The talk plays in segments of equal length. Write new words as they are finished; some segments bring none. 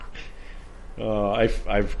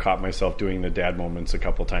I've caught myself doing the dad moments a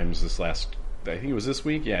couple times this last. I think it was this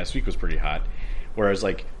week. Yeah, this week was pretty hot. Whereas,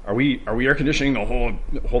 like, are we air conditioning the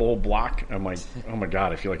whole block? I'm like, oh my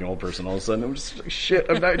god, I feel like an old person all of a sudden. I'm just like, shit,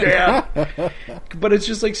 I'm not dad. But it's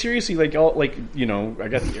just like, seriously, like, I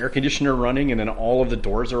got the air conditioner running, and then all of the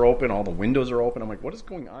doors are open, all the windows are open. I'm like, what is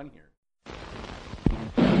going on here?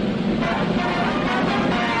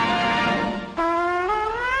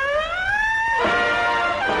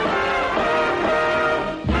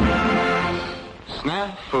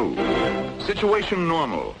 Snafu. Situation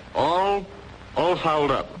normal. All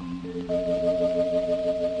fouled up.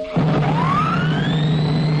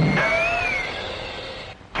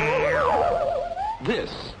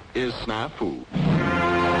 This is Snafu.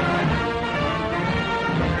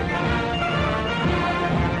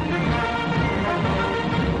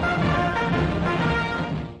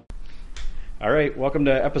 All right, welcome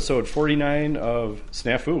to episode 49 of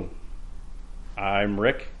Snafu. I'm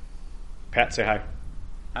Rick. Pat, say hi.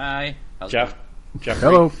 Hi. Jeff.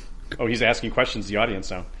 Hello. Oh, he's asking questions to the audience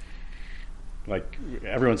now. Like,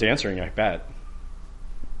 everyone's answering, I bet.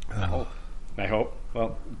 I hope.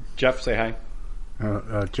 Well, Jeff, say hi.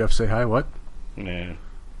 Jeff, say hi. What? Nah.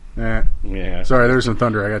 Yeah. Sorry, there's some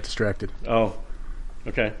thunder. I got distracted. Oh,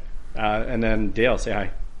 okay. And then Dale, say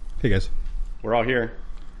hi. Hey, guys. We're all here.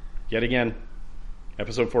 Yet again.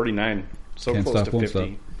 Episode 49. So Can't close stop, to won't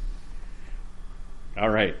 50. All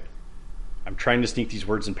right. I'm trying to sneak these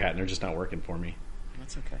words in, Pat, and they're just not working for me.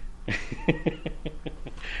 That's okay.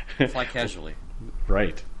 Fly casually.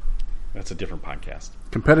 Right. That's a different podcast.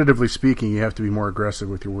 Competitively speaking, you have to be more aggressive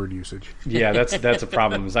with your word usage. Yeah, that's a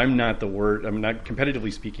problem. Is I'm not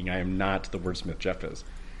competitively speaking, I am not the wordsmith Jeff is.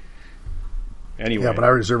 Anyway. Yeah, but I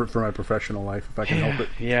reserve it for my professional life if I can help it.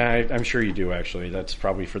 Yeah, I'm sure you do, actually. That's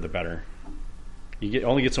probably for the better. You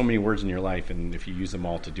only get so many words in your life, and if you use them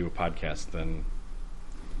all to do a podcast, then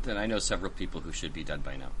I know several people who should be dead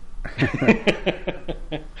by now.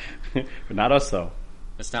 But not us, though.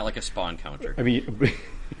 It's not like a spawn counter. I mean,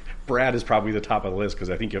 Brad is probably the top of the list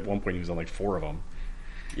because I think at one point he was on like 4 of them.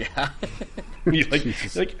 Yeah.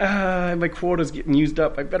 He's like, my quota's getting used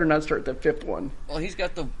up. I better not start that 5th one. Well, he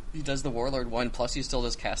does the Warlord one, plus he still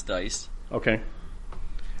does Cast Dice. Okay.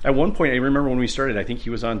 At one point, I remember when we started, I think he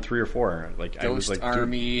was on 3 or 4. Like, Ghost I was like,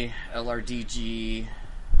 Army, LRDG.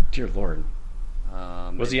 Dear Lord.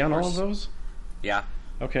 Was he on all of those? Yeah.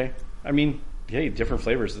 Okay. I mean, hey, different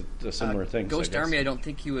flavors, similar things. Ghost Army, I don't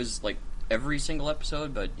think he was like every single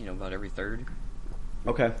episode, but about every third.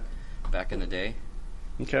 Okay. Back in the day.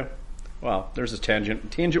 Okay. Well, there's a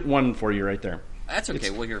tangent one for you right there. That's okay.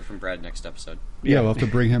 We'll hear from Brad next episode. Yeah, we'll have to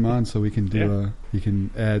bring him on so we can do he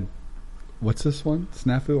can add, what's this one?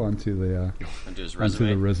 Snafu onto his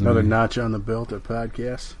resume. Another notch on the belt at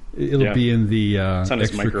podcasts. It'll be in the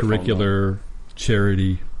extracurricular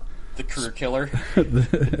charity. The career killer.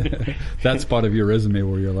 That spot of your resume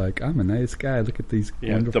where you're like, I'm a nice guy. Look at these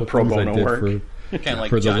wonderful the pro things I bono did work. Kind of like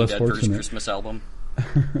for John the less Denver's fortunate. Christmas album.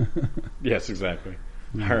 Yes, exactly.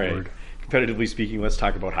 Oh, all right. Lord. Competitively speaking, let's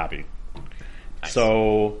talk about hobby. Nice.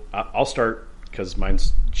 So I'll start because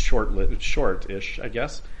mine's short-ish, I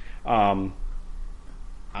guess. I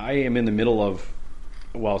am in the middle of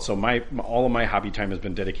all of my hobby time has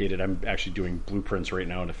been dedicated. I'm actually doing blueprints right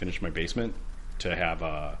now to finish my basement to have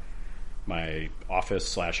my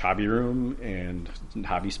office / hobby room and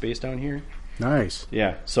hobby space down here. Nice.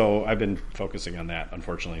 Yeah, so I've been focusing on that,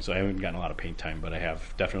 unfortunately. So I haven't gotten a lot of paint time, but I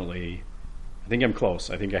have definitely. I think I'm close.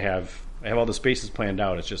 I think I have all the spaces planned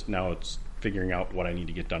out. It's just now it's figuring out what I need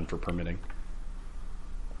to get done for permitting.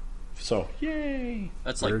 So yay!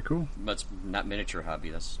 That's Very like cool. That's not miniature hobby.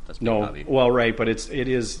 That's big No, hobby. well, right, but it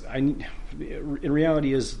is. In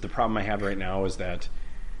reality, is the problem I have right now is that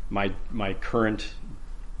my current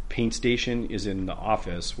paint station is in the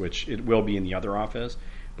office, which it will be in the other office,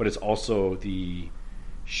 but it's also the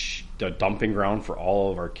dumping ground for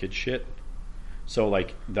all of our kids' shit. So,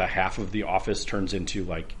 like, the half of the office turns into,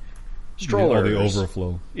 like, strollers. All the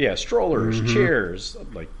overflow. Yeah, strollers, chairs,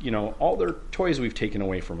 like, all their toys we've taken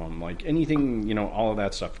away from them. Like, anything, all of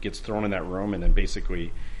that stuff gets thrown in that room and then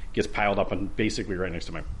basically gets piled up and basically right next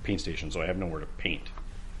to my paint station, so I have nowhere to paint.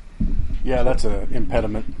 Yeah, that's an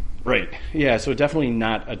impediment. Right. Yeah, so definitely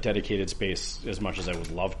not a dedicated space as much as I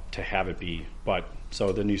would love to have it be. But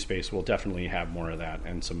so the new space will definitely have more of that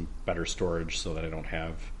and some better storage so that I don't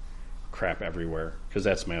have crap everywhere. Because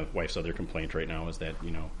that's my wife's other complaint right now is that,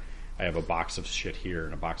 I have a box of shit here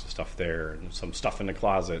and a box of stuff there and some stuff in the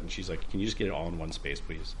closet. And she's like, can you just get it all in one space,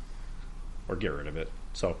 please? Or get rid of it.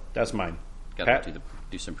 So that's mine. Got to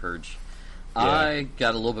do some purge. Yeah. I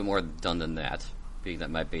got a little bit more done than that. being that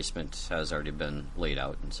my basement has already been laid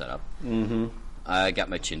out and set up. Mm-hmm. I got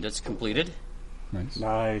my Chindits completed. Nice.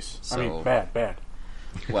 Nice. I So- mean, bad.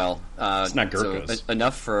 Well, It's not so Gurkhas.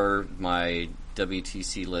 enough for my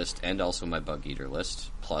WTC list and also my Bug Eater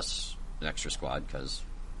list, plus an extra squad, because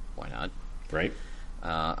why not? Right?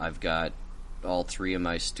 I've got all 3 of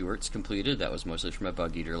my Stewarts completed. That was mostly for my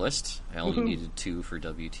Bug Eater list. I only needed 2 for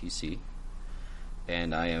WTC.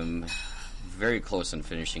 And I am very close on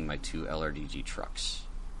finishing my 2 LRDG trucks.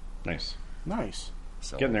 Nice. Nice.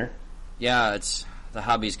 So Getting there. yeah, it's the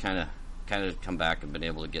hobby's kind of come back and been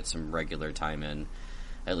able to get some regular time in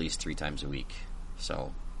at least 3 times a week.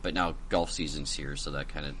 So, but now golf season's here, so that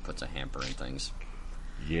kind of puts a hamper in things.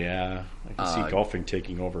 Yeah. I can see golfing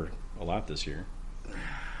taking over a lot this year.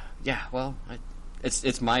 Yeah, well,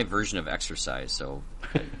 it's my version of exercise, so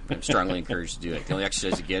I'm strongly encouraged to do it. The only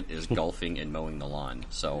exercise you get is golfing and mowing the lawn.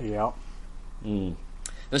 So Yeah.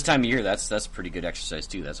 this time of year, that's pretty good exercise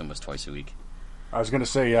too. That's almost twice a week. I was going to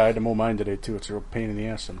say, I had to mow mine today, too. It's a real pain in the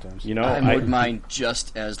ass sometimes. You know, I mowed mine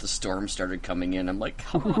just as the storm started coming in. I'm like,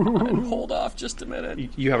 come on, hold off just a minute.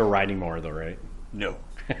 you have a riding mower, though, right? No.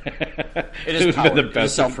 It is powered. It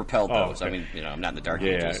is self-propelled, though. Oh, So, I okay. mean, I'm not in the dark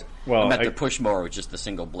Yeah, ages. well, I'm at I- the push mower with just the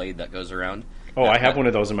single blade that goes around. Oh, I have one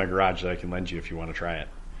of those in my garage that I can lend you if you want to try it.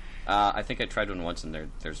 I think I tried one once, and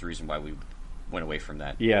there's a reason why we went away from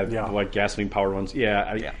that. Yeah, Yeah. like gasoline powered ones.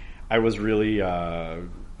 Yeah, Yeah. I was really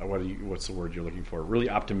what's the word you're looking for? Really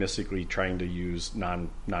optimistically trying to use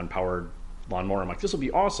non-powered lawnmower. I'm like, this will be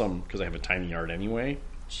awesome because I have a tiny yard anyway.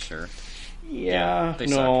 Sure. Yeah, they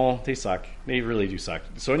they suck. They really do suck.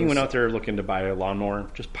 So anyone out there looking to buy a lawnmower,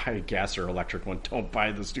 just buy a gas or electric one. Don't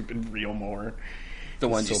buy the stupid real mower. The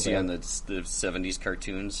ones so you see bad. on the 70s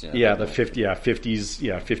cartoons. Yeah, the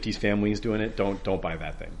 50s families doing it. Don't buy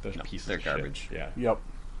that thing. They're pieces they're of shit. garbage. Yeah. Yep.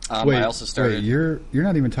 I also started. Wait, you're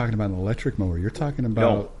not even talking about an electric mower. You're talking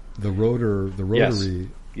about the rotary.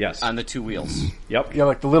 Yes. on the 2 wheels. Yep. Yeah,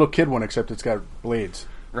 like the little kid one, except it's got blades.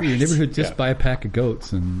 Right. Your neighborhood just Yeah. buy a pack of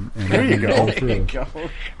goats and There you go. go through.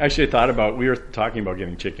 Actually, I thought about. We were talking about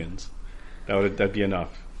getting chickens. That'd be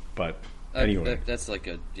enough. But anyway, That's like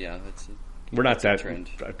a that's we're not that. trend.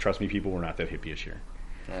 Trust me, people. We're not that hippie-ish here.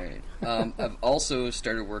 all right. I've also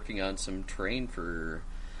started working on some terrain for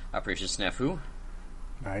Operation Snafu.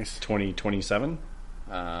 Nice. 2027.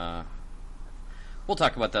 We'll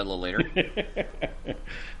talk about that a little later.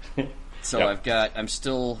 So Yep. I'm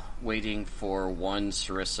still waiting for one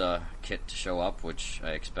Sarissa kit to show up, which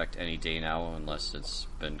I expect any day now, unless it's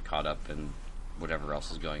been caught up in whatever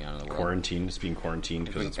else is going on in the world. Quarantined. It's being quarantined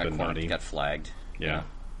because it's been naughty. got flagged. Yeah.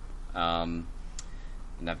 And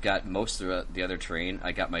I've got most of the other terrain.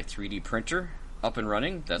 I got my 3D printer up and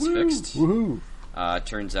running. That's fixed. Woohoo.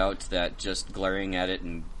 Turns out that just glaring at it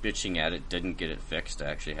and bitching at it didn't get it fixed.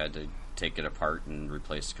 I actually had to take it apart and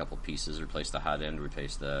replace a couple pieces, replace the hot end,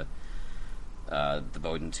 replace the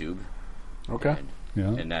Bowden tube. Okay. And,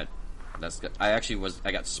 Yeah. and that's good. I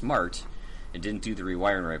got smart and didn't do the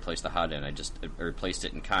rewiring where I replaced the hot end. I just replaced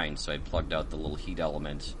it in kind. So I plugged out the little heat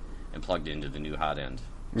element and plugged it into the new hot end.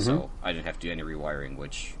 So I didn't have to do any rewiring,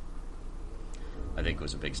 which I think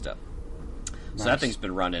was a big step. So that thing's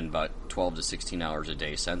been running about 12 to 16 hours a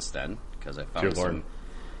day since then, because I Dear found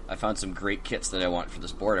Lord. some great kits that I want for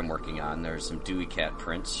this board I'm working on. There's some Dewey Cat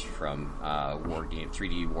prints from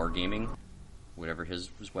 3D Wargaming, whatever his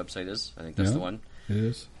website is. I think that's Yeah. the one. It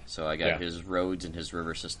is. So I got Yeah. his roads and his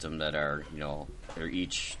river system that are, they're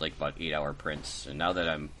each like about 8-hour prints. And now that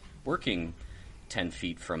I'm working 10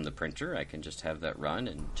 feet from the printer, I can just have that run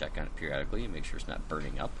and check on it periodically and make sure it's not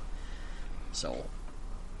burning up. So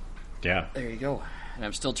Yeah. there you go. And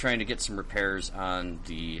I'm still trying to get some repairs on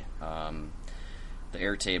the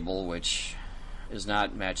air table, which is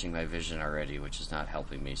not matching my vision already, which is not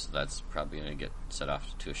helping me. So that's probably going to get set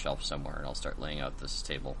off to a shelf somewhere, and I'll start laying out this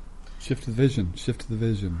table. Shift to the vision. Shift to the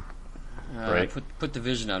vision. Right. Put the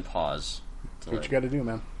vision on pause That's what you got to do,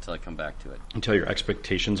 man. until I come back to it. Until your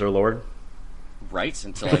expectations are lowered. Right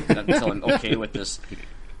until I'm okay with this.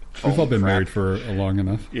 We've all been crap. married for long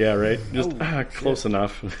enough. Yeah. Right. Just close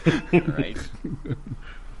enough. Right.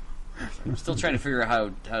 I'm still trying to figure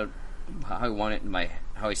out how I want it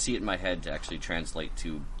how I see it in my head to actually translate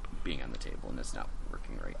to being on the table, and it's not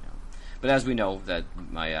working right now. But as we know, that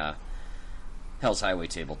my Hell's Highway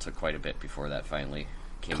table took quite a bit before that finally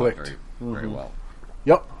came Clicked. up very well.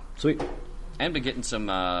 Yep. Sweet. And been getting some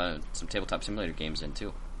tabletop simulator games in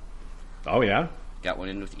too. Oh yeah. Got one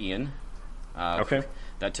in with Ian. Okay.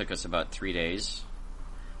 That took us about 3 days.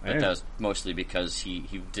 But Yeah. that was mostly because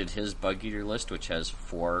he did his Bug Eater list, which has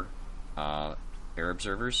 4 air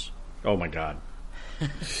observers. Oh my God.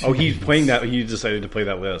 Oh, he's playing that. He decided to play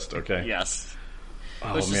that list. Okay. Yes.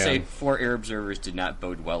 Oh, Let's just say man. 4 air observers did not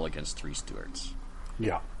bode well against 3 Stewarts.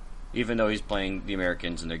 Yeah. Even though he's playing the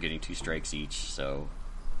Americans and they're getting 2 strikes each, so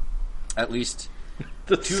at least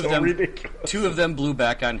That's two so of them ridiculous. 2 of them blew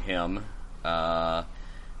back on him. And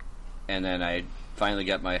then I finally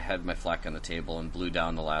got my flak on the table and blew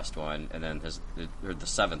down the last one, and then the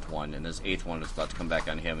 7th one, and his 8th one was about to come back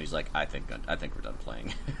on him. He's like, I think we're done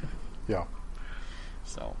playing. Yeah.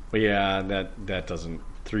 So, But yeah, that doesn't.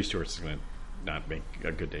 3 Stewarts is going to not make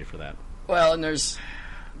a good day for that. well, and there's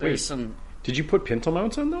Wait. some Did you put pintle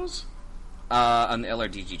mounts on those? on the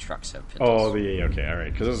LRDG trucks have pintles. Oh, okay, all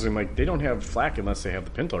right. Because I was like, they don't have flak unless they have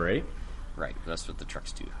the pintle, right? Right, that's what the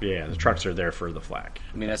trucks do. Yeah, the trucks are there for the flak.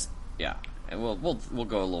 I mean, that's yeah, and we'll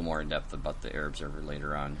go a little more in depth about the air observer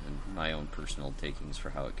later on and my own personal takings for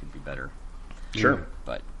how it could be better. Sure.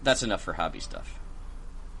 But that's enough for hobby stuff.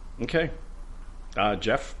 Okay.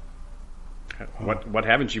 Jeff, what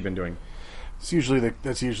haven't you been doing? It's usually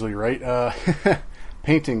that's usually right.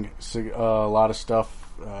 Painting a lot of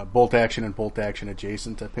stuff, bolt action and bolt action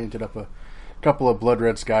adjacent. I painted up a couple of Blood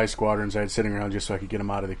Red Sky Squadrons I had sitting around just so I could get them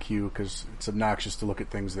out of the queue because it's obnoxious to look at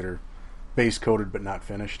things that are base coated but not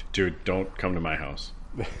finished. Dude, don't come to my house.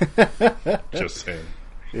 Just saying.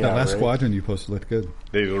 Yeah, That last right? squadron you posted looked good.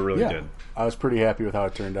 They really Yeah, did. I was pretty happy with how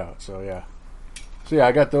it turned out. So yeah,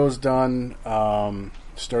 I got those done.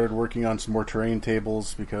 Started working on some more terrain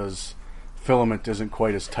tables because filament isn't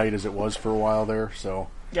quite as tight as it was for a while there. So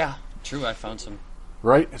Yeah, true. I found some.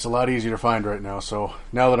 right, it's a lot easier to find right now. So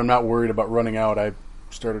now that I'm not worried about running out, I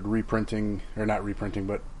started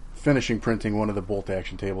finishing printing one of the bolt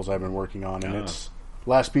action tables I've been working on, and it's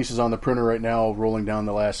last pieces on the printer right now, rolling down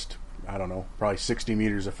the last, I don't know, probably 60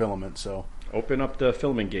 meters of filament. So Open up the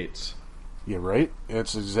filament gates. yeah, right.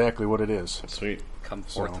 It's exactly what it is. Sweet. Come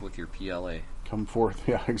forth So- with your PLA. Come forth,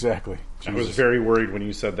 yeah, exactly. I was very worried when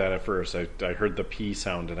you said that at first. I heard the P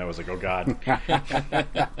sound and I was like, oh God.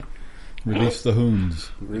 Release the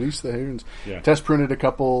hoons. Release the hoons. Yeah. Test printed a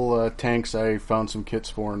couple tanks I found some kits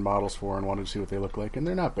for and models for and wanted to see what they look like, and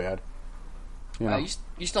they're not bad. You know,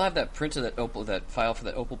 You still have that print of that file for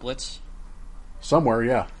that Opal Blitz? somewhere,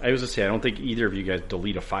 yeah. I was just saying, I don't think either of you guys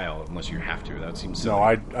delete a file unless you have to. That seems silly. No,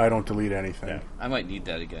 I don't delete anything. Yeah. I might need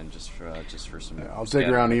that again just for some. I'll dig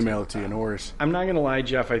around and email it to you, no worries. I'm not going to lie,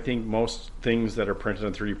 Jeff. I think most things that are printed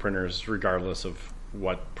on 3D printers, regardless of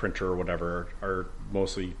what printer or whatever, are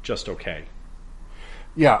mostly just okay.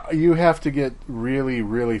 Yeah, you have to get really,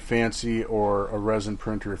 really fancy or a resin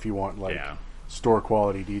printer if you want like Yeah. store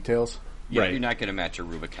quality details. Yeah, Right. you're not going to match a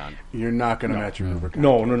Rubicon. You're not going to match your Rubicon.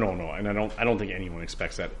 No, and I don't think anyone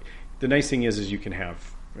expects that. The nice thing is you can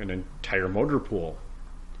have an entire motor pool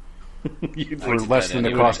For less than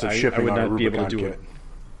the I cost of I shipping would on a not be able Rubicon to do kit.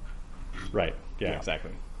 it. Right? Yeah, Yeah.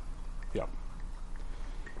 exactly. Yeah,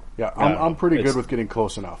 yeah. I'm pretty it's- good with getting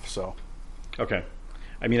close enough. So Okay.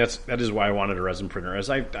 I mean that is why I wanted a resin printer. As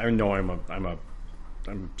I know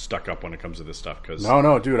I'm stuck up when it comes to this stuff because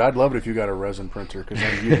no, dude, I'd love it if you got a resin printer because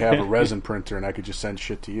then you'd have a resin printer and I could just send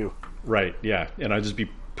shit to you. right, yeah, and I'd just be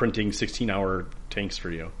printing 16-hour tanks for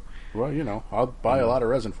you. Well, you know, I'll buy a lot of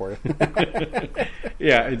resin for you.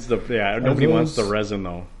 Yeah, nobody wants the those- resin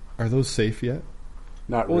though. Are those safe yet?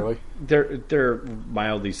 Not Well, really. they're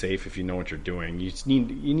mildly safe if you know what you're doing. You just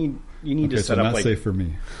need Okay, to so set up not like safe for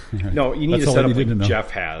me. no, you need That's to all set I up needed like to know.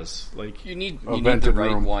 Jeff has. Like You need A the vented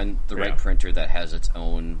right room. one, the Yeah. right printer that has its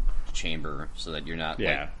own chamber, so that you're not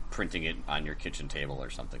Yeah. like printing it on your kitchen table or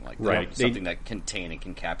something like that. Right. Something that can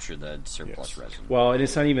capture the surplus Yes. resin. well, and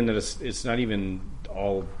it's not even that it's not even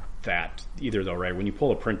all that either though, right? When you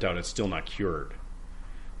pull a printout, it's still not cured.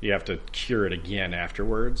 You have to cure it again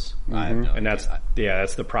afterwards. I have no And that's idea.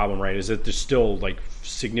 that's the problem, right? Is that they're still like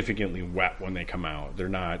significantly wet when they come out. They're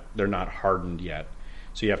not hardened yet,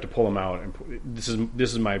 so you have to pull them out. And this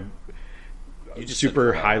is my You just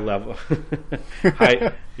super said high level,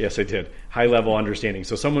 high. Yes, I did high level understanding.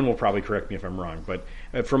 So someone will probably correct me if I'm wrong, but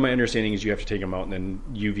from my understanding is you have to take them out and then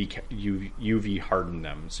UV harden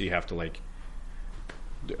them. So you have to like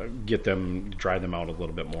dry them out a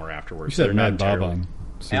little bit more afterwards. You said They're not Mad Bob entirely- on.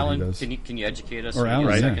 See what he Alan, does. can you educate us? Or for Alan,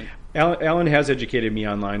 a yeah. second? Alan has educated me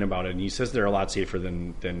online about it, and he says they're a lot safer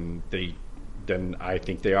than I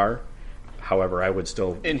think they are. However, I would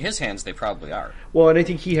still In his hands, they probably are. well, and I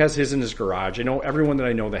think he has his in his garage. I know everyone that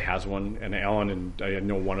I know that has one, and Alan and I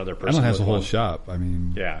know one other person. Alan has with a whole one. shop. I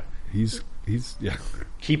mean, Yeah, he's yeah.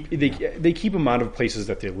 they keep them out of places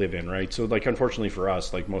that they live in, right? So, like, unfortunately for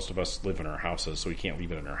us, like most of us live in our houses, so we can't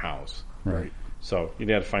leave it in our house. Right. So you'd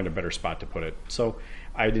have to find a better spot to put it. So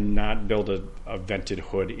I did not build a vented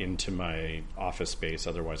hood into my office space.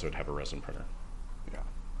 Otherwise, I would have a resin printer. Yeah.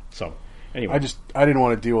 So Anyway, I didn't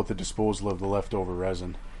want to deal with the disposal of the leftover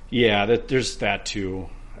resin. yeah, there's that too.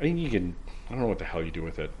 I think you can. I don't know what the hell you do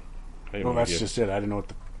with it. I have Well, no that's idea. just it. I didn't know what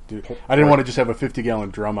to do. I didn't want to just have a 50-gallon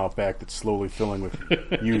drum out back that's slowly filling with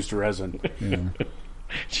used resin. Yeah.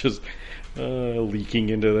 Just leaking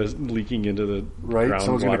into the Right? groundwater.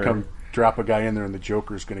 Someone's going to come drop a guy in there, and the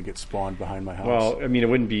Joker's going to get spawned behind my house. Well, I mean, it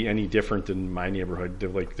wouldn't be any different than my neighborhood.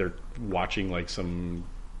 They're watching like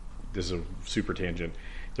this is a super tangent.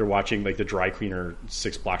 They're watching like the dry cleaner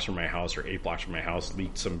 6 blocks from my house or 8 blocks from my house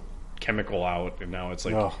leaked some chemical out, and now it's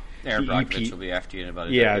like Oh. Aaron the Brockovich will be after you in about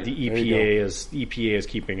a yeah, decade. the There you EPA is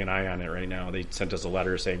keeping an eye on it right now. They sent us a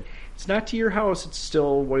letter saying it's not to your house; it's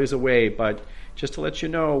still ways away. But just to let you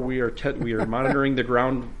know, we are monitoring the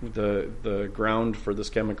ground for this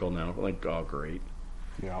chemical now. Like, oh, great,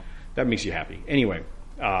 yeah. that makes you happy. Anyway,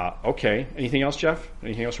 okay. Anything else, Jeff?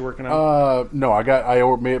 Anything else you're working on? No, I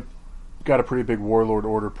got a pretty big Warlord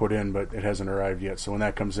order put in, but it hasn't arrived yet. So when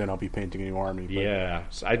that comes in, I'll be painting a new army. But Yeah,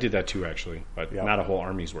 so I did that too, actually, but Yeah. not a whole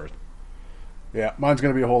army's worth. yeah, mine's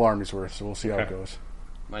going to be a whole army's worth, so we'll see how it Okay. goes.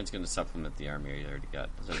 Mine's going to supplement the army you already got,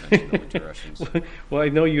 as I mentioned, the Winter Russians. Well, I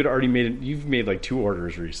know you'd already you've made like 2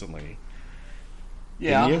 orders recently.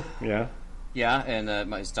 Yeah, Didn't you? Yeah. yeah, and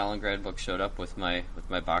my Stalingrad book showed up with my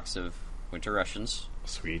box of Winter Russians.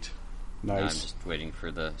 Sweet. Now I'm Nice. just waiting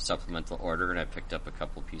for the supplemental order, and I picked up a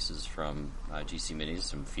couple pieces from GC Minis,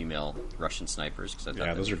 some female Russian snipers, because I thought Yeah,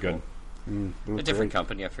 that'd those be are good. cool. A different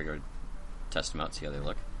company. I figured I'd test them out, see how they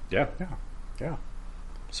look. Yeah. Yeah.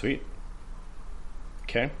 Sweet.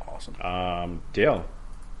 Okay. Awesome. Dale,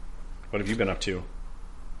 what have you been up to?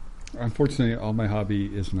 Unfortunately, all my hobby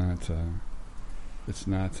is not. It's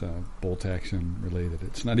not bolt action related.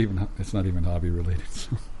 It's not even hobby related.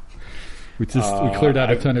 So we cleared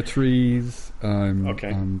out a ton of trees. Okay.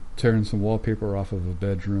 I'm tearing some wallpaper off of a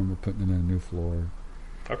bedroom. We're putting in a new floor.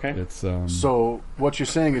 Okay. It's So what you're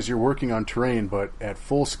saying is you're working on terrain, but at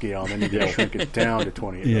full scale, and then you're going to shrink it down to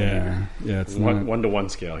 28 millimeter. yeah. It's one, not 1-to-1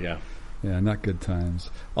 scale, yeah. not good times.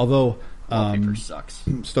 Although Wallpaper sucks.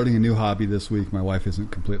 starting a new hobby this week, my wife isn't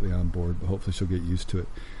completely on board, but hopefully she'll get used to it.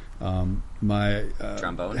 My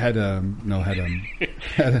Trombone? had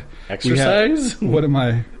we Exercise? had, one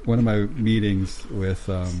of my meetings with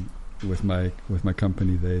my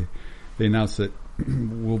company. They announced that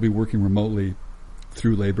we'll be working remotely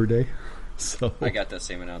through Labor Day. So I got that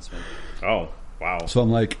same announcement. Oh, wow. so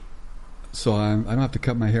I'm like, I don't have to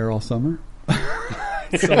cut my hair all summer.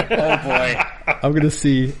 Oh boy. I'm gonna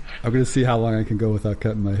see how long I can go without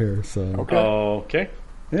cutting my hair. So Okay. Okay.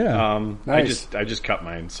 yeah. Nice. I just cut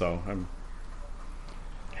mine, so I'm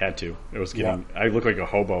had to. It was getting. I look like a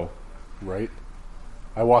hobo. Right?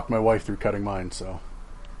 I walked my wife through cutting mine, so.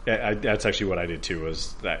 That's actually what I did too.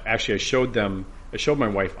 Was that actually I showed my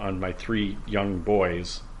wife on my 3 young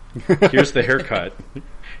boys. Here's the haircut.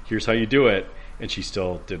 Here's how you do it, and she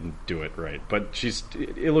still didn't do it right. But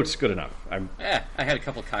it looks good enough. Yeah, I had a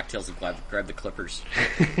couple cocktails and grabbed the clippers.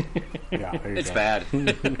 Yeah, there you It's go. bad.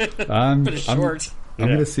 I'm But it's short. I'm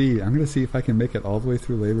Yeah. gonna see. I'm gonna see if I can make it all the way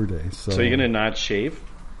through Labor Day. So So you're gonna not shave?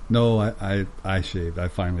 No, I shaved. I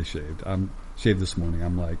finally shaved. I'm shaved this morning.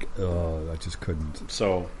 I'm like, oh, I just couldn't.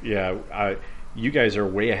 So yeah, you guys are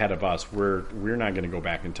way ahead of us. We're not going to go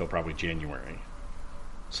back until probably January.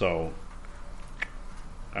 So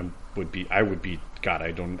I would be. God,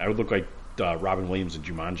 I would look like Robin Williams in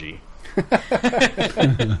Jumanji.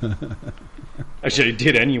 Actually, I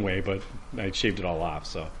did anyway, but I shaved it all off.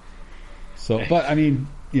 So But I mean,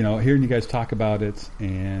 hearing you guys talk about it,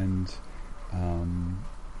 and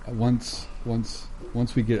once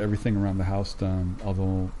we get everything around the house done,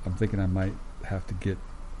 although I'm thinking I might have to get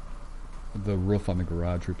the roof on the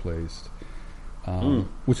garage replaced,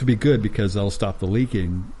 which would be good because that'll stop the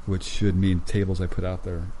leaking, which should mean tables I put out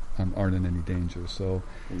there aren't in any danger. So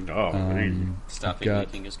Stopping I've got-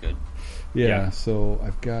 leaking is good. yeah. So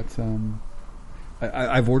I've got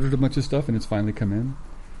I've ordered a bunch of stuff and it's finally come in,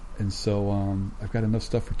 and so I've got enough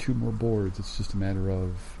stuff for 2 more boards. It's just a matter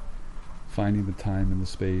of finding the time and the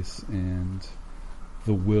space and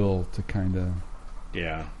the will to kind of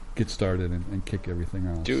yeah. get started and kick everything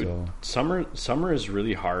off. Dude, So summer is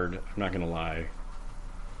really hard. I'm not gonna lie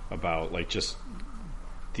about like just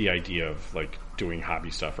the idea of like doing hobby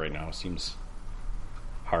stuff right now seems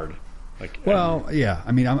hard. Like well, yeah.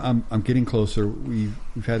 I mean, I'm getting closer. We've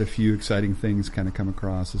had a few exciting things kind of come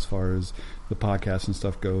across as far as the podcast and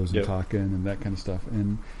stuff goes, and Yep. talking and that kind of stuff,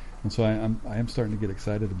 and so I am starting to get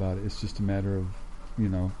excited about it. It's just a matter of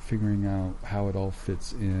figuring out how it all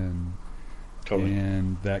fits in. totally.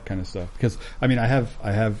 And that kind of stuff. Because I mean, I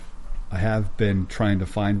have I have been trying to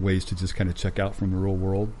find ways to just kind of check out from the real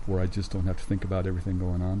world where I just don't have to think about everything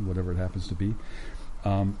going on, whatever it happens to be.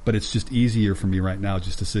 But it's just easier for me right now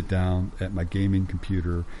just to sit down at my gaming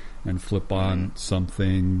computer and flip on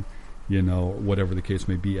something, whatever the case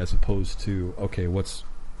may be, as opposed to, okay, where's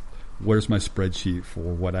my spreadsheet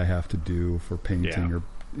for what I have to do for painting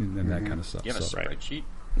and that kind of stuff. You have a spreadsheet?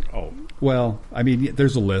 Oh, Well, I mean,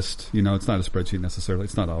 there's a list. It's not a spreadsheet necessarily.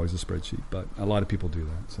 It's not always a spreadsheet, but a lot of people do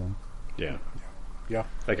that. So yeah. Yeah.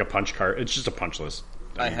 Like a punch card. It's just a punch list.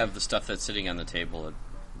 I have the stuff that's sitting on the table.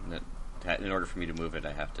 In order for me to move it,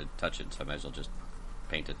 I have to touch it, so I might as well just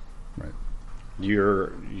paint it. right.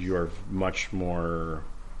 You're much more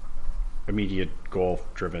immediate goal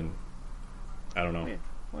driven. I don't know.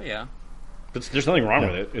 Well, yeah. But there's nothing wrong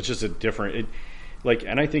with it. It's just a different.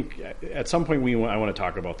 And I think at some point I want to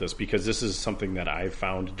talk about this because this is something that I've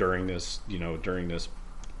found during this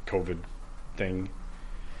COVID thing.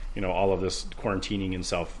 All of this quarantining and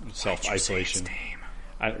self isolation.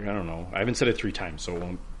 I don't know. I haven't said it 3 times,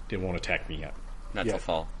 so it won't attack me yet. Not till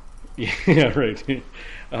fall. Yeah, right.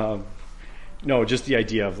 No, just the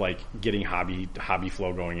idea of like getting hobby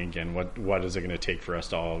flow going again. What is it going to take for us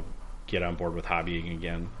to all get on board with hobbying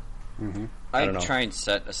again? Mm-hmm. I don't know. try and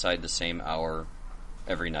set aside the same hour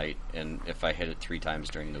every night, and if I hit it 3 times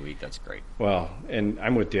during the week, that's great. Well, and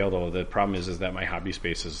I'm with Dale though. The problem is that my hobby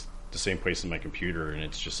space is the same place as my computer, and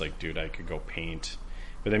it's just like, dude, I could go paint,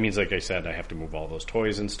 but that means, like I said, I have to move all those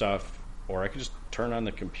toys and stuff, or I could just turn on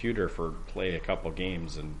the computer play a couple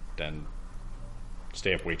games, and then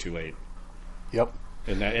stay up way too late. Yep.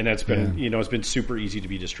 And that's been it's been super easy to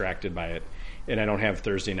be distracted by it, and I don't have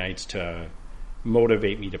Thursday nights to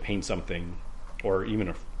motivate me to paint something, or even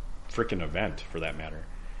a freaking event for that matter.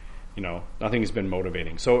 Nothing has been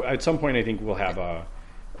motivating. So at some point, I think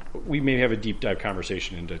we may have a deep dive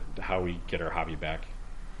conversation into how we get our hobby back.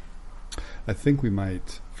 I think we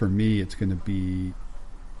might. For me, it's going to be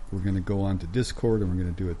we're going to go on to Discord and we're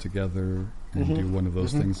going to do it together and do one of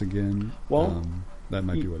those things again. Well, that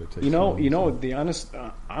might be what it takes.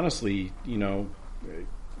 Honestly,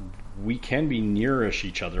 we can be nearish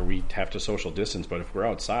each other. We have to social distance, but if we're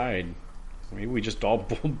outside, maybe we just all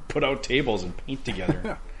put out tables and paint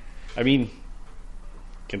together. I mean,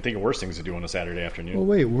 can think of worse things to do on a Saturday afternoon. Well,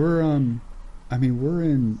 wait, we're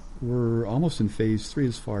almost in phase 3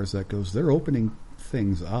 as far as that goes. They're opening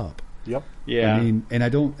things up. Yep. Yeah. I mean, and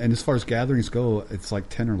as far as gatherings go, it's like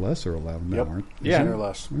 10 or less are allowed now, aren't they? Yeah. 10 or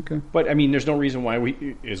less. Okay. But I mean, there's no reason why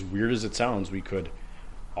as weird as it sounds, we could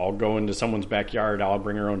all go into someone's backyard. I'll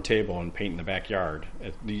bring our own table and paint in the backyard.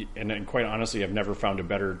 And quite honestly, I've never found a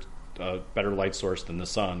better light source than the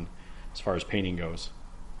sun as far as painting goes.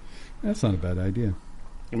 That's not a bad idea.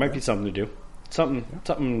 It might be something to do.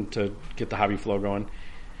 Something to get the hobby flow going.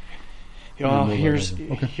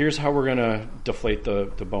 Here's how we're gonna deflate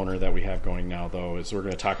the boner that we have going now, though. Is we're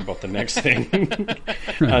gonna talk about the next thing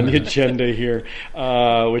on the agenda here,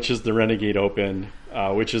 which is the Renegade Open,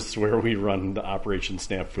 which is where we run the Operation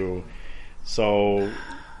Snafu. So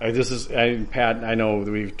Pat. I know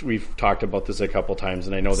we've talked about this a couple times,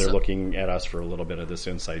 and I know they're looking at us for a little bit of this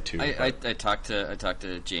insight too. I talked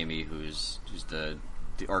to Jamie, who's the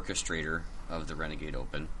orchestrator of the Renegade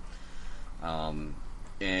Open.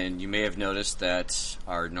 And you may have noticed that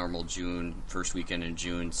our normal first weekend in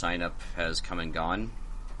June sign-up has come and gone.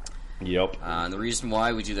 Yep. And the reason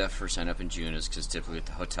why we do that for sign-up in June is because typically at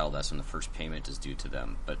the hotel, that's when the first payment is due to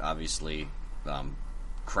them. But obviously,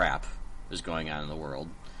 crap is going on in the world.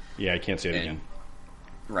 Yeah, I can't say it again.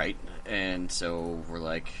 Right. And so we're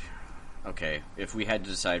like, okay, if we had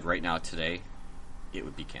to decide right now today, it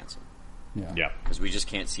would be canceled. Yeah. Because we just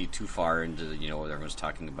can't see too far into, what everyone's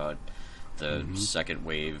talking about, the second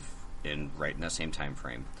wave right in that same time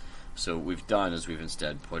frame. So what we've done is we've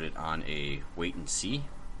instead put it on a wait and see,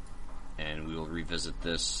 and we will revisit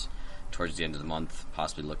this towards the end of the month,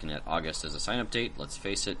 possibly looking at August as a sign-up date. Let's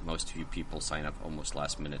face it, most of you people sign up almost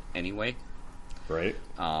last minute anyway. Right.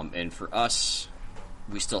 And for us,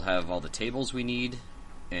 we still have all the tables we need,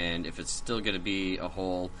 and if it's still going to be a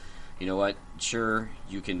whole, you know what, sure,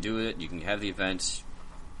 you can do it, you can have the event,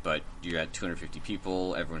 but you're at 250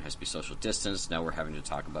 people, everyone has to be social distance. Now we're having to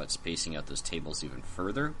talk about spacing out those tables even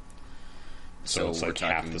further. So it's we're like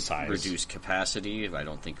talking half the size. Reduced capacity. I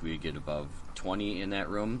don't think we get above 20 in that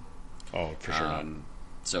room. Oh, for sure not.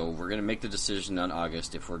 So we're going to make the decision on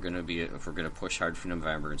August if we're going to push hard for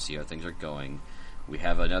November and see how things are going. We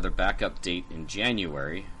have another backup date in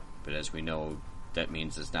January, but as we know, that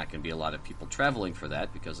means there's not going to be a lot of people traveling for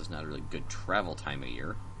that because it's not a really good travel time of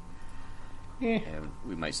year. and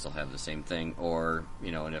we might still have the same thing, or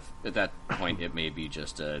and if at that point it may be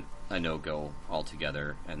just a no-go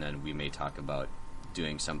altogether, and then we may talk about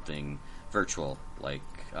doing something virtual, like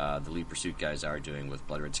the Lead Pursuit guys are doing with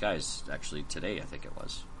Blood Red Skies. Actually, today I think it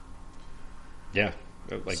was. Yeah,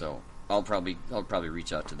 So I'll probably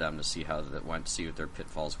reach out to them to see how that went, see what their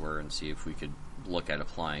pitfalls were, and see if we could look at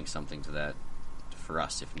applying something to that for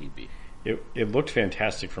us if need be. It looked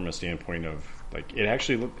fantastic from a standpoint of it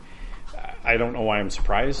actually looked. I don't know why I'm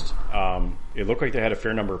surprised. It looked like they had a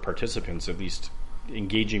fair number of participants, at least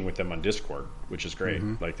engaging with them on Discord, which is great.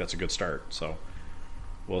 That's a good start. So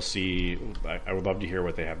we'll see. I would love to hear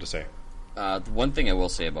what they have to say. The one thing I will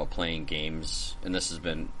say about playing games, and this has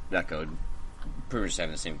been echoed, pretty much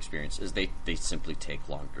having the same experience, is they simply take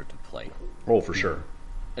longer to play. Oh, for sure.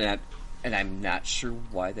 And I'm not sure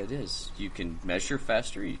why that is. You can measure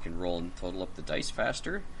faster, you can roll and total up the dice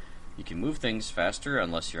faster, you can move things faster,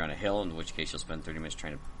 unless you're on a hill, in which case you'll spend 30 minutes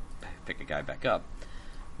trying to pick a guy back up.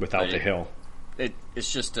 Without the hill. It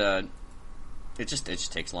just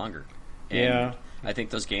takes longer. And Yeah. I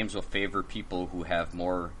think those games will favor people who have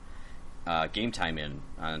more game time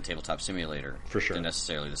on Tabletop Simulator For sure. than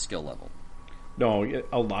necessarily the skill level. No,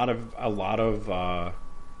 a lot of.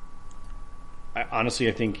 Honestly,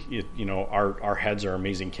 I think our heads are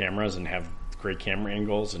amazing cameras and have great camera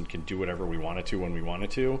angles and can do whatever we wanted to when we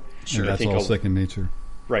wanted to. And that's all second nature.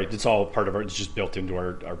 Right, it's all part of it's just built into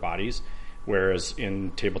our bodies. Whereas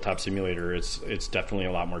in Tabletop Simulator, it's definitely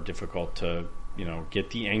a lot more difficult to get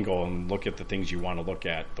the angle and look at the things you want to look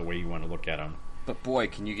at the way you want to look at them. But boy,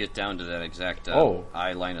 can you get down to that exact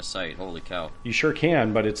eye line of sight? Holy cow! You sure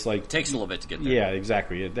can, but it's It takes a little bit to get there. Yeah,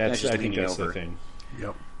 exactly. That's just I think leaning that's over. the thing.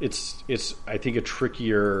 Yep. It's I think a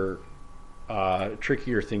trickier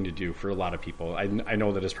thing to do for a lot of people. I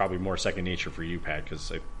know that it's probably more second nature for you, Pat,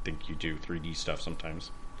 because I think you do 3D stuff sometimes.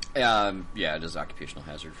 Yeah, it is occupational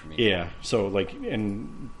hazard for me. Yeah. So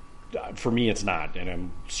and for me, it's not, and I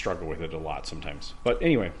struggle with it a lot sometimes. But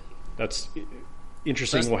anyway, that's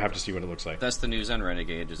interesting. We'll have to see what it looks like. That's the news on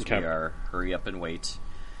Renegade. Is Okay. we are hurry up and wait.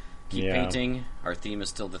 Keep Yeah. painting. Our theme is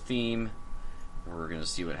still the theme. We're going to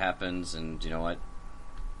see what happens, and you know what?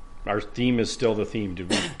 Our theme is still the theme. Did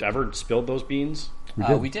we ever spill those beans?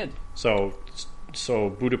 We did. So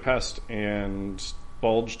Budapest and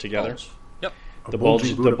Bulge together. Bulge. Yep. The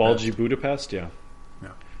bulging bulgy Budapest, yeah.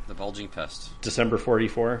 The bulging pest. December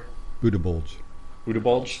 44, Buddha bulge. Buddha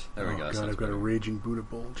Bulge. There we Oh go. god, Sounds I've got a better. raging Buddha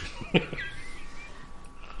bulge.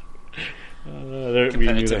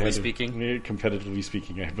 Competitively speaking? Competitively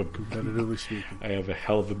speaking, Competitively speaking. I have a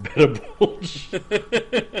hell of a bit of bulge.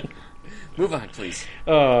 Move on, please.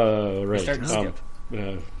 Right. starting to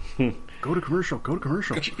skip. Go to commercial. Go to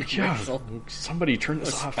commercial. Yeah, somebody turn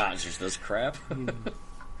this off. Sponsors this crap.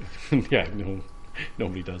 Yeah, no,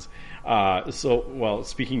 nobody does.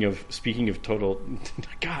 Speaking of total,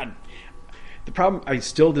 God, the problem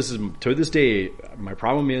to this day, my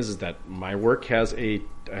problem is that my work has an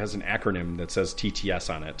acronym that says TTS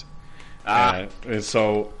on it. And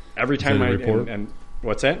so every time that a report? and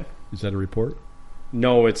what's that? Is that a report?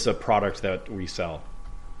 No, it's a product that we sell.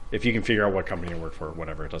 If you can figure out what company I work for,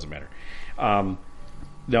 whatever, it doesn't matter.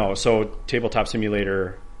 No, so Tabletop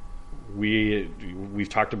Simulator, we've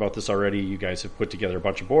talked about this already. You guys have put together a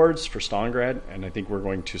bunch of boards for Stalingrad, and I think we're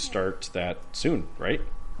going to start that soon, right?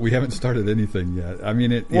 We haven't started anything yet. I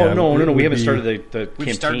mean, No. would We haven't be- started the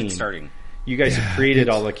We've campaign. starting. You guys have created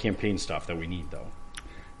all the campaign stuff that we need, though,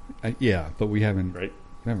 but we haven't. right?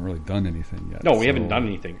 We haven't really done anything yet. No, we haven't so- done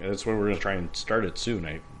anything. That's why we're going to try and start it soon,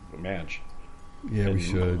 I imagine. Yeah, we And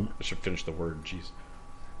should. I should finish the word, jeez.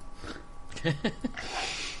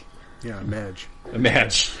 Yeah, Madge. A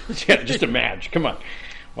match. Yeah, just a match. Come on.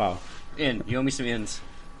 Wow. You owe me some ins.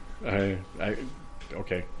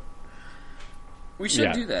 Okay. We should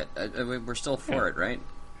Yeah. do that. We're still for it, right?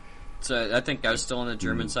 So I think I was still on the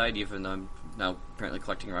German side, even though I'm now apparently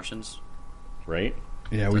collecting Russians. Right?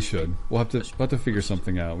 Yeah, we should. We'll have to figure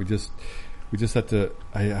something out. We just have to.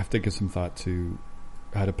 I have to give some thought to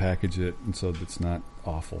how to package it, and so that it's not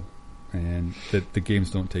awful, and that the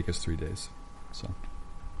games don't take us 3 days. So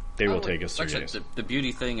They will take us 3 Like I days. said, the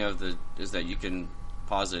beauty thing is that you can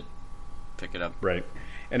pause it, pick it up. Right.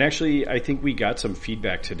 And actually, I think we got some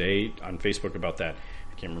feedback today on Facebook about that.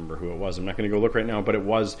 I can't remember who it was. I'm not going to go look right now, but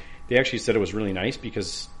they actually said it was really nice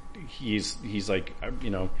because he's like,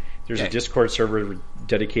 there's a Okay. Discord server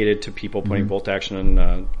dedicated to people playing Bolt Action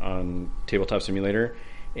on Tabletop Simulator.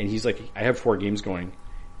 And he's like, I have 4 games going.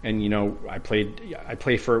 And, we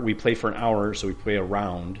play for an hour, so we play a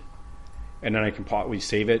round. And then we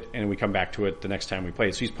save it and we come back to it the next time we play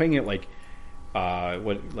it. So he's playing it like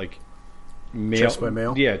mail, Chess by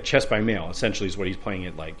mail? Yeah, chess by mail. Essentially, is what he's playing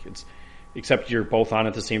it like. It's except you're both on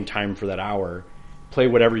at the same time for that hour. Play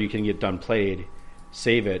whatever you can get done played,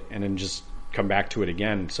 save it, and then just come back to it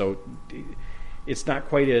again. So it's not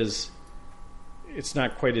quite as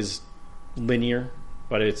linear,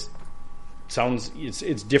 but it's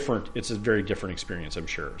different. It's a very different experience, I'm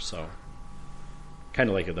sure. So kind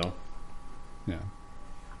of like it though. Yeah.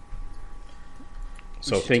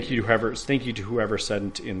 So thank you to whoever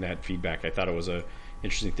sent in that feedback. I thought it was a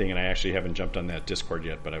interesting thing, and I actually haven't jumped on that Discord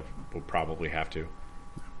yet, but I will probably have to.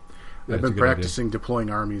 I've been practicing deploying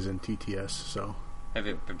armies in TTS. So Have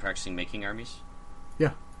you been practicing making armies?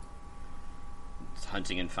 yeah,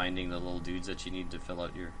 Hunting and finding the little dudes that you need to fill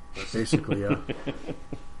out your list? basically, yeah.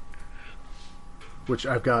 Which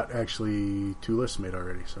I've got actually 2 lists made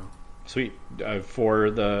already. So Sweet. For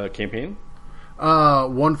the campaign?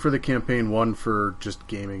 one for the campaign, one for just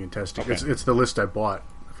gaming and testing. Okay. It's the list I bought.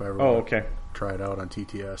 If I ever Oh, want to okay. try it out on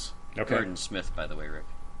TTS. Okay. Gordon Smith, by the way, Rick.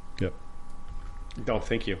 Yep. Oh,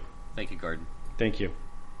 thank you. Thank you, Gordon. Thank you.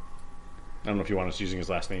 I don't know if you want us using his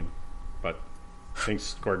last name, but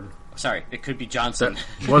thanks, Gordon. Sorry, it could be Johnson.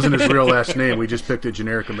 That wasn't his real last name. We just picked a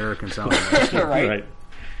generic American sounding last name. Right.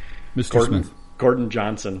 Mr. Gordon, Smith. Gordon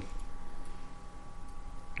Johnson.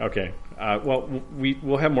 Okay. Well,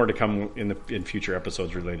 we'll have more to come in future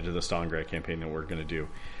episodes related to the Stalingrad campaign that we're going to do,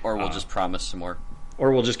 Or we'll just promise some more.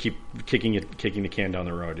 or we'll just keep kicking the can down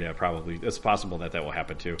the road. Yeah, probably it's possible that will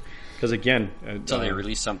happen too. Because again, Until they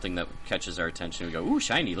release something that catches our attention, we go, "Ooh,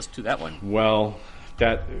 shiny! Let's do that one." well,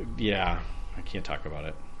 I can't talk about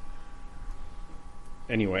it.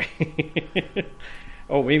 Anyway,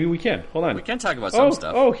 oh, maybe we can. Hold on. We can talk about some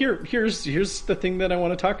stuff. Oh, here's the thing that I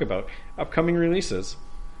want to talk about: upcoming releases.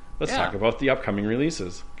 Let's talk about the upcoming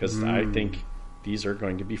releases because I think these are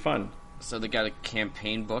going to be fun. So they got a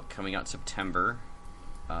campaign book coming out in September.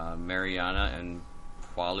 Mariana and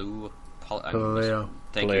Paleo.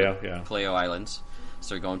 Paleo Islands.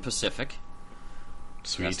 So they're going Pacific.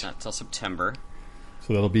 Sweet. That's not till September.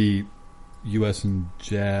 So that'll be U.S. and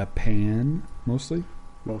Japan mostly.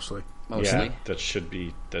 Mostly. Mostly. Yeah, that should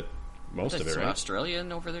be most of it, right? Australia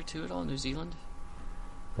and over there too at all? New Zealand?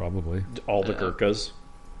 Probably. All the Gurkhas.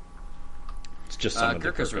 It's just some of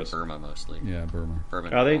the Gurkhas were Gurkhas. Burma mostly. Yeah, Burma.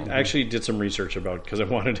 Burma. They actually did some research about because I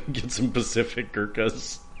wanted to get some Pacific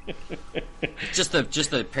Gurkhas. Just the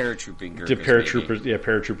paratrooping Gurkhas. The paratroopers,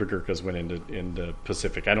 paratrooper Gurkhas went into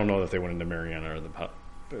Pacific. I don't know that they went into Mariana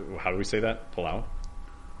or how do we say that? Palau.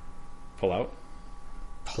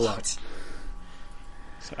 What?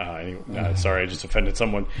 Anyway, sorry, I just offended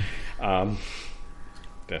someone. We're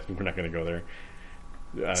not going to go there.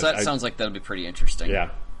 So that sounds like that'll be pretty interesting.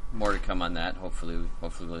 Yeah. More to come on that. Hopefully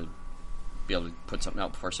we'll be able to put something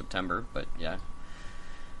out before September. But yeah.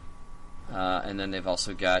 And then they've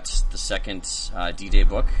also got the second D-Day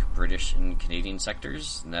book, British and Canadian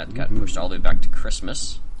sectors, and that got pushed all the way back to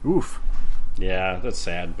Christmas. Oof. Yeah, that's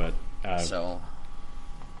sad, but So,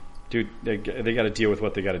 dude, they got to deal with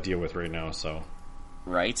what they got to deal with right now. So,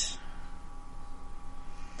 right.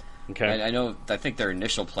 okay, I think their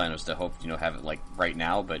initial plan was to have it like right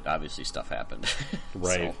now, but obviously stuff happened.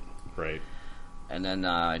 right, So, right, and then,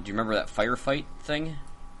 do you remember that firefight thing?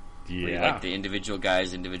 Where you, yeah, like the individual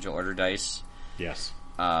guys, individual order dice. yes,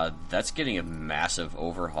 That's getting a massive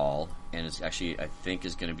overhaul, and it's actually I think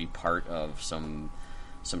is going to be part of some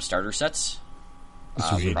starter sets. This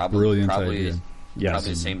is a brilliant idea. Yes. Probably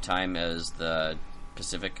the same time as the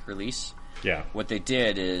Pacific release. yeah, What they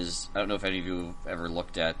did is, I don't know if any of you have ever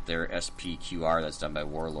looked at their SPQR that's done by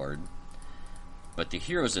Warlord, but the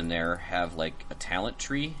heroes in there have like a talent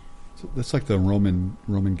tree. So that's like the Roman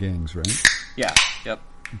gangs, right? Yeah, yep,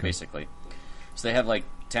 basically. So they have like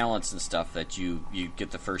talents and stuff that you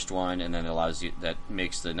get the first one, and then that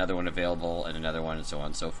makes another one available, and another one, and so on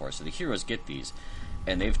and so forth. So the heroes get these,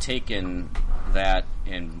 and they've taken that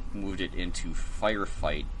and moved it into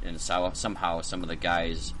Firefight, and somehow some of the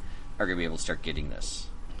guys are going to be able to start getting this.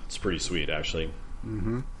 it's pretty sweet actually.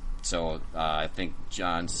 So I think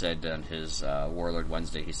John said on his Warlord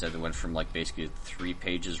Wednesday, he said it went from like basically a 3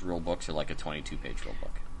 pages rule book to like a 22-page rule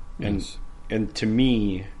book. And to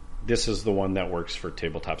me, this is the one that works for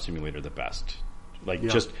Tabletop Simulator the best. Like,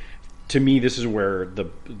 just to me, this is where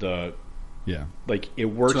the Yeah. like it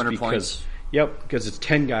works 200 because points. Yep, because it's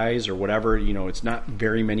 10 guys or whatever. It's not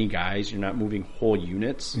very many guys. You're not moving whole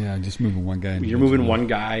units. Yeah, just moving one guy. You're moving one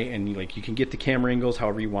guy, and you can get the camera angles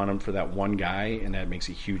however you want them for that one guy, and that makes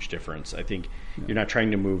a huge difference. I think you're not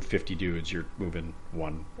trying to move 50 dudes. You're moving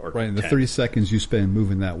one or Right, in the 10. 30 seconds you spend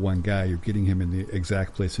moving that one guy, you're getting him in the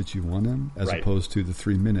exact place that you want him, as Right. opposed to the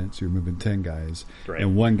 3 minutes you're moving 10 guys, Right.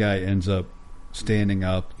 and one guy ends up standing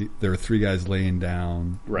up. There are 3 guys laying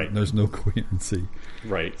down. Right. There's no coherency.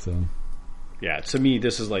 Right. So, Yeah, to me,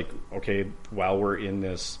 this is like, okay, while we're in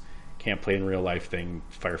this can't play in real life thing,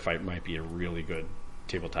 Firefight might be a really good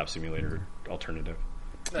tabletop simulator alternative.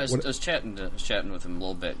 I was chatting with him a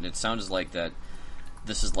little bit, and it sounds like that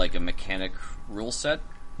this is like a mechanic rule set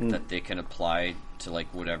that they can apply to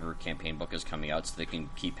like whatever campaign book is coming out, so they can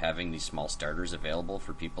keep having these small starters available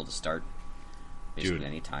for people to start basically Dude.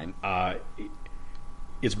 any time.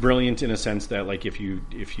 It's brilliant in a sense that like if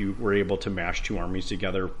you were able to mash 2 armies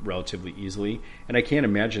together relatively easily, and I can't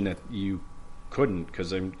imagine that you couldn't,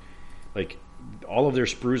 because I'm like all of their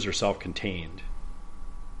sprues are self-contained.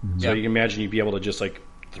 So Yeah. you can imagine you'd be able to just like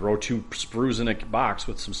throw 2 sprues in a box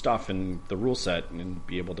with some stuff in the rule set and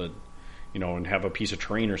be able to, and have a piece of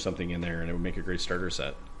terrain or something in there, and it would make a great starter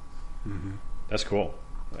set. Mm-hmm. That's cool.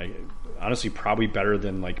 Honestly, probably better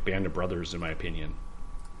than like Band of Brothers in my opinion.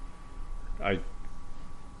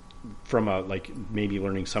 From like maybe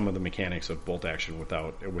learning some of the mechanics of bolt action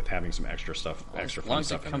with having some extra stuff, extra As fun long as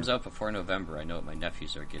stuff it in comes there. out before November, I know what my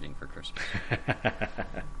nephews are getting for Christmas.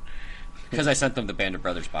 Because I sent them the Band of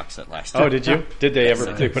Brothers box set last time. Oh, did you? Did they ever?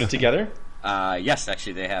 Did they put it together? Yes,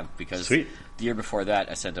 actually they have, because Sweet. the year before that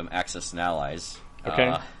I sent them Axis and Allies.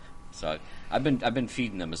 Okay. So I've been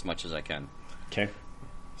feeding them as much as I can. Okay.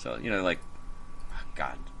 So like,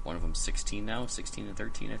 God, one of them's 16 now, 16 and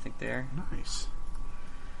 13, I think they are. Nice.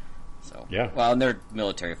 So Yeah. well, and they're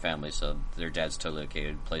military family, so their dad's totally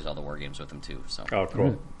okay. Plays all the war games with them too. So Oh,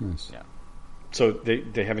 cool. nice. yeah. So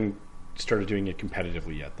they haven't started doing it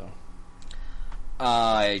competitively yet, though.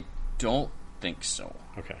 I don't think so.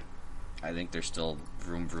 Okay. I think they're still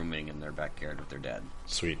vrooming in their backyard with their dad.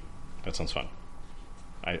 Sweet. That sounds fun.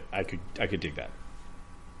 I could dig that.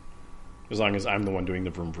 As long as I'm the one doing the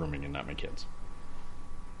vrooming and not my kids.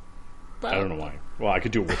 I don't know why. Well, I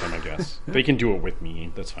could do it with them, I guess. They can do it with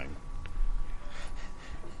me. That's fine.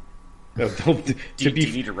 Do you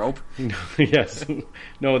need a rope? Yes.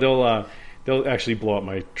 No, they'll actually blow up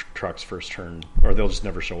my truck's first turn, or they'll just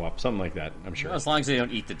never show up. Something like that, I'm sure. Well, as long as they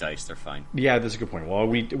don't eat the dice, they're fine. Yeah, that's a good point. Well,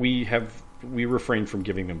 we refrain from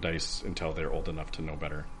giving them dice until they're old enough to know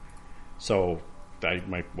better. So,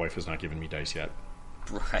 my wife has not given me dice yet.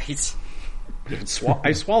 Right.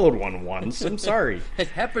 I swallowed one once. I'm sorry. It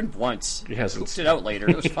happened once. Yes, Pooped it's- it out later.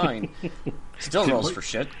 It was fine. Still rolls for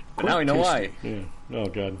shit. But now I know why. Yeah. Oh,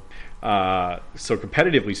 God. So,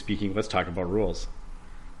 competitively speaking, let's talk about rules.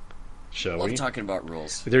 Shall Love we? talking about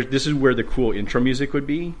rules. This is where the cool intro music would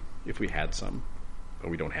be, if we had some. But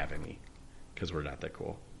we don't have any, because we're not that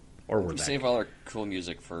cool. Or we're We that save cool. all our cool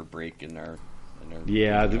music for a break in our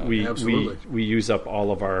Yeah, we Absolutely. we use up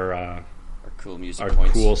all of our our cool music our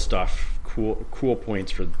points. cool stuff, cool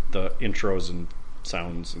points for the intros and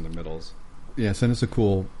sounds in the middles. Yeah, send us a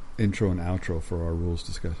cool intro and outro for our rules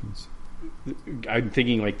discussions. I'm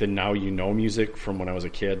thinking like the Now You Know music from when I was a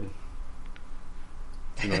kid.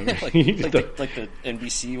 You know what I like, mean? like the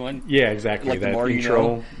NBC one. Yeah, exactly. Like the that more you intro.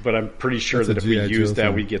 know. But I'm pretty sure That's that a if we G.I. use Joe that,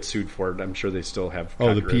 thing. we get sued for it. I'm sure they still have.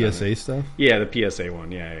 Oh, the copyright on PSA it. stuff? Yeah, the PSA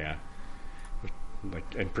one. Yeah. Like,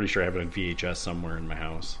 I'm pretty sure I have it on VHS somewhere in my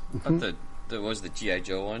house. But the was the G.I.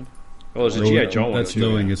 Joe one. Well, there's a G.I. Joe one. That's too,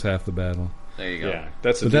 knowing yeah. is half the battle. There you go. Yeah,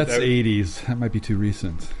 that's But that's that- 80s. That might be too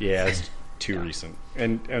recent. Yeah, it's too recent,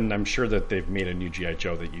 and I'm sure that they've made a new GI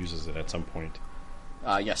Joe that uses it at some point.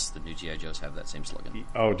 Yes, the new G.I. Joes have that same slogan.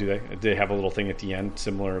 Oh, do they? Do they have a little thing at the end,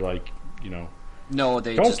 similar like No,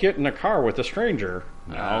 they don't just get in a car with a stranger.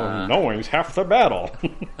 Now knowing's half the battle.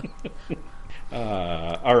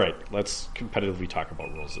 All right, let's competitively talk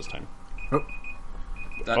about rules this time.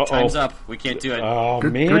 that time's up. We can't do it. Oh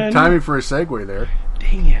Good, man, good timing for a segue there.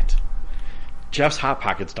 Dang it! Jeff's hot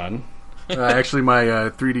pocket's done. Actually, my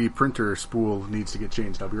 3D printer spool needs to get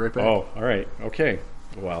changed. I'll be right back. Oh, all right, okay.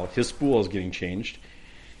 Well, his spool is getting changed.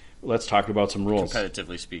 Let's talk about some rules.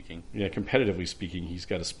 Competitively speaking, Yeah, competitively speaking, he's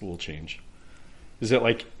got a spool change. Is it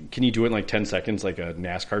like, can you do it in like 10 seconds like a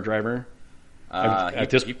NASCAR driver? At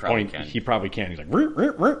this he probably point, can. he probably can. He's like, "Rrr,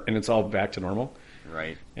 rrr, rrr," and it's all back to normal.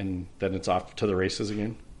 right? And then it's off to the races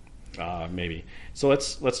again. Maybe. So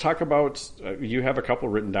let's talk about, you have a couple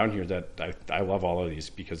written down here that I love all of these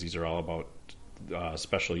because these are all about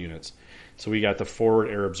special units. So we got the forward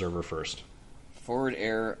air observer first. Forward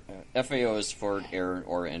air, FAO is forward air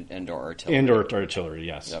or indoor artillery. Indoor artillery,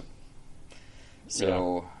 yes. Yep.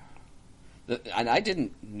 So, and I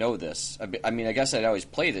didn't know this. I mean, I guess I'd always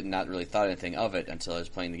played it and not really thought anything of it until I was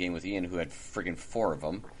playing the game with Ian, who had friggin' 4 of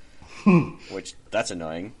them, which, that's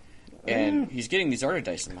annoying. And he's getting these order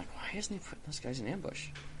dice, and I'm like, why isn't he putting those guys in ambush?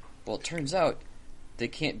 Well, it turns out they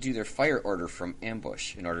can't do their fire order from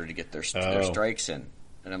ambush in order to get their Oh. strikes in.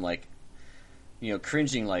 And I'm like,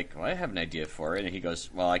 cringing like, well, I have an idea for it. And he goes,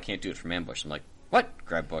 well, I can't do it from ambush. I'm like, what?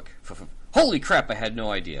 Grab book. Holy crap, I had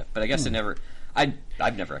no idea. But I guess I've never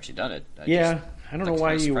actually done it. I don't know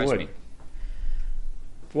why you would. Me.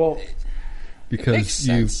 Well, because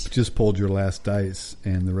you've just pulled your last dice,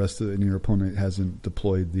 and the rest of it, and your opponent hasn't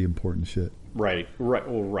deployed the important shit. Right.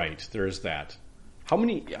 Well, right. There's that. How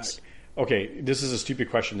many? Yes. Okay, this is a stupid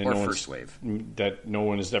question that first wave. That no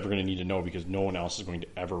one is ever going to need to know because no one else is going to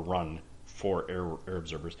ever run 4 air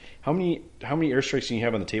observers. How many airstrikes can you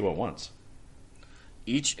have on the table at once?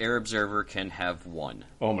 Each air observer can have 1.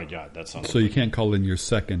 Oh my god, that sounds. So you can't call in your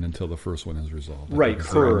second until the first one is resolved. Right,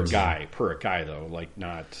 per guy though, like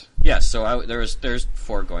not. Yeah, so there's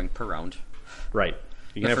 4 going per round. Right,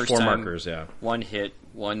 you can The have first 4 time, markers. Yeah, 1 hit,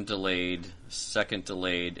 1 delayed, second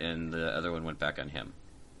delayed, and the other one went back on him.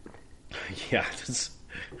 yeah.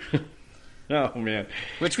 Oh man,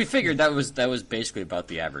 Which we figured that was basically about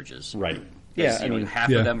the averages. right. Yeah, I mean,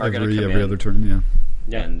 half of them are going to come every in, other turn.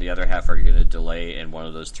 Yeah. and the other half are going to delay, and one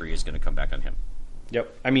of those 3 is going to come back on him.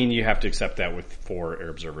 Yep. I mean, you have to accept that with 4 air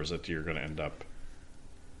observers that you're going to end up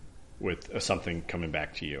with something coming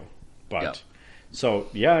back to you. But Yep. so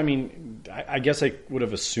yeah, I mean, I guess I would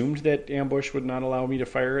have assumed that ambush would not allow me to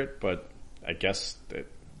fire it, but I guess that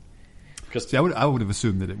because See, I would have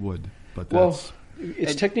assumed that it would, but that's,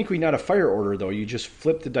 it's technically not a fire order though. You just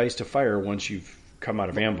flip the dice to fire once you've come out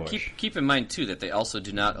of ambush. Keep in mind, too, that they also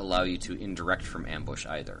do not allow you to indirect from ambush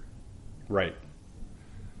either. Right.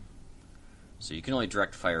 So you can only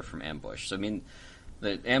direct fire from ambush. So, I mean,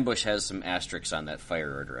 the ambush has some asterisks on that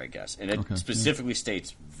fire order, I guess. And it specifically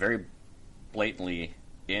states very blatantly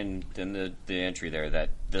in the entry there that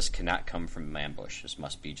this cannot come from ambush. This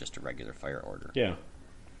must be just a regular fire order. Yeah.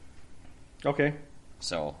 Okay.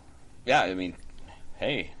 So, yeah, I mean,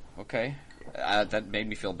 hey, okay. That made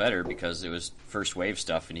me feel better because it was first wave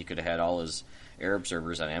stuff, and he could have had all his air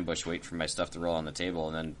observers on ambush wait for my stuff to roll on the table,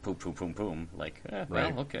 and then boom. Like, Right.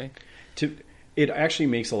 well, okay. It actually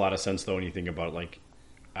makes a lot of sense though when you think about it, like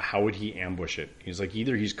how would he ambush it? He's like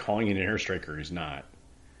either he's calling in an airstrike or he's not.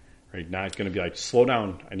 Right? Not going to be like, slow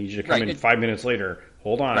down. I need you to come in 5 minutes later.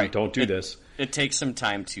 Hold on. Don't do this. It takes some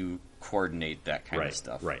time to coordinate that kind of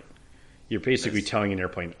stuff. Right. You're basically telling an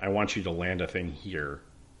airplane, I want you to land a thing here.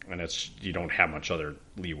 And you don't have much other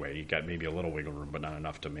leeway. You got maybe a little wiggle room, but not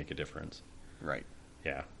enough to make a difference. Right.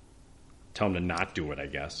 Yeah. Tell them to not do it, I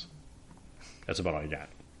guess. That's about all I got.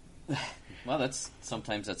 Well,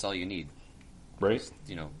 sometimes that's all you need. Right?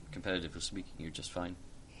 Competitively speaking, you're just fine.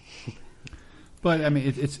 But I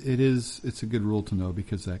mean, it's a good rule to know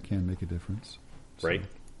because that can make a difference. So, right.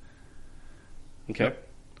 Okay.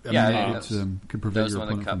 It could prevent that was your one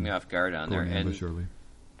that opponent caught from me off guard on there. going ambush early.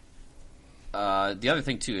 The other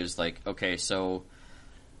thing too is like, okay, so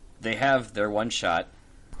they have their one shot,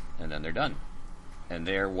 and then they're done, and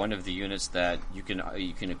they're one of the units that you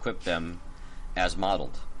can equip them as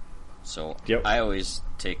modeled. So I always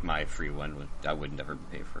take my free one. I would never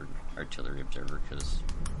pay for an artillery observer because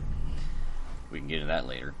we can get into that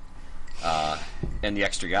later. And the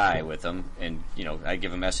extra guy with them, and I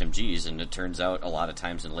give them SMGs, and it turns out a lot of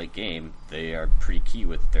times in late game they are pretty key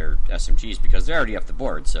with their SMGs because they're already off the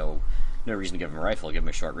board. So no reason to give them a rifle. Give them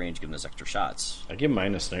a short range. Give them those extra shots. I give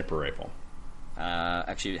mine a sniper rifle.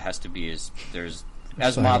 Actually, it has to be as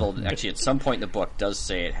modeled. Actually, at some point in the book, does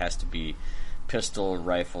say it has to be pistol,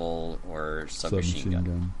 rifle, or submachine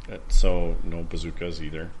gun. So no bazookas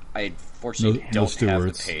either. I fortunately don't have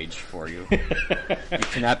the Stuarts. page for you. You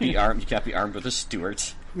cannot be armed. You cannot be armed with a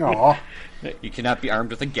Stuart. Aw. You cannot be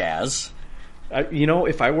armed with a Gaz.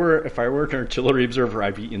 If I were an artillery observer,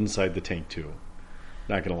 I'd be inside the tank too.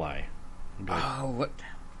 Not gonna lie. Oh,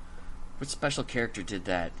 what special character did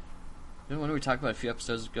that? You know, when we talked about a few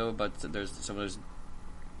episodes ago about there's some of those.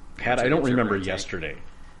 Pat, I don't remember tank. yesterday.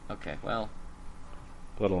 Okay, well,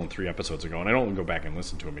 let alone 3 episodes ago, and I don't go back and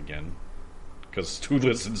listen to him again because who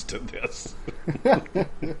listens to this?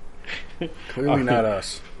 Clearly not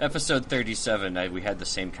us. episode 37, we had the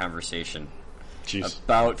same conversation. Jeez.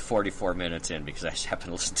 About 44 minutes in because I just happened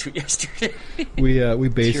to listen to it yesterday. We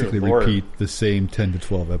basically Dear Lord. repeat the same 10 to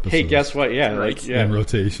 12 episodes. Hey, guess what? Yeah, Right. in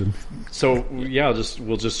rotation. So yeah,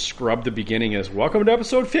 we'll just scrub the beginning as welcome to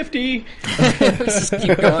episode 50. Just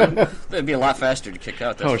keep going. It'd be a lot faster to kick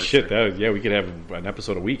out. That's Oh for shit! sure. We could have an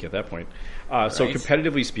episode a week at that point. So Right.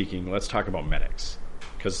 competitively speaking, let's talk about medics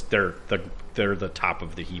because they're the top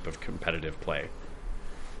of the heap of competitive play,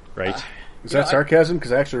 right? Is that sarcasm?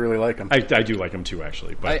 Because I actually really like them. I do like them too,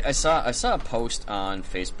 actually. But I saw a post on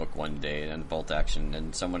Facebook one day in Bolt Action,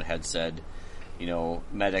 and someone had said,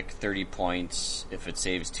 medic 30 points. If it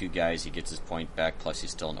saves 2 guys, he gets his point back. Plus, he's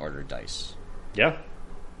still an order dice. yeah,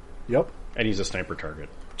 Yep. And he's a sniper target.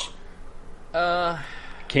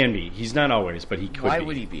 Can be. He's not always, but he could Why be.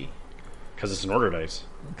 would he be? Because it's an order dice.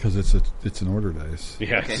 Because it's an order dice.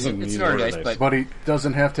 Yeah, Okay, it's so an it's an order order dice, but- But he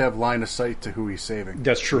doesn't have to have line of sight to who he's saving.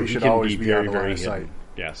 That's true. He He should can always be be very, on the line very of hidden. sight.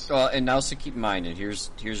 Yes. Well, and also keep in mind, and here's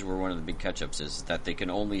where one of the big catch-ups is that they can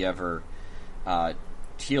only ever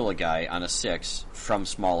heal a guy on a 6 from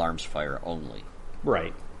small arms fire only,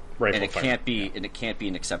 Right. Rifle and it fire. can't be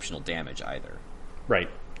an exceptional damage either. Right.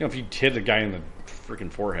 You know, if you hit a guy in the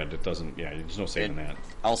freaking forehead, it doesn't. Yeah, there's no saving It that.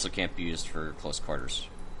 also can't be used for close quarters.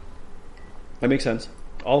 That makes sense.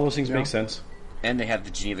 All those things Yeah. make sense. And they have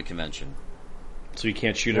the Geneva Convention. So you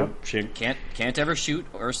can't shoot Yep. Can't ever shoot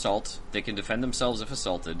or assault. They can defend themselves if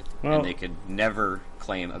assaulted, Well- and they could never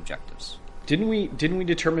claim objectives. Didn't we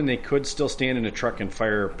determine they could still stand in a truck and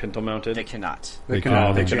fire pinto mounted? They cannot. They They cannot.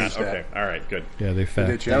 can- They They changed cannot. that. Okay. All right. Good. Yeah, they They fact.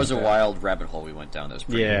 changed That was a that. wild rabbit hole we went down. That was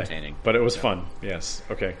pretty Yeah, entertaining. but it was fun. Yes.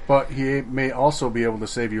 Okay. But he may also be able to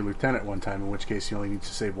save your lieutenant one time, in which case he only needs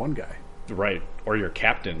to save one guy. Right. Or your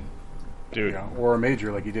captain, dude. You know, or a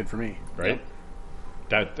major like he did for me. Right.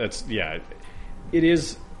 That's yeah. It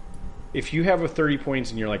is. If you have a 30 points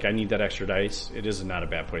and you're like, I need that extra dice, it is not a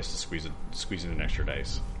bad place to squeeze in an extra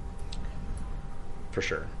dice. For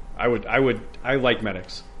sure. I like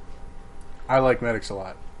medics. I like medics a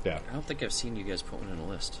lot. Yeah. I don't think I've seen you guys put one in a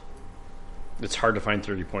list. It's hard to find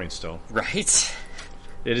 30 points still. Right?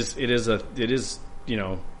 It is, you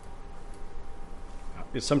know,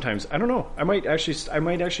 it's sometimes, I don't know. I might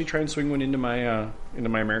actually try and swing one into my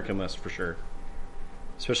American list for sure.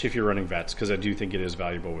 Especially if you're running vets, because I do think it is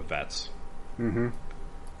valuable with vets. Mm-hmm.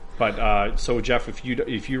 But so Jeff, if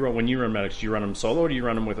you run, when you run medics, do you run them solo or do you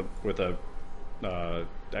run them with a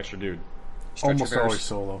extra dude? Almost bears. always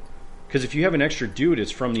solo. Because if you have an extra dude,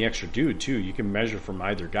 it's from the extra dude too. You can measure from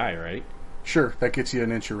either guy, right? Sure, that gets you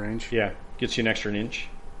an inch of range. Yeah, gets you an extra inch.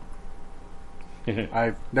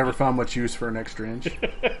 I've never found much use for an extra inch.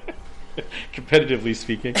 Competitively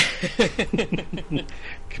speaking,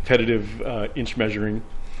 competitive inch measuring.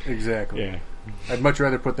 Exactly. Yeah. I'd much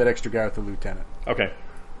rather put that extra guy with the lieutenant. Okay.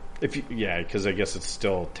 Because I guess it's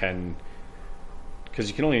still 10. Because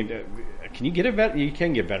you can only can you get a vet? You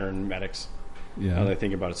can get veteran medics. Yeah. Now that I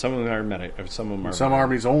think about it, some of them are medic. Some of them are. Some veteran.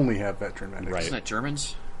 armies only have veteran medics. Right. Isn't that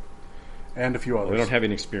Germans? And a few others. Well, they don't have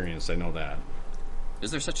any experience. I know that.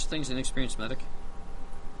 Is there such a thing as an experienced medic?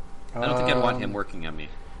 I don't think I'd want him working on me.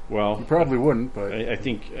 Well, You probably wouldn't, but I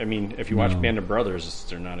think. I mean, if you watch No. Band of Brothers,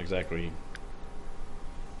 they're not exactly.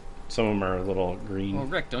 Some of them are a little green. Well,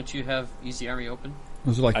 Rick, don't you have Easy Army open?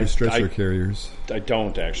 Those are like your stretcher carriers. I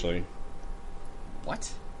don't actually. What?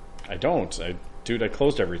 I don't. I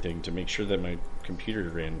closed everything to make sure that my computer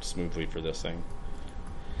ran smoothly for this thing.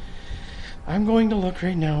 I'm going to look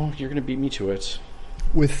right now. You're going to beat me to it.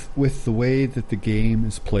 With the way that the game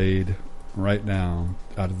is played right now,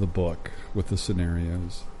 out of the book, with the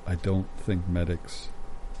scenarios, I don't think medics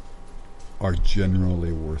are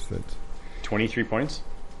generally worth it. 23 points?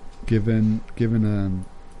 Given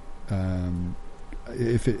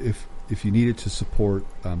if you needed to support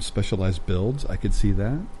specialized builds, I could see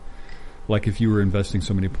that. Like if you were investing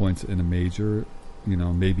so many points in a major, you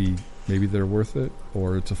know, maybe they're worth it,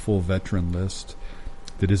 or it's a full veteran list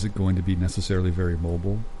that isn't going to be necessarily very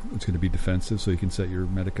mobile. It's going to be defensive, so you can set your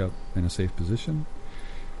medic up in a safe position.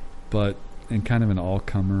 But in kind of an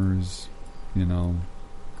all-comers, you know,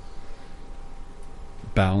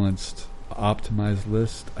 balanced, optimized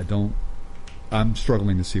list, I'm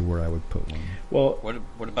struggling to see where I would put one. Well,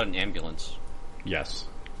 What about an ambulance? yes.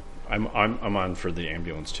 I'm on for the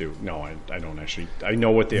ambulance too. No, I don't actually. I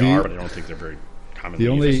know what they The- are, but I don't think they're very commonly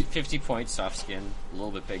The only- used. 50 points, soft skin, a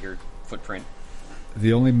little bit bigger footprint.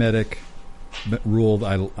 The only medic rule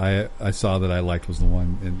I saw that I liked was the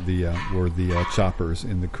one in the choppers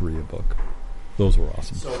in the Korea book. Those were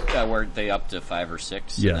awesome. Yeah, were they up to 5 or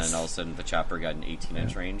 6? Yes. And then all of a sudden the chopper got an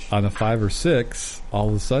 18-inch range. On a 5 or 6, all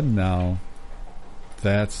of a sudden now,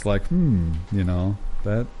 that's like, you know,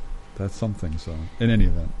 that's something. So in any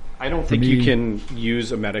event, I don't For think me- you can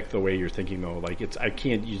use a medic the way you're thinking though. Like I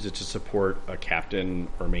can't use it to support a captain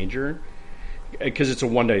or major because it's a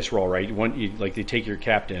 1 dice roll, right? Like they take your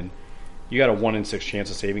captain, you got a 1 in 6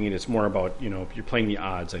 chance of saving it. It's more about, you know, if you're playing the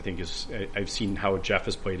odds. I think I've seen how Jeff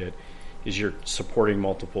has played it. Is you're supporting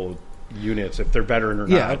multiple units if they're veteran or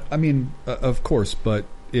yeah, not. I mean, of course, but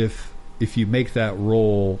if you make that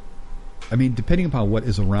roll, I mean, depending upon what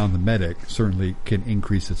is around the medic, certainly can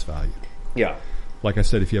increase its value. Yeah. Like I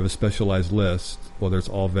said, if you have a specialized list, whether it's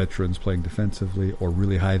all veterans playing defensively or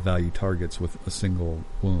really high value targets with a single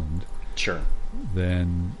wound, Sure.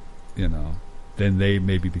 then, you know, then they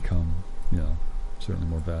maybe become, you know, certainly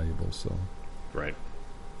more valuable. So Right.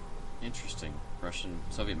 Interesting. Russian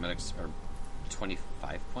Soviet medics are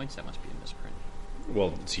 25 points. That must be a misprint.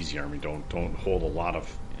 Well, it's easy army. Don't hold a lot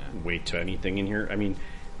of weight to anything in here. I mean,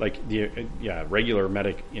 like the regular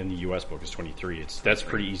medic in the U.S. book is 23. That's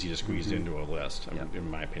pretty easy to squeeze into a list, in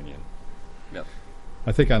my opinion. Yep.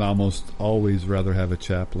 I think I'd almost always rather have a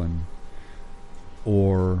chaplain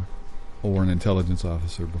or an intelligence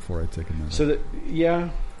officer before I take a medic. So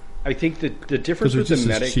I think that the difference because with they're the just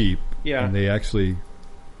medic, as cheap. Yeah. And they actually.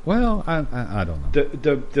 Well, I don't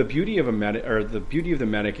know. The beauty of a medic, or the beauty of the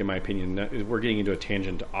medic, in my opinion, we're getting into a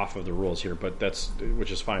tangent off of the rules here, but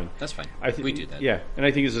which is fine. That's fine. We do that. Yeah, and I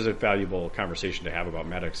think this is a valuable conversation to have about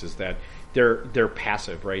medics. Is that they're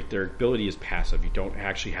passive, right? Their ability is passive. You don't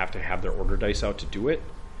actually have to have their order dice out to do it,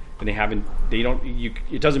 and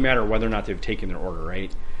it doesn't matter whether or not they've taken their order,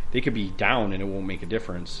 right? They could be down and it won't make a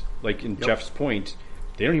difference. Like in Jeff's point,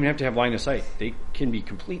 they don't even have to have line of sight. They can be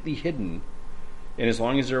completely hidden. And as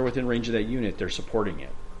long as they're within range of that unit, they're supporting it.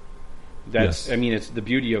 That's, yes. I mean, it's the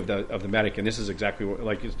beauty of the medic, and this is exactly what,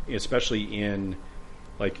 like, especially in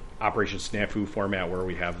like Operation Snafu format, where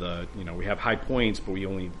we have we have high points, but we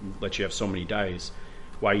only let you have so many dice.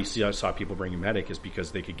 Why you saw people bringing medic is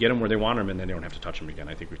because they could get them where they want them, and then they don't have to touch them again.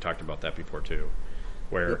 I think we've talked about that before too,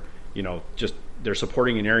 where just they're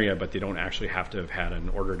supporting an area, but they don't actually have to have had an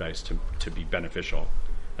order dice to be beneficial,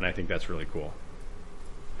 and I think that's really cool.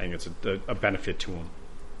 I think it's a benefit to them.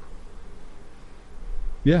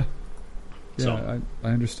 Yeah. So. I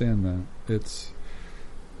understand that.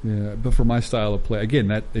 But for my style of play, again,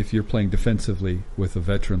 that if you're playing defensively with a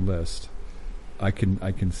veteran list, I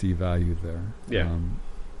can see value there. Yeah.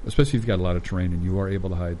 Especially if you've got a lot of terrain and you are able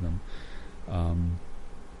to hide them.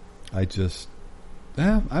 I don't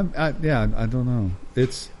know.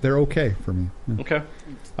 They're okay for me. Yeah. Okay.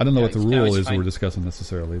 I don't know what the rule is we're discussing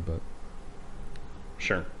necessarily, but.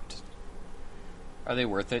 Sure. Are they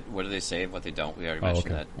worth it? What do they save? What they don't? We already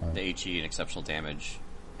mentioned that the HE and exceptional damage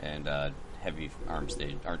and heavy arms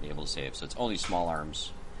they aren't able to save. So it's only small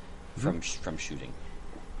arms from shooting.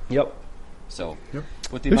 Yep. So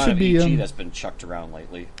with the amount of HE that's been chucked around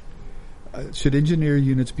lately, should engineer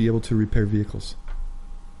units be able to repair vehicles?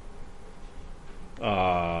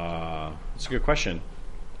 That's a good question.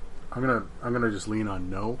 I'm gonna just lean on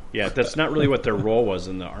no. Yeah, that's not really what their role was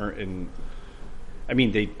I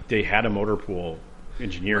mean, they had a motor pool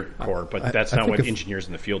engineer corps, but that's not what engineers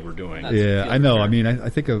in the field were doing. Yeah, I know. Repair. I mean, I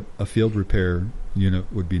think a field repair unit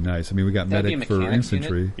would be nice. I mean, we got medic for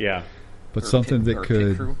infantry. Unit? Yeah. But something that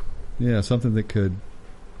could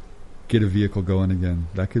get a vehicle going again.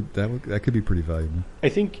 That could be pretty valuable. I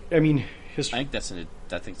think that's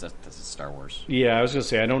a Star Wars. Yeah, I was going to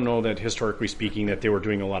say, I don't know that historically speaking that they were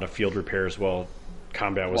doing a lot of field repairs while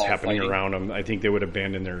combat was happening around them. I think they would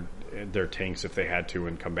abandon their tanks if they had to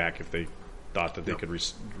and come back if they thought that they could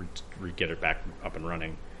get it back up and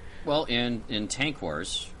running. Well, in Tank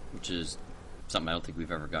Wars, which is something I don't think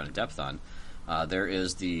we've ever gone in depth on, there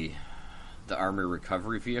is the armor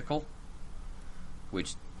recovery vehicle,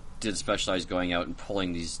 which did specialize going out and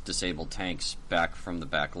pulling these disabled tanks back from the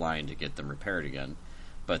back line to get them repaired again,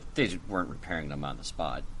 but they weren't repairing them on the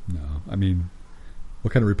spot. No, I mean,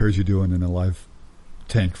 what kind of repairs you doing in a live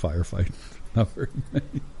tank firefight? Not very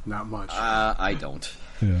many. Not much. I don't.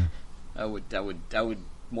 Yeah. I would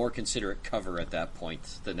more consider it cover at that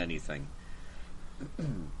point than anything.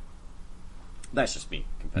 That's just me,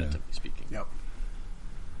 competitively speaking. Yep.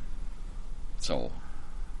 So,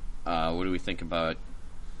 what do we think about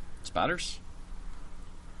spotters?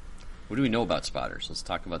 What do we know about spotters? Let's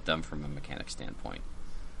talk about them from a mechanic standpoint.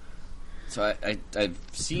 So I've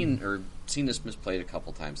seen this misplayed a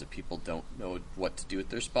couple times, that people don't know what to do with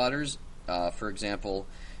their spotters. For example,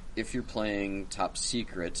 if you're playing Top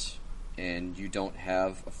Secret and you don't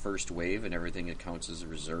have a first wave and everything that counts as a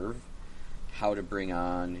reserve, how to bring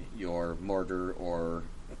on your mortar or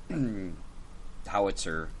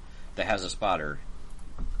howitzer that has a spotter.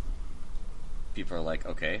 People are like,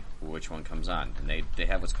 okay, well, which one comes on? And they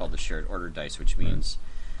have what's called the shared order dice, which means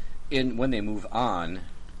when they move on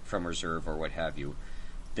from reserve or what have you,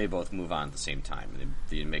 they both move on at the same time.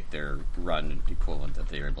 They make their run equivalent that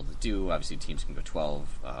they're able to do. Obviously, teams can go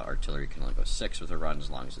 12. Artillery can only go 6 with a run as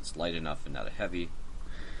long as it's light enough and not a heavy.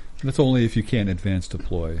 That's only if you can't advance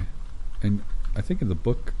deploy. And I think in the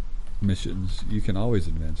book missions, you can always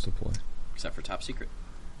advance deploy. Except for Top Secret.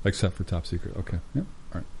 Except for Top Secret, okay. Yep.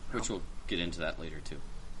 All right. Which we'll get into that later, too.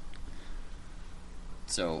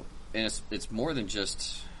 So, and it's more than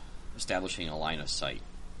just establishing a line of sight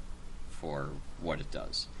for what it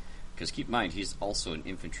does. Because keep in mind, he's also an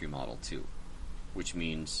infantry model too, which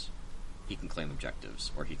means he can claim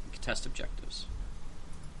objectives or he can contest objectives.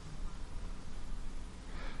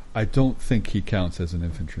 I don't think he counts as an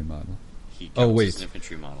infantry model. He counts Oh, wait. as an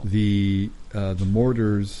infantry model. The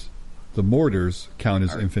mortars count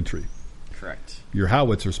as Are- infantry. Correct. Your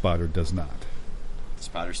howitzer spotter does not. The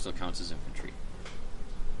spotter still counts as infantry.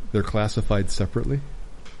 They're classified separately.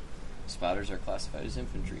 Spotters are classified as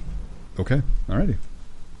infantry. Okay, alrighty.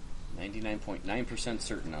 99.9%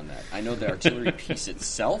 certain on that. I know the artillery piece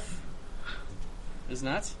itself is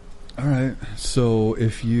not. All right. So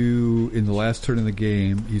if you, in the last turn of the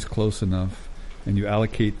game, he's close enough, and you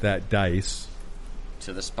allocate that dice,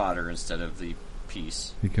 To the spotter instead of the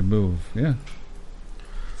piece. he can move. Yeah.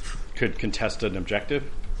 Could contest an objective,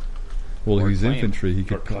 Well, Or if he's claim. infantry, he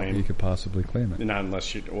Or could claim. he could possibly claim it. not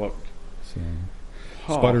unless you well, So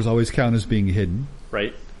spotters always count as being hidden.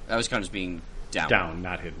 right That was counted as being down. down,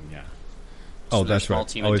 not hidden. Yeah, Oh, they're that's small right.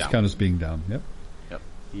 team and Always down. count as being down. Yep. Yep.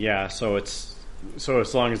 yeah. So as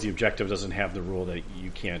long as the objective doesn't have the rule that you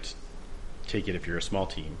can't take it if you're a small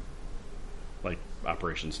team, like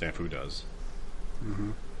Operation Snafu does,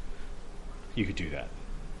 you could do that.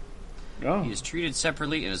 Oh, He is treated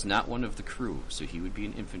separately and is not one of the crew, so he would be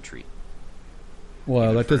an infantry.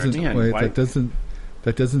 Well, that doesn't. Man, Wait, why-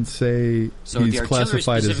 that doesn't say So the he's artillery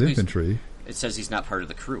classified as specifically- infantry. It says he's not part of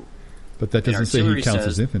the crew. But that And doesn't say he artillery counts says-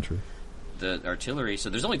 as infantry. The artillery. So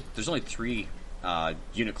there's only three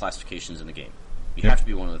unit classifications in the game. You Yep. have to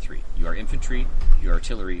be one of the three. You are infantry, you are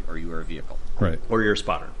artillery, or you are a vehicle. Right. or you're a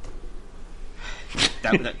spotter.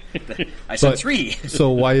 I said But- three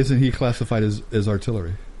So why isn't he classified as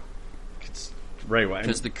artillery? Right. Well,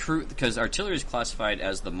 because artillery is classified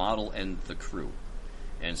as the model and the crew,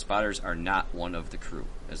 and spotters are not one of the crew,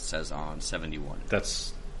 as it says on 71.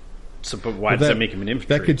 that's so. But why Well, does that make him an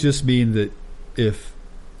infantry? That could just mean that if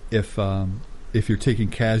you're taking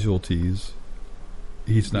casualties,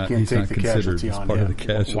 he's not can't take considered the casualty as on, part of the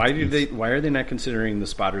yeah. casualties. Why are they not considering the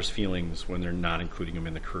spotter's feelings when they're not including him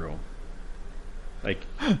in the crew? Like,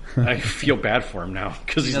 I feel bad for him now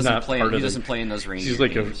because he's not part of. He doesn't play in those range. He's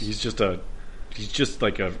just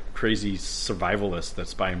like a crazy survivalist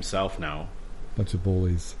that's by himself now. Bunch of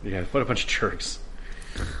bullies. Yeah, what a bunch of jerks.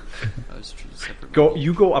 Go.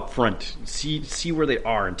 You go up front, see where they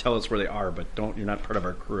are, and tell us where they are. But you're not part of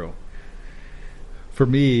our crew. For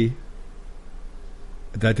me,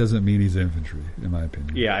 that doesn't mean he's infantry, in my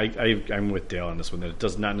opinion. Yeah, I'm with Dale on this one. That it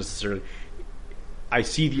does not necessarily. I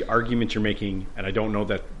see the argument you're making, and I don't know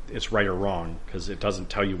that it's right or wrong because it doesn't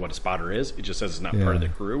tell you what a spotter is. It just says it's not part of the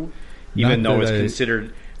crew, even Not though that it's I-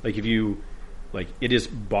 considered like if you like it is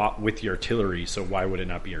bought with the artillery. So why would it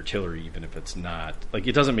not be artillery, even if it's not? Like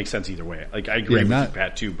it doesn't make sense either way. Like I agree Yeah, with not- you,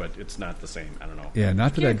 Pat, too, but it's not the same. I don't know. Yeah,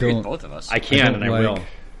 not that I I agree with don't. both of us. I can don't and I will.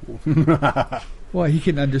 like- Well, he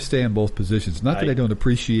can understand both positions. Not that I don't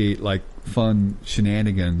appreciate like fun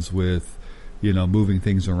shenanigans with, moving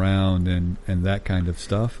things around and that kind of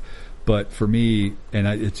stuff. But for me,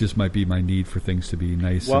 it just might be my need for things to be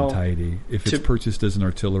nice Well, and tidy. If it's purchased as an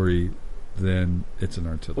artillery, then it's an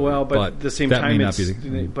artillery. Well, but at the same that may time, not be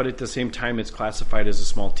the- but at the same time, it's classified as a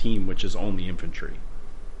small team, which is only infantry.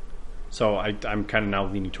 So I'm kind of now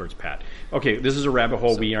leaning towards Pat. Okay, this is a rabbit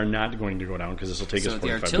hole we are not going to go down because this will take So us the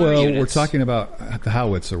 45 artillery minutes. Well, units- we're talking about the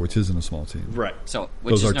howitzer, which isn't a small team. Right. So,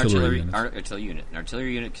 which Those is an artillery artillery unit? An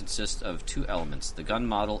artillery unit consists of two elements: the gun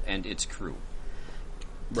model and its crew.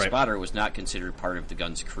 The Right. spotter was not considered part of the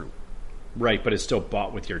gun's crew. Right, but it's still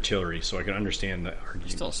bought with the artillery, so I can understand the argument.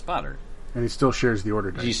 He's still a spotter. And he still shares the order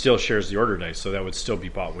dice. He still shares the order dice, so that would still be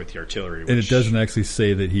bought with the artillery. And it which- doesn't actually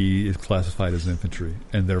say that he is classified as infantry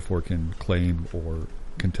and therefore can claim or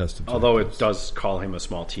contest objectives. Although it does call him a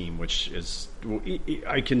small team, which is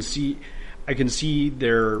I can see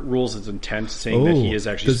their rules of intent saying that he is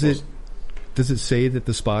actually supposed. Does it say that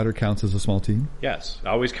the spotter counts as a small team? Yes,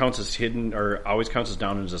 always counts as hidden or always counts as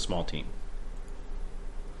down as a small team.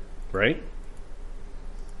 Right?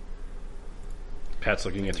 Pat's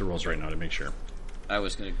looking at the rules right now to make sure. I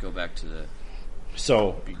was going to go back to the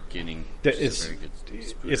So beginning. that which is a it's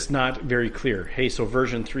very good it's not very clear. Hey, so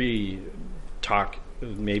version 3 talk.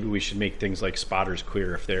 Maybe we should make things like spotters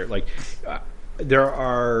clear if they're like. There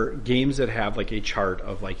are games that have like a chart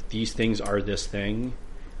of like these things are this thing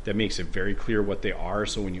that makes it very clear what they are.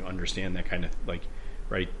 So when you understand that kind of like,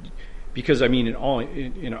 right? Because I mean, in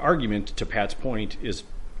an argument to Pat's point is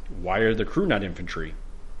why are the crew not infantry?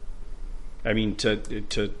 I mean,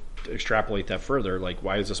 to extrapolate that further, like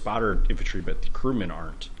why is a spotter infantry but the crewmen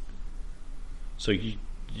aren't? So you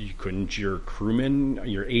couldn't your crewmen,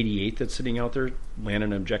 your 88 that's sitting out there, land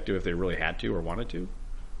an objective if they really had to or wanted to?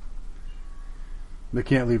 They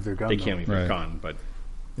can't leave their gun. They though. can't leave their Right. gun, but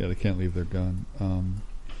Yeah, they can't leave their gun.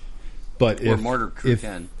 But Or if mortar crew if,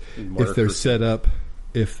 can. mortar if they're crew- set up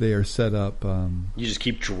if they are set up, You just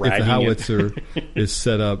keep if dragging the howitzer it. is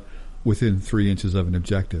set up within 3 inches of an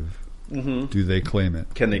objective, do they claim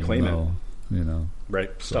it? Can they claim it? You know, Right,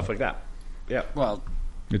 stuff like that. Yeah, Well,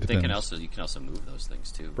 it they depends. can also you can also move those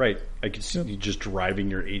things too. right. I could see you just driving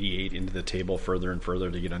your 88 into the table further and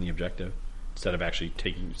further to get on the objective instead of actually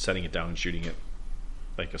setting it down and shooting it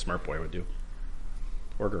like a smart boy would do,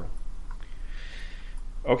 or girl.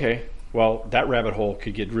 Okay, well, that rabbit hole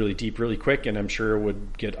could get really deep really quick, and I'm sure it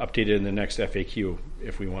would get updated in the next FAQ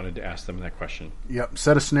if we wanted to ask them that question. Yep.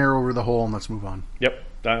 Set a snare over the hole and let's move on. Yep.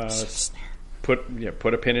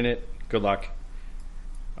 Put a pin in it. Good luck.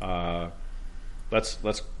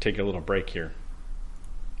 Let's take a little break here.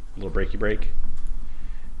 A little breaky break,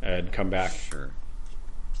 and come back. Sure.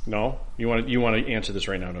 No, you want to answer this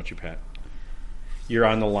right now, don't you, Pat? You're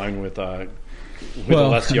on the line with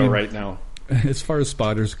Alessio right now. As far as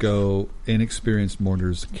spotters go, inexperienced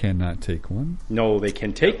mortars cannot take one. No, they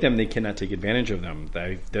can take them. They cannot take advantage of them.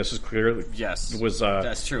 This is clearly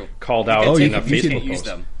That's true. called out Oh, in you a can- you Facebook can use post.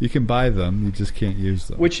 them. You can buy them, you just can't use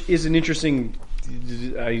them. Which is an interesting.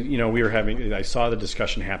 I saw the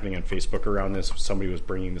discussion happening on Facebook around this. Somebody was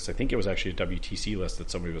bringing this. I think it was actually a WTC list that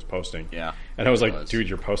somebody was posting. Yeah, and I was like, it was. dude,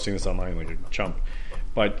 you're posting this online like a chump.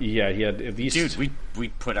 But yeah, he had at least. Dude, we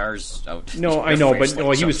put ours out. No, I know, but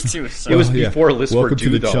he was. Too, so. It was Oh, yeah. before lists Welcome were due,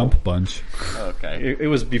 to the though. chump bunch. Okay. It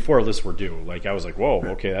was before lists were due. Like I was like, whoa,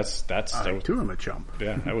 okay, that's. I too am a chump.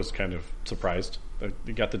 Yeah, I was kind of surprised.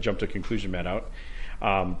 You got the jump to conclusion Matt out.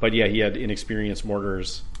 But yeah, he had inexperienced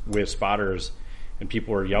mortars with spotters, and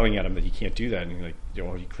people were yelling at him that he can't do that. And he's like,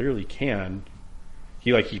 well, he clearly can.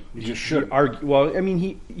 He just shouldn't. Well, I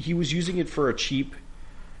mean, he was using it for a cheap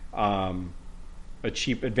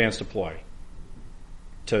advanced deploy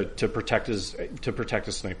to protect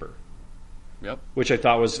a sniper. Yep. Which I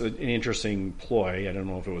thought was an interesting ploy. I don't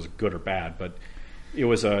know if it was good or bad, but it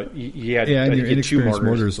was he had, Yeah, I and think your he had two inexperienced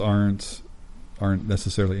mortars. mortars aren't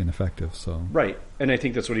necessarily ineffective. So Right, and I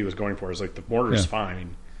think that's what he was going for. Is like the mortar's Yeah.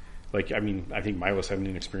 fine. Like I mean, I think Milos had an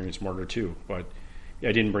inexperienced mortar too, but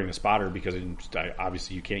I didn't bring the spotter because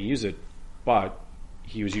obviously you can't use it. But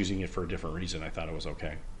he was using it for a different reason. I thought it was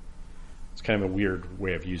okay. It's kind of a weird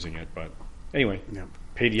way of using it, but anyway, Yep.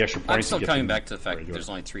 pay the extra points. I'm still to get coming the back to the fact that regular. there's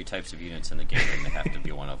only 3 types of units in the game, and they have to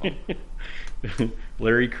be one of them.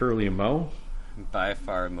 Larry, Curly, and Moe. By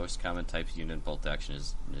far, most common type of unit bolt action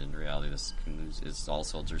is, in reality, this is all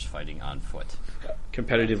soldiers fighting on foot.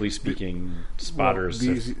 Competitively speaking, spotters.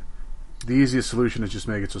 Well, the easiest solution is just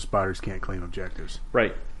make it so spotters can't claim objectives.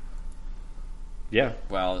 Right. Yeah,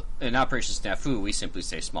 Well, in Operation Snafu, we simply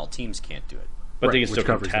say small teams can't do it. but Right, they can still which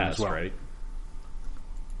covers them contest, as well. right?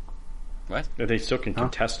 What? They still can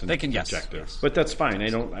contest an They can, yes, objective, yes. but that's fine. I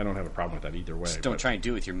don't have a problem with that either way. Just don't but- try and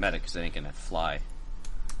do it with your medic, because they ain't going to fly.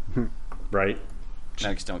 right.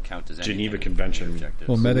 Medics don't count as anything. Geneva Convention. Objectives.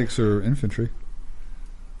 well, medics are infantry.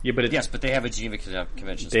 Yeah, but it's, Yes, but they have a Geneva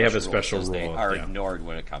Convention. They have a rule, special so They rule, are yeah. ignored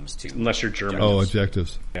when it comes to. unless you're German. Oh,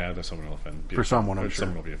 objectives. Yeah, then someone will offend. For someone, I'm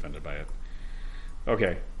someone sure. will be offended by it.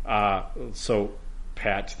 Okay, so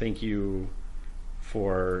Pat, thank you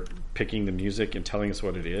for picking the music and telling us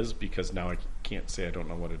what it is, because now I can't say I don't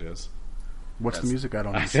know what it is. What's the music? I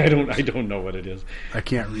don't know. I don't know what it is. I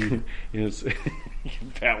can't read. It's,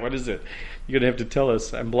 Pat, what is it? You're gonna have to tell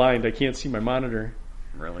us. I'm blind. I can't see my monitor.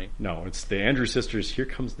 Really? No, it's the Andrew Sisters. Here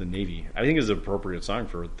Comes the Navy. I think it's an appropriate song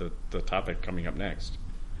for the topic coming up next.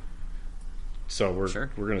 So we're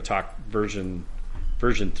going to talk version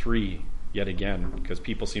 3 yet again, because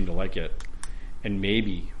people seem to like it, and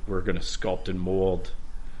maybe we're going to sculpt and mold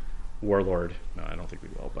Warlord. No, I don't think we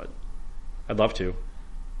will, but I'd love to.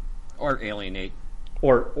 Or alienate.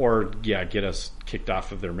 Or get us kicked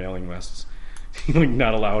off of their mailing lists. Like,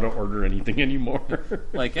 not allowed to order anything anymore.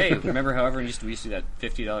 Like, hey, remember how everyone used to do that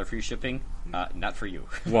 $50 free shipping? Not for you.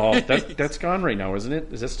 Well, that's gone right now, isn't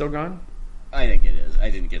it? Is that still gone? I think it is. I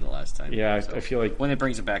didn't get it last time. Yeah, so I feel like when it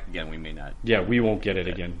brings it back again, we may not. Yeah, we won't get it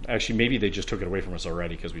again. Actually, maybe they just took it away from us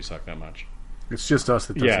already because we suck that much. It's just us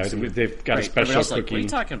that doesn't Yeah, see it. they've got a Right, special everybody else like, cookie. what are you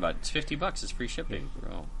talking about? It's $50. It's free shipping.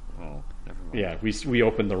 Oh, never mind. Yeah, we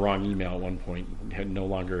opened the wrong email at one point and no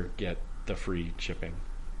longer get the free shipping.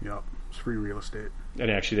 Yep. It's free real estate.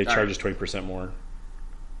 And actually, they All charge right. us 20% more.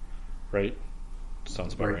 Right?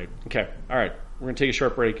 Sounds about Right. right. Okay. All right. We're going to take a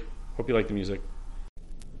short break. Hope you like the music.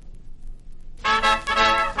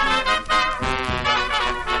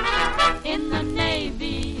 In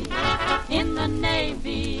the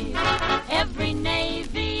Navy, every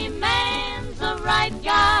Navy man's a right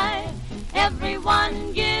guy.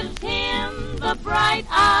 Everyone gives him the bright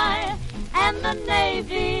eye. And the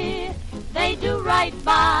Navy, they do right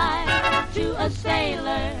by. To a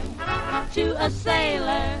sailor, to a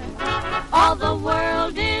sailor, all the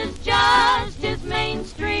world is just his Main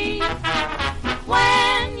Street.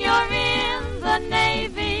 When you're in the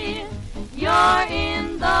Navy, you're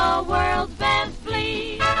in the world's best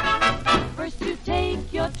fleet. First you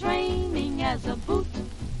take your training as a boot,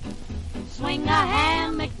 swing a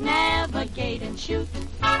hammock, navigate and shoot,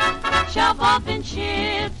 shove off in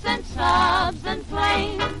ships and subs and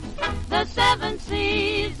planes. The 7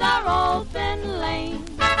 seas are open lanes.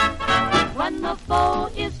 When the foe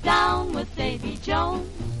is down with Davy Jones,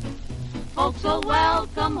 folks will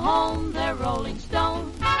welcome home their Rolling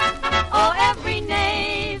Stones. Oh, every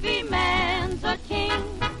Navy man's a king,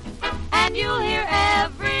 and you'll hear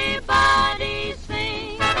everybody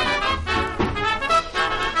sing.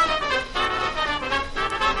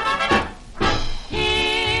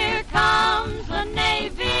 Here comes the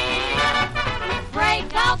Navy,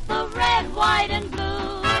 break out the red, white, and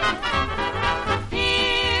blue.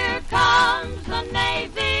 Here comes the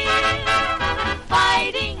Navy,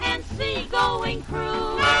 fighting and sea-going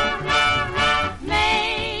crew.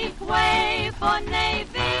 Make way for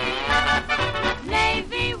Navy,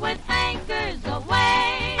 Navy with anchors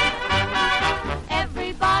away.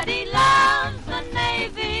 Everybody loves the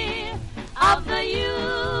Navy of the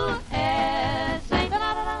USA.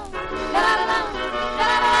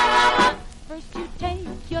 First you take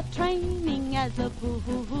your training as a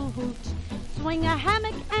boot, swing a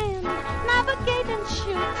hammock and navigate and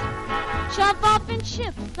shoot, shove off in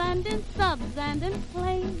ships and in subs and in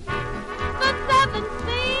planes. The 7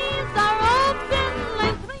 seas are open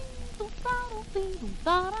lanes.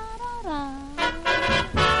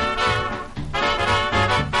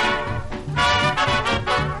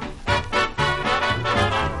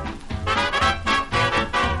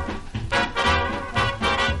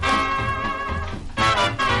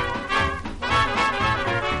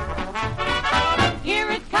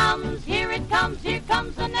 Here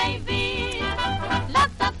comes the Navy.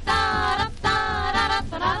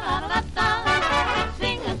 La-da-da-da-da-da-da-da-da-da.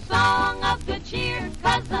 Sing a song of good cheer,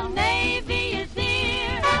 'cause the Navy is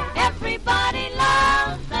here. Everybody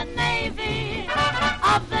loves the Navy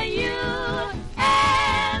of the USA.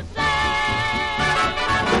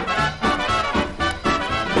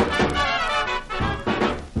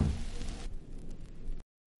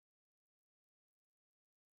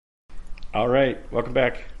 All right, welcome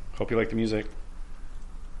back. Hope you like the music.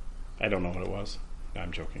 I don't know what it was. No,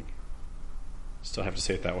 I'm joking. Still have to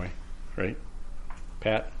say it that way, right?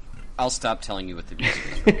 Pat? I'll stop telling you what the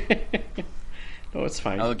music is. No, it's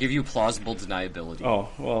fine. I'll give you plausible deniability. Oh,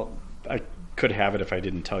 well, I could have it if I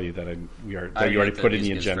didn't tell you that you I already know put the in the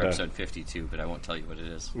music is for agenda. episode 52, but I won't tell you what it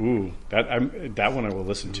is. Ooh, that one I will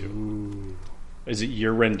listen to. Ooh. Is it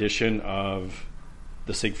your rendition of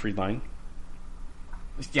the Siegfried line?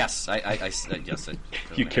 Yes, yes.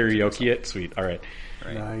 You karaoke it? Sweet. All right.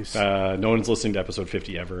 Right. Nice. No one's listening to episode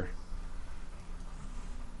 50 ever.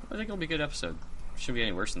 I think it'll be a good episode. Shouldn't be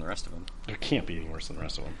any worse than the rest of them. It can't be any worse than the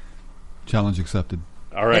rest of them. Challenge accepted.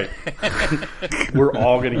 All right. We're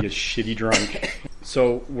all going to get shitty drunk.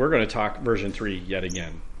 So we're going to talk version 3 yet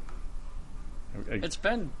again. It's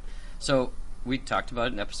been... So, we talked about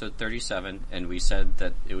it in episode 37, and we said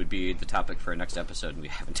that it would be the topic for our next episode, and we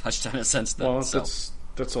haven't touched on it since then. Well, so.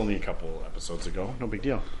 that's only a couple episodes ago. No big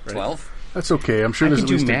deal. Right? 12? That's okay. I'm sure I there's can at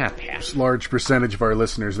do least math, a Pat. large percentage of our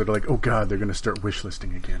listeners that are like, oh, God, they're going to start wish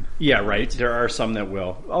listing again. Yeah, right. There are some that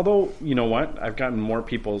will. Although, you know what?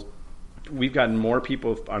 We've gotten more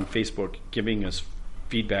people on Facebook giving us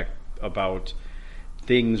feedback about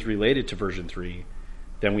things related to version 3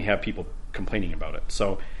 than we have people complaining about it.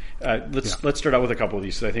 So let's start out with a couple of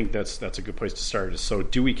these, because I think that's a good place to start. So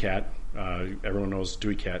Dewey Cat, everyone knows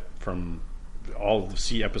Dewey Cat from all of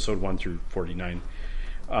see episode 1 through 49.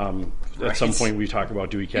 At some point we talk about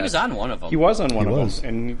Dewey Cat. He was on one of them. He was on one He of was.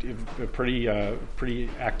 them, and pretty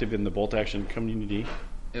active in the bolt action community.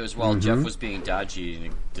 It was while Jeff was being dodgy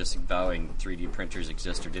and disavowing 3D printers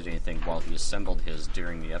exist or did anything while he assembled his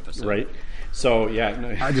during the episode. Right. So, yeah.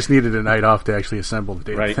 No, I just needed a night off to actually assemble the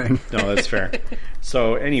damn right. thing. No, that's fair.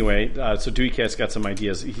 So, anyway, so Dewey Cat's got some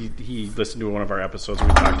ideas. He listened to one of our episodes and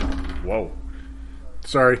we talked about... Whoa.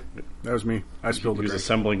 Sorry, that was me. I spilled He the was drink.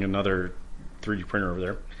 assembling another 3D printer over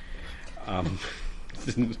there.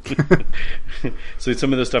 So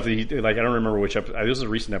some of the stuff that he like, I don't remember which episode. This was a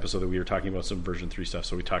recent episode that we were talking about some version 3 stuff,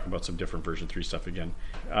 so we talked about some different version 3 stuff again.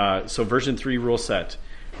 So version 3 rule set: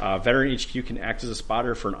 veteran HQ can act as a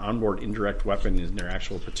spotter for an onboard indirect weapon in their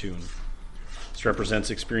actual platoon. This represents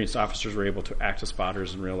experienced officers were able to act as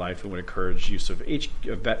spotters in real life and would encourage use of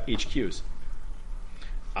vet HQs.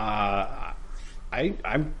 I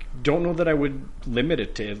don't know that I would limit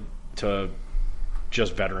it to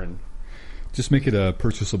just veteran. Just make it a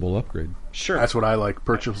purchasable upgrade. Sure. That's what I like.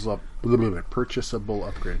 Purchasable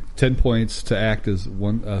upgrade. 10 points to act as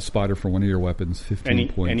one spotter for one of your weapons. 15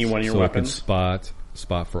 points. Any one of your so weapons? It can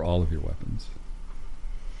spot for all of your weapons.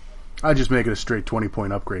 I just make it a straight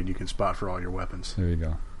 20-point upgrade. You can spot for all your weapons. There you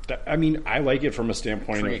go. I mean, I like it from a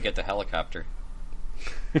standpoint Free, of get the helicopter.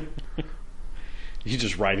 you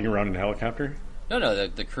just riding around in a helicopter. No,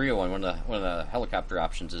 the Korea one. One of the helicopter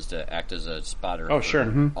options is to act as a spotter. Oh, for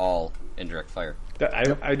sure. all indirect fire.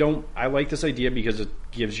 I like this idea because it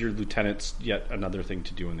gives your lieutenants yet another thing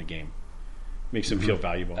to do in the game. Makes them feel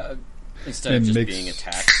valuable. Instead of just being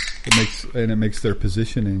attacked. It makes their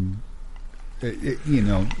positioning. You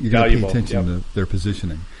got to pay Valuable, attention yep. to their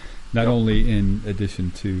positioning. Not only in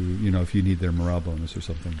addition to if you need their morale bonus or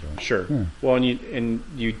something. But, Sure. Yeah. Well, and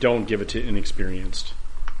you don't give it to inexperienced.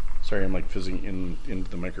 Sorry, I'm like fizzing into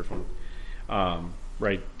the microphone.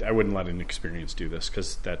 Right, I wouldn't let an experienced do this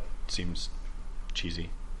because that seems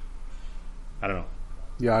cheesy. I don't know.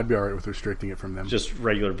 Yeah, I'd be all right with restricting it from them. Just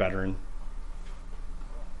regular veteran.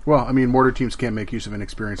 Well, I mean, mortar teams can't make use of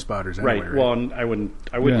inexperienced spotters anyway, Right. Well, and I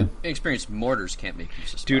wouldn't. Experienced mortars can't make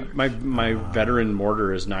use of spotters. Dude, my veteran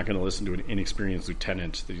mortar is not going to listen to an inexperienced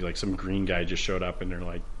lieutenant. Like some green guy just showed up and they're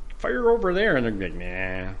like, fire over there, and they're like,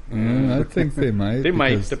 nah. I think they might. They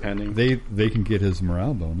might, because depending. They can get his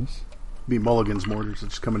morale bonus. Be Mulligan's mortars.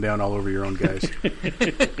 It's coming down all over your own guys.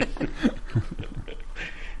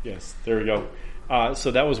 Yes, there we go.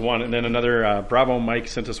 So that was one, and then another. Bravo Mike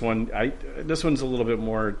sent us one. This one's a little bit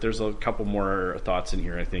more. There's a couple more thoughts in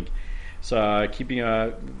here, I think. So keeping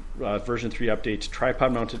version 3 updates.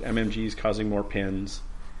 Tripod-mounted MMGs causing more pins.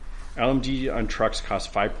 LMG on trucks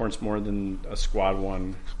cost 5 points more than a squad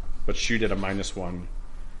one, but shoot at a -1,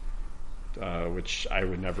 which I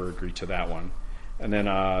would never agree to that one. And then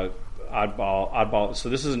oddball. So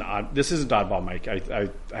this isn't oddball, Mike. I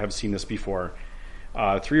have seen this before.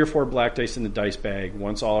 3 or 4 black dice in the dice bag.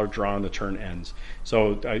 Once all are drawn, the turn ends.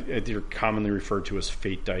 So they're commonly referred to as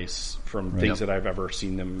fate dice from things that I've ever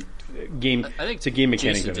seen them game. I think it's a game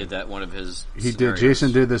mechanic. Jason did that one of his. He scenarios. did.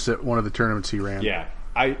 Jason did this at one of the tournaments he ran. Yeah,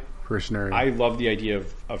 for a scenario. I love the idea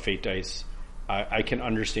of fate dice. I can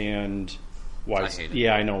understand why. I hate it.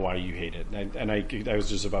 Yeah, I know why you hate it, and I was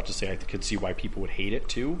just about to say I could see why people would hate it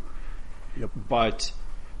too. Yep. But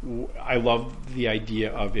I love the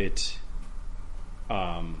idea of it.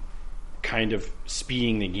 Kind of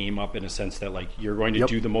speeding the game up in a sense that like you're going to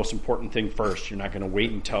do the most important thing first. You're not going to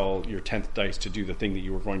wait until your 10th dice to do the thing that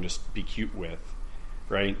you were going to be cute with,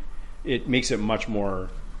 right? It makes it much more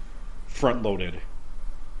front-loaded,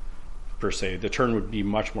 per se. The turn would be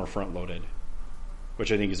much more front-loaded,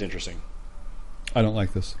 which I think is interesting. I don't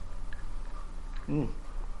like this.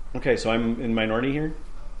 Okay, so I'm in minority here?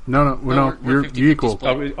 No, we're you're 50-50 equal.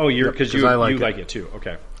 split. You're because you I like like it. it too.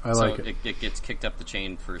 Okay. I like so it. it gets kicked up the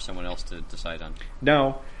chain for someone else to decide on.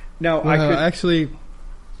 Now Well, I could actually,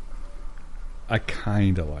 I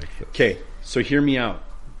kind of like this. Okay, so hear me out.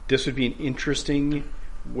 This would be an interesting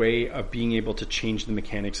way of being able to change the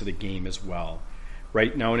mechanics of the game as well.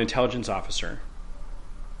 Right now, an intelligence officer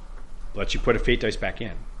lets you put a fate dice back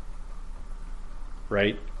in.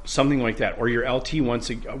 Right? Something like that. Or your LT once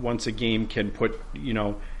a game can put,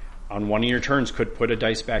 on one of your turns could put a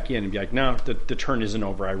dice back in and be like, no, the turn isn't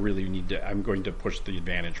over. I'm going to push the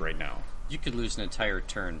advantage right now. You could lose an entire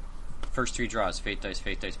turn. First 3 draws, fate dice,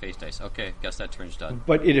 fate dice, fate dice. Okay, guess that turn's done.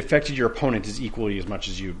 But it affected your opponent as equally as much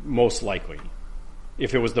as you, most likely.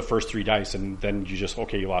 If it was the first 3 dice and then you just,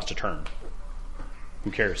 you lost a turn.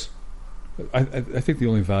 Who cares? I think the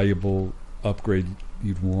only valuable upgrade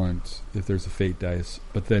you'd want if there's a fate dice,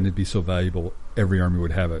 but then it'd be so valuable every army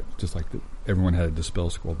would have it, just like everyone had a Dispel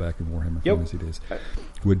Scroll back in Warhammer Fantasy days,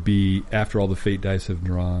 would be after all the fate dice have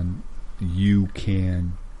drawn, you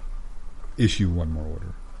can issue one more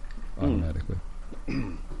order automatically.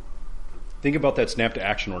 Think about that snap to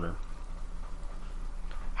action order.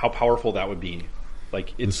 How powerful that would be.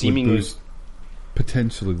 Like it's This seemingly would boost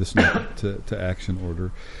potentially the snap to action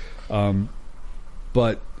order,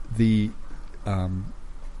 but the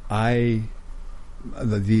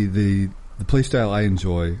play style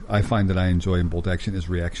I find that I enjoy in bolt action is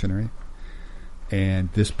reactionary, and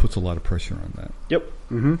this puts a lot of pressure on that. Yep.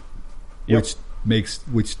 Mm-hmm. Yep.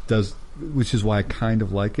 Which is why I kind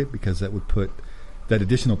of like it, because that would put that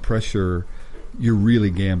additional pressure. You're really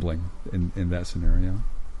gambling in that scenario.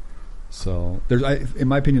 So in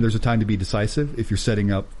my opinion, there's a time to be decisive if you're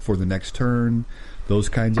setting up for the next turn, those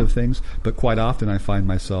kinds of things. But quite often, I find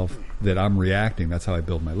myself that I'm reacting. That's how I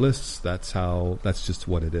build my lists. That's just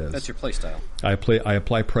what it is. That's your play style. I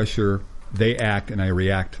apply pressure. They act, and I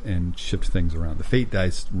react and shift things around. The fate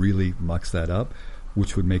dice really mucks that up.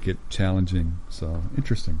 which would make it challenging. So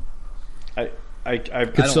interesting. I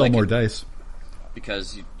Could sell like more it. dice.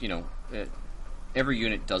 Because every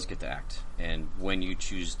unit does get to act, and when you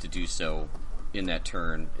choose to do so in that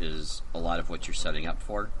turn is a lot of what you're setting up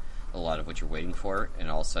for, a lot of what you're waiting for, and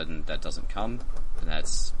all of a sudden that doesn't come, and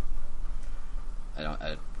that's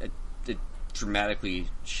it dramatically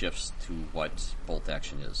shifts to what bolt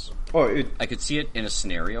action is. I could see it in a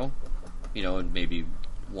scenario, maybe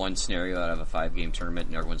one scenario out of a 5-game tournament,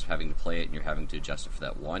 and everyone's having to play it, and you're having to adjust it for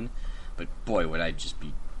that one. But boy, would I just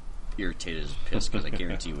be irritated as piss, because I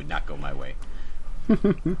guarantee it would not go my way.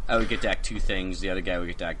 I would get to act 2 things. The other guy would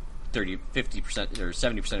get to act 30, 50% or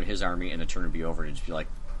 70% of his army, and the turn would be over. And just be like,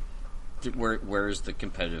 where's the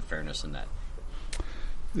competitive fairness in that?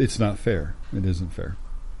 It's not fair. It isn't fair.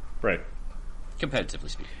 Right. Competitively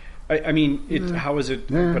speaking. I mean, how is it?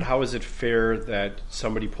 Yeah. But how is it fair that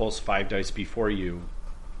somebody pulls 5 dice before you?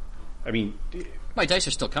 I mean, my dice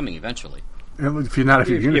are still coming eventually.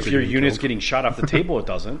 If your unit's getting shot off the table, it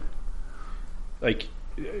doesn't. Like,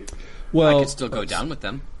 well, I could still go down with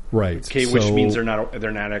them, right? Okay, which means they're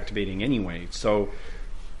not activating anyway. So,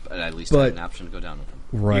 but at least I have an option to go down with them.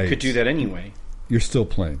 Right, you could do that anyway. You're still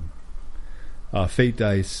playing. Fate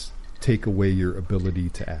dice take away your ability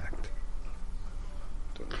to act.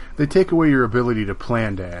 They take away your ability to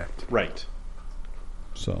plan to act. Right.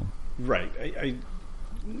 So. Right.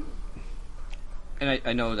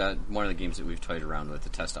 I know that one of the games that we've toyed around with, the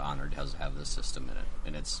Test of Honor, does have this system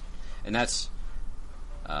in it, and that's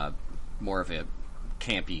more of a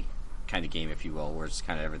campy kind of game, if you will, where it's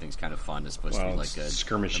kind of everything's kind of fun. It's supposed to be like a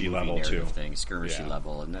skirmishy level too. Skirmishy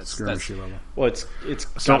level, and that's level. Well, it's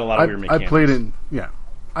got a lot of weird mechanics.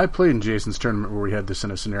 I played in Jason's tournament where we had this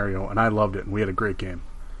in a scenario, and I loved it, and we had a great game.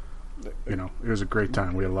 It was a great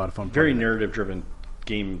time. We had a lot of fun. Very narrative driven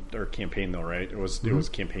game or campaign, though, right? It was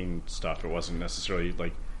campaign stuff. It wasn't necessarily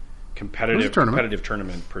like competitive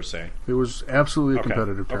tournament per se. It was absolutely a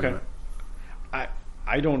competitive tournament.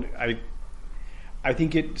 I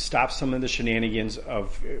think it stops some of the shenanigans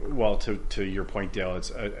of, well, to your point, Dale, it's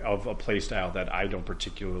of a play style that I don't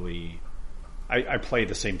particularly. I play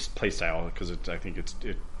the same play style because I think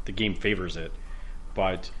the game favors it,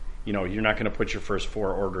 but you're not going to put your first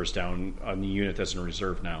 4 orders down on the unit that's in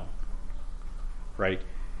reserve now, right?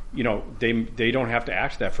 They don't have to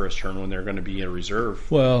act that first turn when they're going to be in reserve.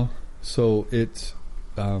 Well, so it's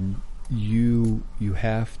you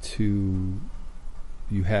have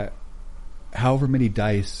however many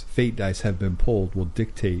fate dice have been pulled will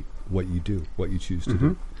dictate what you do, what you choose to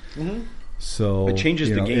do. Mm-hmm. So it changes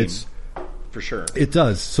the game for sure. It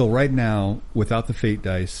does. So right now, without the fate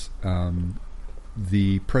dice,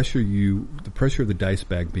 the pressure of the dice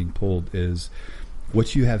bag being pulled is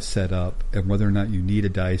what you have set up and whether or not you need a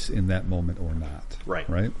dice in that moment or not. Right.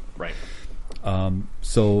 Right.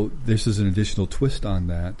 So this is an additional twist on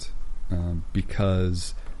that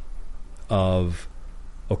because of.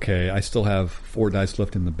 Okay, I still have 4 dice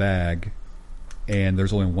left in the bag, and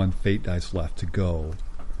there's only 1 fate dice left to go.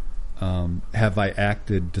 Have I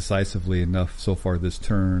acted decisively enough so far this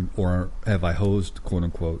turn, or have I quote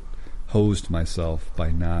unquote, hosed myself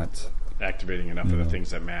by not activating enough of the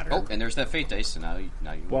things that matter? Oh, and there's that fate dice, and now you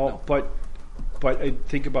know. But I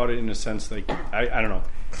think about it in a sense like I don't know.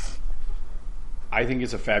 I think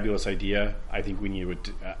it's a fabulous idea. I think we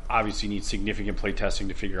obviously need significant play testing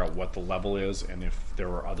to figure out what the level is and if there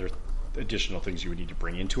were other additional things you would need to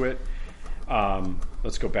bring into it.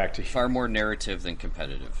 Let's go back to far more narrative than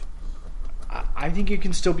competitive. I think it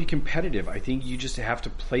can still be competitive. I think you just have to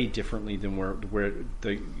play differently than where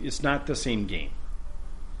it's not the same game,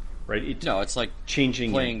 right? It's like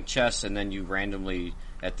playing chess, and then you randomly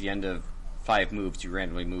at the end of 5 moves, you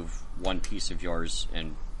randomly move 1 piece of yours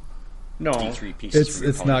and. No, D3 pieces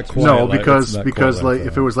it's not quite. No, because like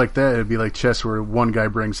if it was like that, it'd be like chess, where one guy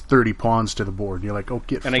brings 30 pawns to the board, and you're like, "Oh,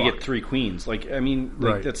 get!" And fucked. I get 3 queens. Like, I mean,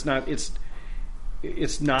 like, right. That's not. It's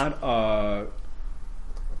not. I'm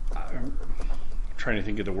trying to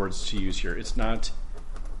think of the words to use here. It's not.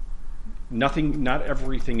 Nothing. Not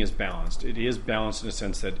everything is balanced. It is balanced in a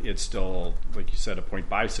sense that it's still, like you said, a point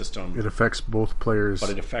buy system. It affects both players,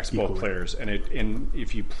 but it affects equally. both players, and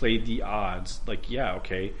if you play the odds, like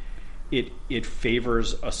okay. It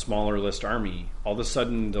favors a smaller list army. All of a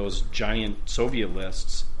sudden, those giant Soviet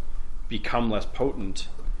lists become less potent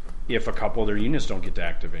if a couple of their units don't get to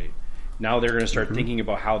activate. Now they're going to start thinking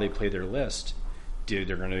about how they play their list. They're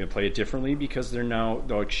going to play it differently because they're now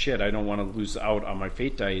like, shit, I don't want to lose out on my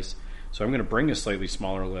fate dice, so I'm going to bring a slightly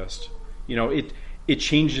smaller list. It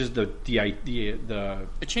changes the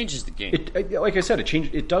It changes the game. Like I said,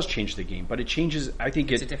 it does change the game, but it changes. I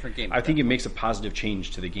think it's a different game. I think it makes a positive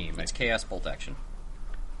change to the game. It's chaos bolt action.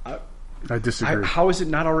 I disagree. How is it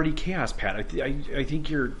not already chaos, Pat? I think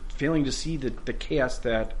you're failing to see the chaos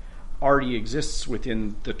that already exists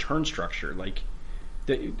within the turn structure. Like,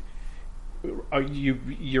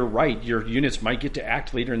 you're right. Your units might get to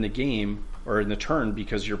act later in the game or in the turn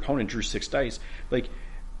because your opponent drew 6 dice. Like,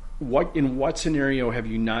 in what scenario have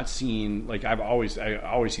you not seen? Like, I always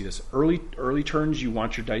see this early turns. You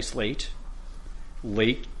want your dice late.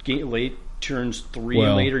 Late turns 3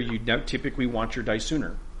 and later. You typically want your dice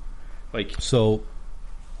sooner. Like, so,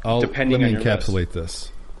 let me encapsulate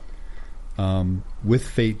this. With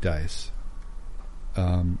fate dice,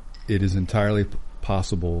 it is entirely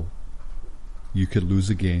possible you could lose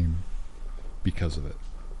a game because of it.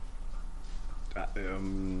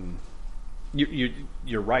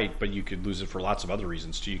 You're right, but you could lose it for lots of other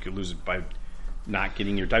reasons too. You could lose it by not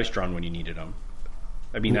getting your dice drawn when you needed them.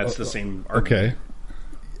 I mean, that's the same argument.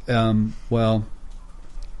 Okay. Well,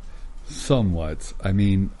 somewhat. I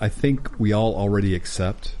mean, I think we all already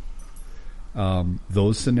accept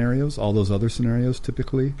those scenarios, all those other scenarios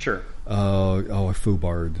typically. Sure. I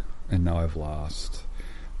foobarred and now I've lost.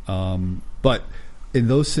 But in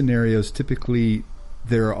those scenarios, typically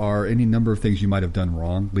there are any number of things you might have done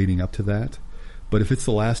wrong leading up to that. But if it's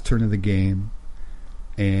the last turn of the game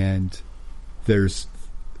and there's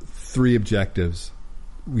 3 objectives,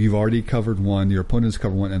 you've already covered one, your opponent's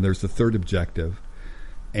covered one, and there's the third objective,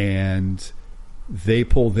 and they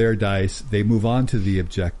pull their dice, they move on to the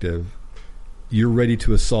objective, you're ready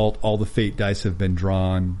to assault, all the fate dice have been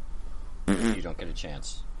drawn. You don't get a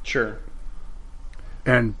chance. Sure.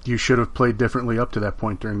 And you should have played differently up to that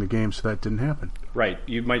point during the game, so that didn't happen. Right.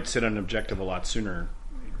 You might sit on an objective a lot sooner,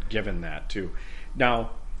 given that too.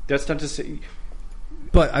 Now, that's not to say.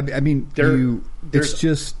 But I mean, it's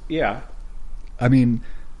just yeah. I mean,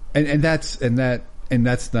 and that's not,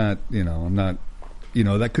 I'm not,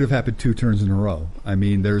 that could have happened 2 turns in a row. I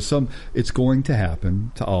mean, it's going to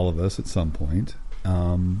happen to all of us at some point.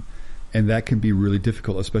 And that can be really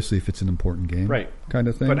difficult, especially if it's an important game, right? Kind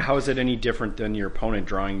of thing. But how is it any different than your opponent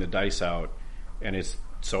drawing the dice out, and it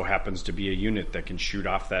so happens to be a unit that can shoot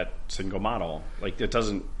off that single model? Like, it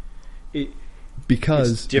doesn't.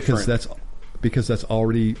 Because that's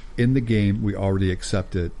already in the game. We already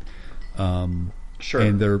accept it. Sure.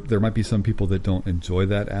 And there might be some people that don't enjoy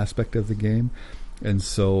that aspect of the game, and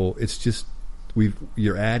so it's just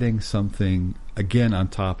you're adding something again on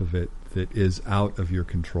top of it that is out of your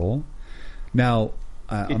control. Now,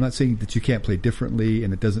 I'm not saying that you can't play differently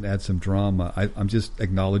and it doesn't add some drama. I'm just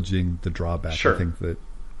acknowledging the drawback. Sure. I think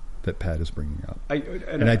that Pat is bringing up,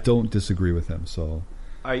 and I don't disagree with him. So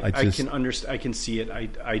I can understand. I can see it.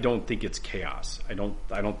 I don't think it's chaos. I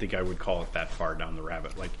don't think I would call it that far down the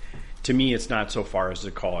rabbit. Like, to me, it's not so far as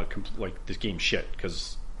to call it like this game shit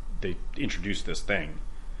because they introduced this thing,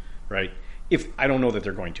 right? If I don't know that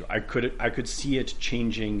they're going to, I could see it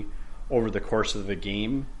changing over the course of the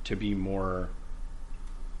game to be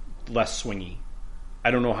less swingy.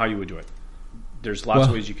 I don't know how you would do it. There's lots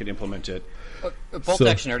of ways you could implement it. Bolt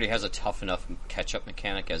action already has a tough enough catch-up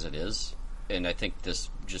mechanic as it is, and I think this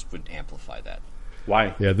just would amplify that.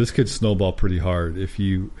 Why? Yeah, this could snowball pretty hard if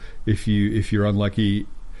you're unlucky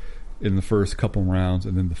in the first couple rounds,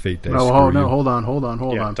 and then the fate dice. Hold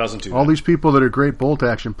on. Yeah, it doesn't do all that. These people that are great bolt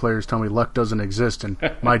action players tell me luck doesn't exist, and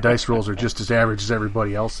my dice rolls are just as average as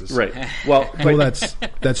everybody else's. Right. Well,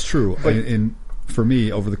 that's true. And for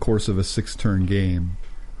me, over the course of a 6-turn game,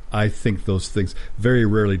 I think those things very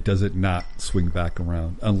rarely does it not swing back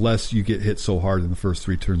around, unless you get hit so hard in the first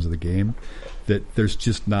 3 turns of the game that there's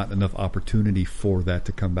just not enough opportunity for that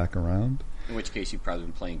to come back around. In which case, you've probably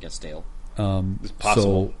been playing against Dale. It's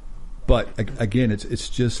possible. But again, it's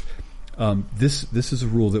just this is a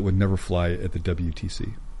rule that would never fly at the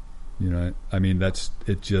WTC. I mean, that's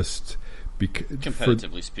it. Just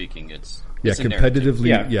competitively speaking, it's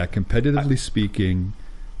competitively speaking,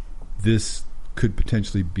 this could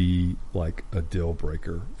potentially be like a deal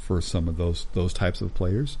breaker for some of those types of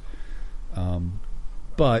players.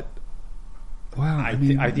 But I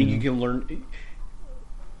think you can learn.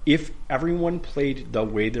 If everyone played the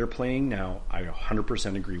way they're playing now, I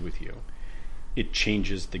 100% agree with you. It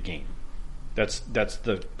changes the game. That's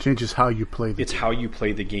the changes how you play the game. It's how you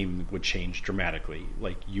play the game would change dramatically.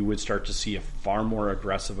 Like, you would start to see a far more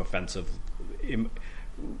aggressive offensive.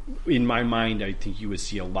 In my mind, I think you would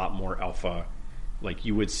see a lot more alpha. Like,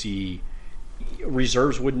 you would see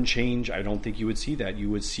reserves wouldn't change. I don't think you would see that. You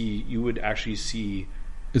would actually see.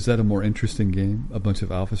 Is that a more interesting game? A bunch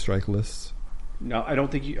of alpha strike lists? No, I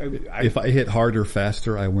don't think you. If I hit harder,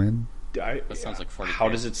 faster, I win. That sounds like 40. How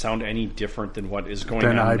does it sound any different than what is going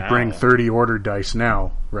Then on I now? bring 30 ordered dice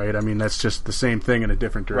now, right? I mean, that's just the same thing in a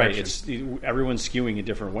different Right. direction. Everyone's skewing a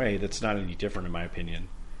different way. That's not any different, in my opinion.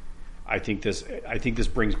 I think this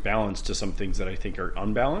brings balance to some things that I think are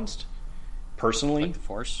unbalanced. Personally, Like the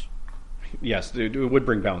Force? yes, it would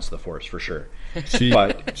bring balance to the Force for sure. Cheap,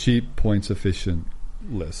 But- cheap, points efficient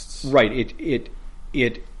lists. Right. It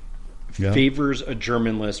Yeah. favors a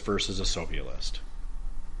German list versus a Soviet list.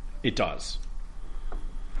 It does.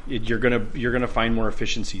 You're gonna find more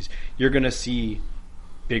efficiencies. You're gonna see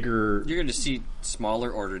bigger. You're going to see smaller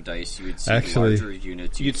order dice. You would see Actually, larger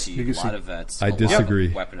units. You'd see you a can lot see- of vets. I a lot of disagree.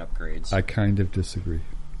 weapon upgrades. I kind of disagree.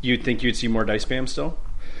 You'd think you'd see more dice spam still.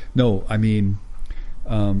 No, I mean,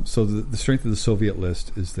 so the strength of the Soviet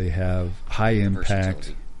list is they have high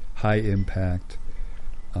impact,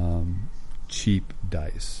 cheap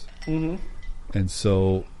dice, and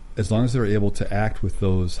so as long as they're able to act with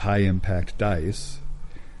those high impact dice,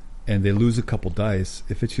 and they lose a couple dice,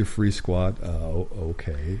 if it's your free squad,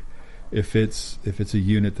 okay. If it's a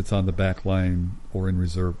unit that's on the back line or in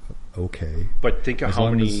reserve, okay. But think of As how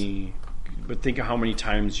long many. But think of how many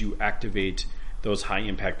times you activate those high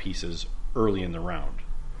impact pieces early in the round.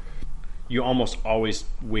 You almost always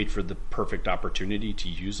wait for the perfect opportunity to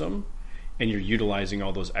use them, and you're utilizing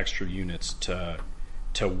all those extra units to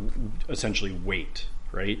essentially wait,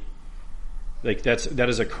 right? Like that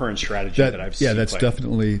is a current strategy that I've seen. that's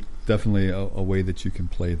play. definitely a way that you can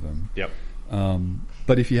play them. Yep.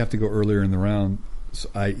 But if you have to go earlier in the round,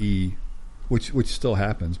 i.e., which still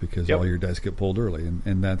happens because Yep. all your dice get pulled early,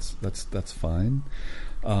 and that's fine.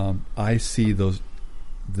 I see those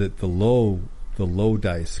that the low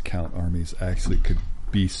dice count armies actually could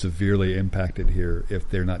be severely impacted here if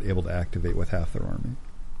they're not able to activate with half their army.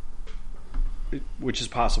 Which is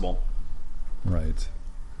possible. Right.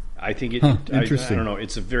 I think it. Interesting. I don't know.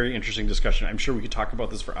 It's a very interesting discussion. I'm sure we could talk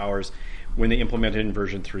about this for hours. When they implement it in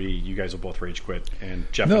version 3, you guys will both rage quit, and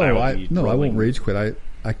Jeff and I will be I rolling. won't rage quit.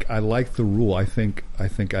 I like the rule. I think I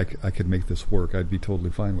could make this work. I'd be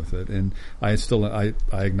totally fine with it. And I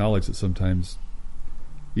acknowledge that sometimes,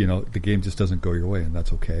 the game just doesn't go your way, and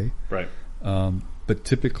that's okay. Right. But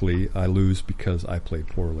typically, I lose because I played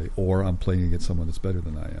poorly, or I'm playing against someone that's better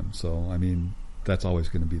than I am. So, I mean, that's always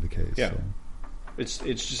going to be the case. Yeah. So. It's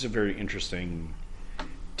just a very interesting,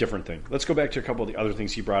 different thing. Let's go back to a couple of the other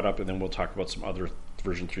things he brought up, and then we'll talk about some other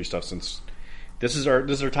version 3 stuff. Since this is our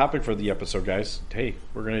topic for the episode, guys. Hey,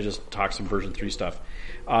 we're going to just talk some version 3 stuff.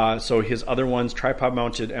 So his other ones,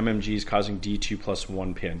 tripod-mounted MMGs causing D2 plus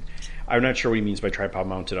 1 pin. I'm not sure what he means by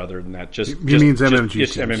tripod-mounted. Other than that, He means MMG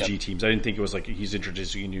just teams. MMG teams. I didn't think it was like he's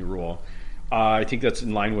introducing a new rule. I think that's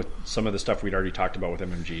in line with some of the stuff we'd already talked about with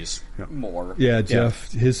MMGs. More. Yeah,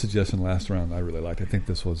 Jeff, his suggestion last round I really liked. I think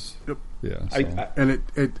this was, yeah. So. And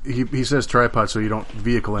he says tripod, so you don't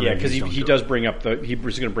vehicle MMGs. Yeah, because don't he do does it. bring up he's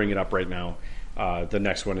going to bring it up right now. The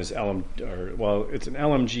next one is it's an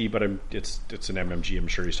LMG, but it's an MMG. I'm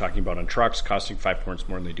sure he's talking about on trucks, costing 5 points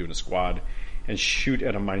more than they do in a squad, and shoot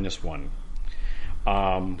at a -1.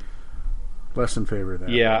 Less in favor of that.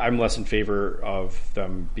 Yeah, I'm less in favor of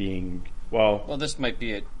them being Well, this might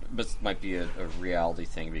be a reality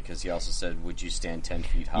thing because he also said, "Would you stand 10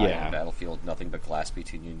 feet high Yeah. on a battlefield, nothing but glass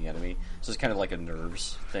between you and the enemy?" So it's kind of like a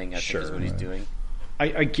nerves thing. I think is Sure. what he's doing.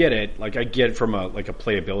 I get it. Like I get it from a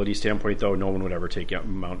playability standpoint, though. No one would ever take out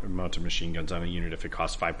mounted machine guns on a unit if it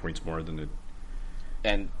costs 5 points more than it.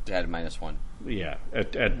 And at a -1, Yeah,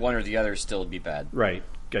 at one or the other still would be bad. right.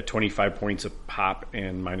 Get 25 points a pop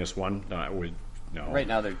and -1. No, I would no. Right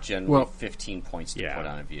now, they're generally Well, 15 points to yeah. put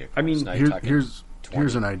on a vehicle. I mean, So now you're talking Here's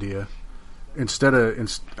 20. an idea. Instead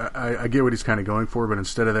of, I get what he's kind of going for, but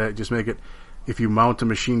instead of that, just make it, if you mount a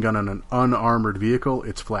machine gun on an unarmored vehicle,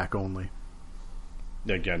 it's flak only.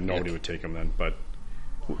 Again, nobody would take them then, but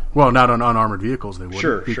Well, not on unarmored vehicles, they would.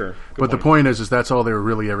 Sure. Good But the point. point is that's all they were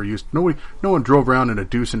really ever used. No one drove around in a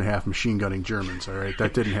deuce and a half machine gunning Germans. All right,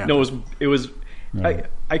 that didn't happen. no, it was.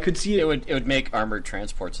 I could see It would make armored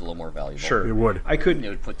transports a little more valuable. Sure, It would. I could. It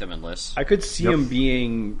would put them in lists. I could see them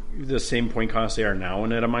being the same point cost they are now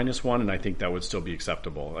and at a -1, and I think that would still be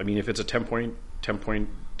acceptable. I mean, if it's a 10,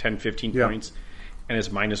 15 Yeah. points, and it's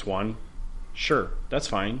 -1, sure, that's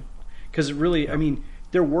fine. Because really, I mean,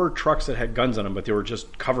 there were trucks that had guns on them, but they were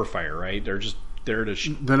just cover fire, right? They're just there to.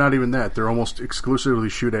 They're not even that. They're almost exclusively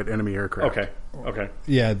shoot at enemy aircraft. Okay.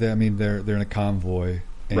 Yeah, they're in a convoy.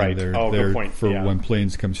 And Right. They're, Oh, good they're point. for Yeah. when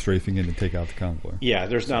planes come strafing in to take out the convoy. Yeah,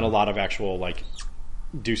 there's not a lot of actual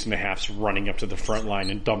deuce and a halfs running up to the front line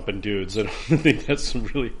and dumping dudes. I don't think that's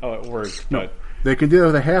really how it works. But They can do it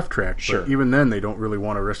with a half track, Sure. but even then, they don't really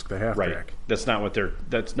want to risk the half Right. track. That's not what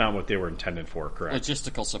they were intended for. Correct.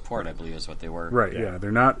 Logistical support, I believe, is what they were. Right? Yeah. Yeah,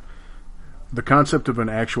 they're not. The concept of an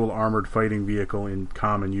actual armored fighting vehicle in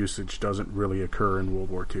common usage doesn't really occur in World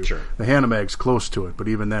War II. Sure. The Hanomag's close to it, but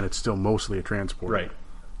even then, it's still mostly a transport. Right.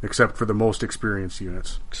 Except for the most experienced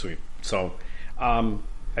units. Sweet. So,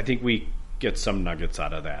 I think we get some nuggets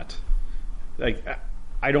out of that. Like,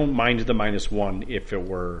 I don't mind the -1 if it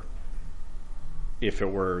were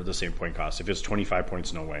the same point cost. If it's 25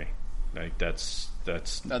 points, no way. Like that's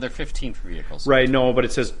No, they're 15 for vehicles. right. No, but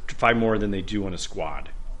it says 5 more than they do on a squad.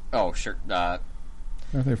 Oh, sure.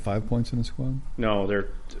 Aren't there 5 points in the squad? No, they're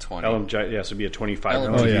 20. LMG. Yeah, so it'd be a 25.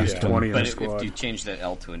 LMG Oh, yeah. Is 20 in But the if squad. you change that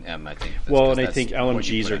L to an M, I think. That's Well, 'cause and I that's think what you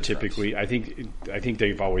LMGs put are on trucks. typically. I think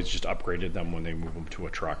they've always just upgraded them when they move them to a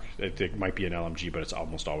truck. It might be an LMG, but it's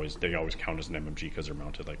almost always they always count as an MMG because they're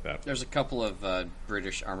mounted like that. There's a couple of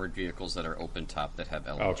British armored vehicles that are open top that have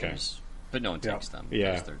LMGs, Okay. but no one takes them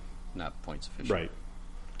Yeah. because they're not points efficient. Right.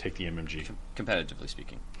 Take the MMG. Competitively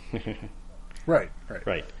speaking. Right.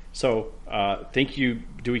 Right. So, thank you,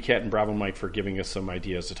 Dewey Cat and Bravo Mike, for giving us some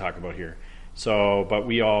ideas to talk about here. So, but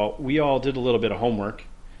we all did a little bit of homework.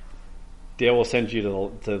 Dale will send you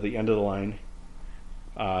to the end of the line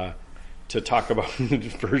to talk about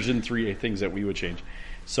version 3 things that we would change.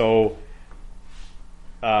 So,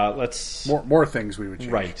 let's More things we would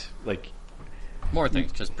change. right like More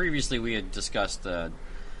things, because previously we had discussed the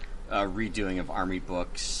redoing of army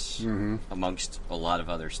books amongst a lot of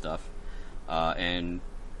other stuff. And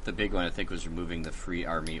the big one, I think, was removing the free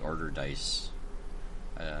army order dice.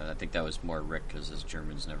 I think that was more Rick, because his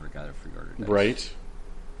Germans never got a free order dice.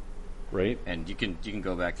 right. And you can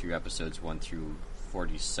go back through episodes 1 through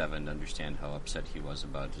 47 to understand how upset he was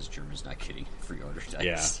about his Germans not getting free order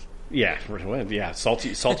dice. Yeah.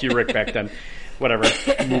 Salty Rick back then. Whatever.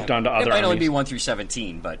 Moved on to It other might only armies. be 1 through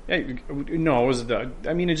 17, but Hey, no, it was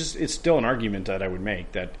it's still an argument that I would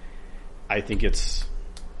make that I think it's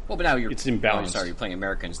well, but now It's imbalanced. Oh, sorry, you're playing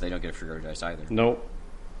Americans. They don't get a free order dice either. nope,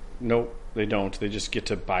 they don't. They just get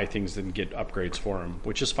to buy things and get upgrades for them,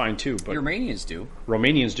 which is fine too. But The Romanians do.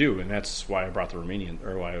 Romanians do, and that's why I brought the Romanian,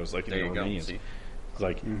 or why I was like, There the you go. Romanians. See? It's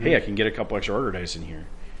like, hey, I can get a couple extra order dice in here.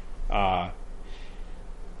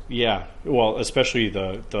 Yeah, well, especially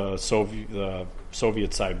the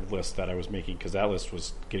Soviet side list that I was making, because that list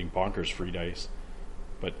was getting bonkers free dice,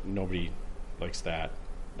 but nobody likes that,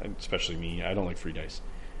 especially me. I don't like free dice.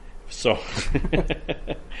 So,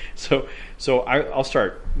 I'll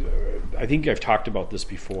start. I think I've talked about this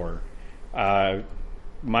before. One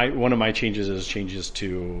of my changes is changes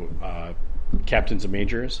to captains and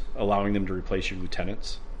majors, allowing them to replace your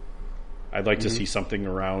lieutenants. I'd like to see something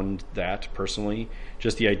around that personally.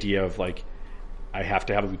 Just the idea of like, I have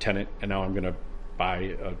to have a lieutenant, and now I'm going to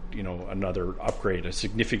buy another upgrade, a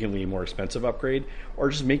significantly more expensive upgrade, or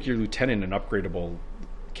just make your lieutenant an upgradable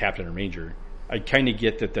captain or major. I kind of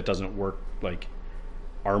get that doesn't work like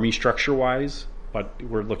army structure wise, but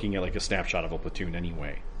we're looking at like a snapshot of a platoon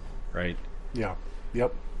anyway, right? Yeah.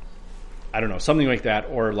 Yep. I don't know, something like that,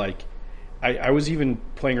 or like I was even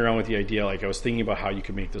playing around with the idea, like I was thinking about how you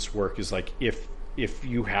could make this work is like if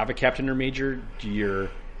you have a captain or major, do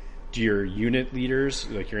your unit leaders,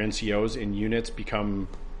 like your NCOs in units, become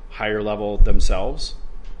higher level themselves?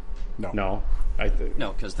 No. No.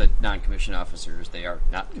 No, because the non-commissioned officers, they are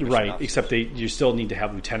not commissioned Right, officers. except you still need to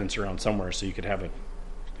have lieutenants around somewhere, so you could have a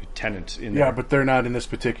lieutenant in there. Yeah, but they're not in this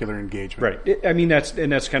particular engagement. Right. I mean, that's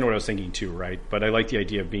kind of what I was thinking too, right? But I like the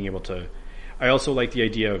idea of being able to. I also like the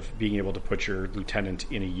idea of being able to put your lieutenant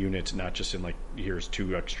in a unit, not just in like, here's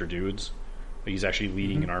 2 extra dudes. Like he's actually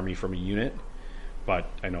leading an army from a unit. But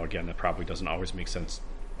I know, again, that probably doesn't always make sense,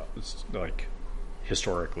 like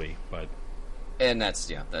historically. But And that's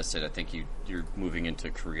it. I think you're moving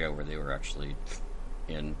into Korea where they were actually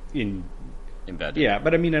embedded. yeah,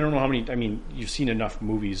 but I mean, I don't know how many. I mean, you've seen enough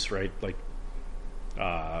movies, right? Like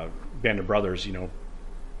Band of Brothers,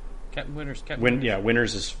 Captain Winters.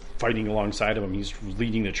 Winters is fighting alongside of him. He's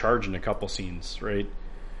leading the charge in a couple scenes, right?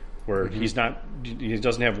 Where he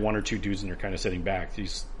doesn't have 1 or 2 dudes and they're kind of sitting back.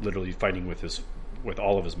 He's literally fighting with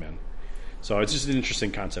all of his men. So it's just an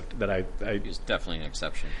interesting concept that I He's definitely an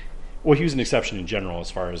exception. well, he was an exception in general as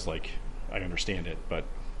far as like I understand it, but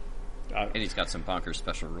And he's got some bonkers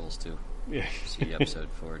special rules, too. yeah, See episode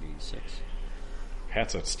 46.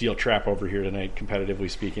 Pat's a steel trap over here tonight, competitively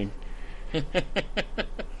speaking.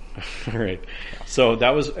 All right, so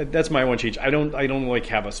that's my one change. I don't like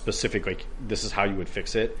have a specific like this is how you would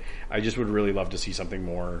fix it. I just would really love to see something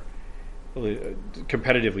more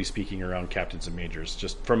competitively speaking around captains and majors.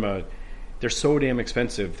 Just from they're so damn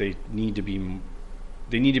expensive. They need to be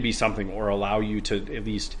They need to be something, or allow you to at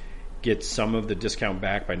least get some of the discount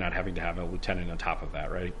back by not having to have a lieutenant on top of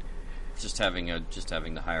that, right? Just having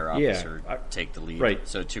the higher officer take the lead. Right.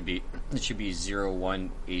 So it should be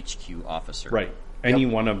 01 HQ officer. Right. Any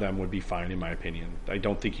one of them would be fine, in my opinion. I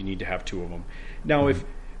don't think you need to have two of them. Now,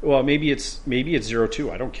 maybe it's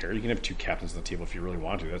 02. I don't care. You can have two captains on the table if you really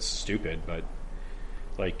want to. That's stupid, but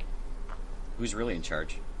like, who's really in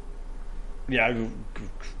charge? Yeah,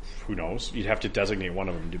 who knows? You'd have to designate one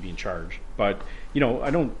of them to be in charge. But I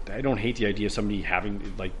don't hate the idea of somebody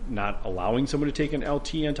having not allowing someone to take an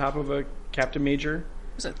LT on top of a captain major.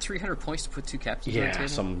 Is that 300 points to put two captains on the table? Yeah,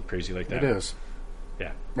 something crazy like that. It is.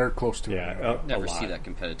 Yeah, very close to it. Yeah, never see that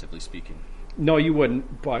competitively speaking. No, you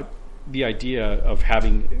wouldn't. But the idea of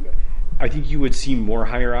having, I think you would see more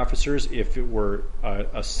higher officers if it were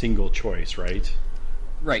a single choice, right?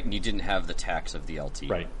 Right, and you didn't have the tax of the LT.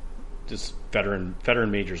 Right. Just veteran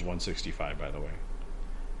major's 165, by the way.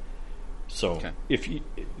 So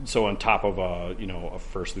so on top of a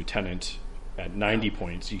first lieutenant at 90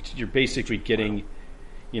 points, you're basically getting,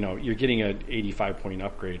 you're getting an 85 point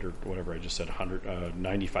upgrade, or whatever I just said,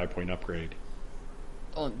 95 point upgrade.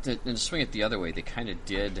 Well, and to swing it the other way, they kind of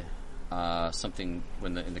did something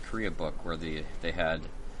in the Korea book where they had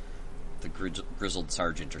the grizzled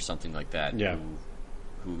sergeant or something like that. Yeah.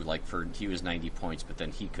 Who he was 90 points, but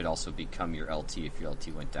then he could also become your LT if your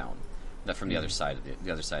LT went down. That from the other side of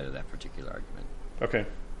the other side of that particular argument. Okay.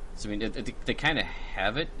 So I mean, they kind of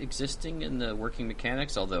have it existing in the working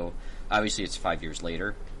mechanics, although obviously it's 5 years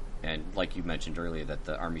later, and like you mentioned earlier, that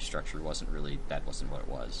the Army structure wasn't what it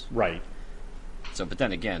was. Right. So, but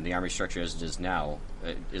then again, the Army structure as it is now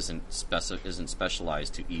isn't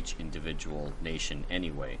specialized to each individual nation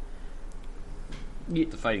anyway. The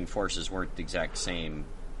fighting forces weren't the exact same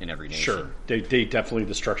in every nation. Sure, they definitely,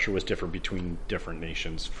 the structure was different between different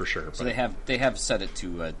nations for sure. So they have set it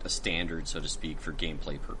to a standard, so to speak, for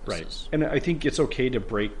gameplay purposes. Right, and I think it's okay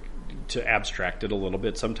to abstract it a little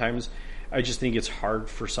bit sometimes. I just think it's hard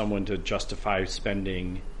for someone to justify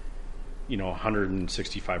spending,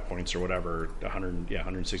 165 points or whatever,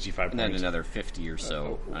 165 and points, then another 50 or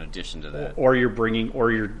so in addition to that. Or you're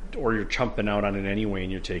you're chumping out on it anyway,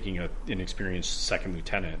 and you're taking an inexperienced second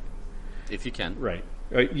lieutenant. If you can, right?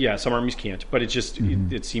 Yeah, some armies can't, but it just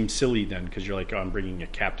it seems silly then, because you're like, I'm bringing a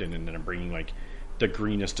captain, and then I'm bringing the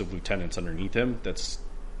greenest of lieutenants underneath him. That's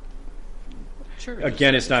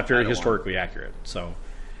again, it's not very historically accurate. So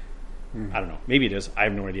I don't know. Maybe it is. I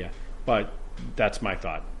have no idea, but that's my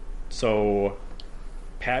thought. So,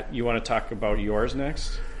 Pat, you want to talk about yours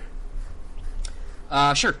next?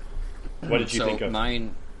 Sure. What did you think of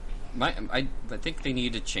mine? I think they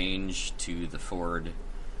need to change to the forward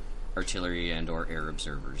artillery and or air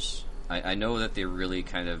observers. I know that they really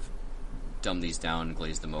kind of dumb these down and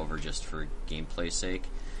glaze them over just for gameplay's sake,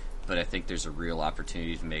 but I think there's a real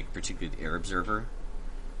opportunity to make particularly the air observer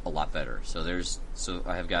a lot better. So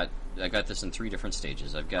I got this in 3 different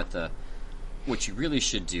stages. I've got what you really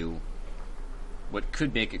should do, what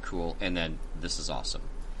could make it cool, and then this is awesome.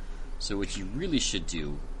 So what you really should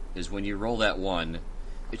do is when you roll that 1,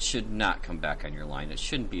 it should not come back on your line. It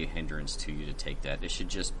shouldn't be a hindrance to you to take that. It should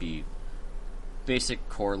just be basic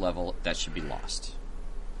core level. That should be lost.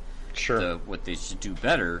 Sure. What they should do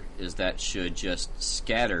better is that should just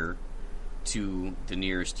scatter to the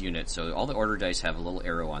nearest unit. So all the order dice have a little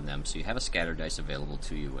arrow on them, so you have a scatter dice available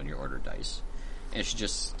to you in your order dice. And it should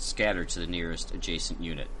just scatter to the nearest adjacent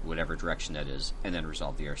unit, whatever direction that is, and then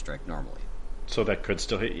resolve the airstrike normally. So that could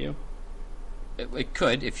still hit you? It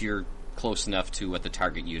could, if you're close enough to what the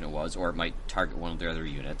target unit was, or it might target one of the other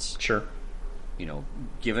units. Sure.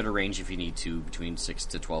 Give it a range if you need to, between 6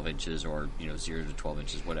 to 12 inches, or 0 to 12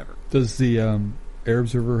 inches, whatever. Does the air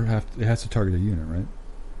observer it has to target a unit, right?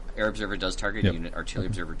 Air observer does target a unit. Artillery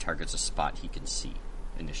observer targets a spot he can see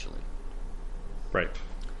initially. Right.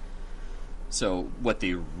 So what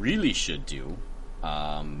they really should do,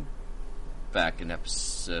 back in a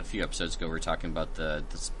few episodes ago, we were talking about the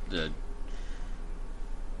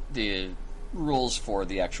rules for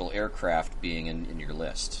the actual aircraft being in your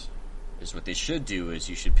list. Is what they should do is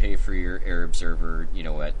you should pay for your air observer,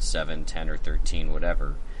 at 7, 10, or 13,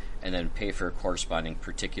 whatever, and then pay for a corresponding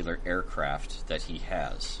particular aircraft that he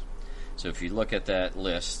has. So if you look at that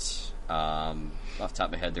list, off the top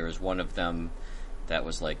of my head, there was one of them that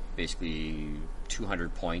was basically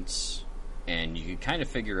 200 points, and you can kind of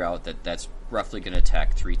figure out that that's roughly going to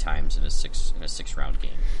attack 3 times in a 6-round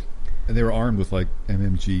game. And they were armed with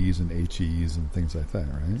MMGs and HEs and things like that,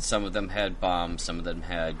 right? Some of them had bombs, some of them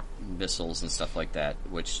had missiles and stuff like that,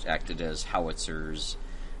 which acted as howitzers,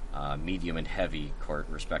 medium and heavy,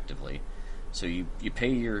 respectively. So you pay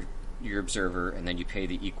your your observer, and then you pay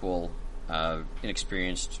the equal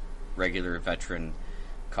inexperienced regular veteran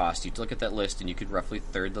cost. You'd look at that list, and you could roughly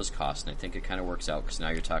third those costs, and I think it kind of works out because now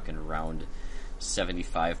you're talking around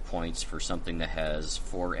 75 points for something that has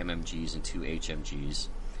 4 MMGs and 2 HMGs,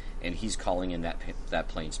 and he's calling in that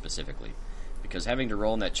plane specifically. Because having to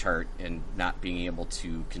roll in that chart and not being able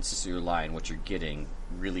to consistently rely on what you're getting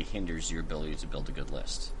really hinders your ability to build a good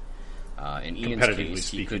list. In Ian's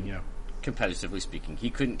case, competitively speaking, he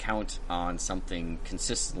couldn't count on something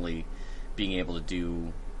consistently being able to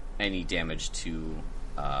do any damage to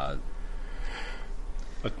the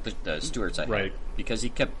Stuarts I had, because he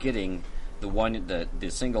kept getting the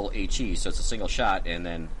single HE, so it's a single shot, and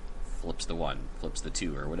then flips the 1, flips the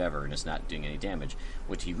 2, or whatever, and it's not doing any damage.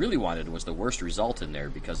 What he really wanted was the worst result in there,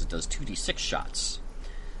 because it does 2d6 shots.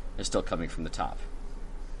 It's still coming from the top.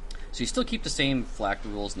 So you still keep the same flak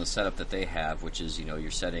rules and the setup that they have, which is, you're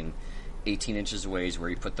setting 18 inches away is where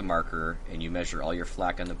you put the marker, and you measure all your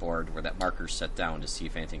flak on the board where that marker's set down to see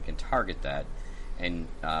if anything can target that. And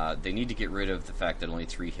they need to get rid of the fact that only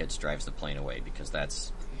 3 hits drives the plane away, because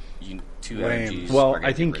that's 2 MGs. Well,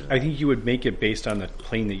 I think you would make it based on the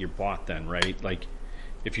plane that you bought then, right? Like,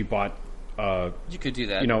 if you bought... you could do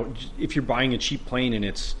that. If you're buying a cheap plane and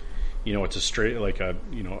it's, it's a straight, like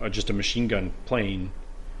just a machine gun plane,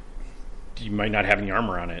 you might not have any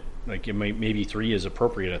armor on it. Like, maybe 3 is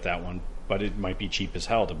appropriate at that one, but it might be cheap as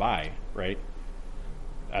hell to buy, right?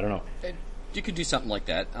 I don't know. You could do something like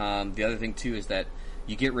that. The other thing, too, is that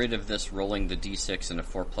you get rid of this rolling the D6 and a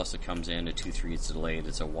 4+ it comes in, a 2-3 it's delayed,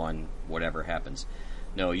 it's a 1, whatever happens.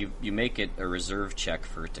 No, you make it a reserve check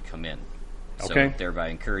for it to come in. Okay. So thereby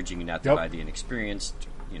encouraging you not to buy the inexperienced,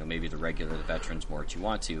 maybe the regular, the veterans, more what you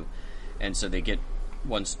want to. And so they get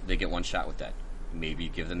one shot with that. Maybe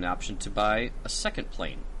give them the option to buy a second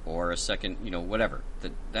plane or a second, whatever.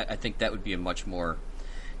 That I think that would be a much more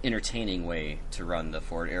entertaining way to run the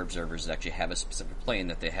forward air observers, is actually have a specific plane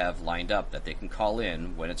that they have lined up that they can call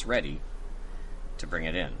in when it's ready to bring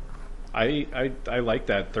it in. I like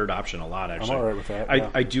that third option a lot, actually. I'm all right with that.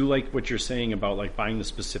 I do like what you're saying about like buying the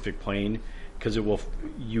specific plane, because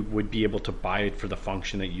you would be able to buy it for the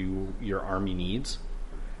function that your army needs.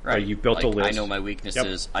 Right. You've built a list. I know my weakness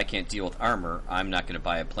is I can't deal with armor. I'm not going to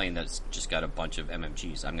buy a plane that's just got a bunch of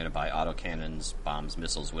MMGs. I'm going to buy autocannons, bombs,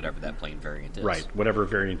 missiles, whatever that plane variant is. Right. Whatever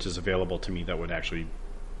variant is available to me that would actually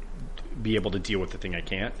be able to deal with the thing I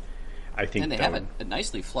can't. I think. And they have a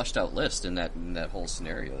nicely fleshed out list in that whole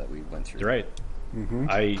scenario that we went through. You're right. Mm-hmm.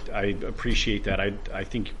 I appreciate that. I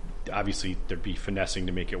think obviously there'd be finessing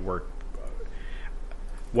to make it work.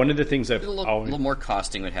 One of the things that a little more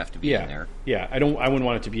costing would have to be in there. Yeah, I wouldn't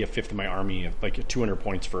want it to be a fifth of my army. Like 200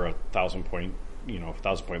 points for a 1,000 point,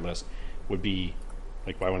 1,000 point list would be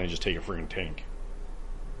like, why wouldn't I just take a friggin' tank?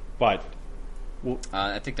 But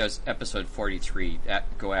I think that was episode 43.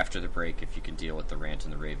 Go after the break if you can deal with the rant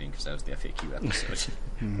and the raving, because that was the FAQ episode.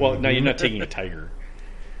 Well, no, you're not taking a tiger.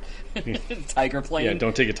 Tiger plane? Yeah,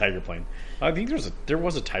 don't take a tiger plane. I think there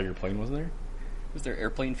was a tiger plane, wasn't there? Was there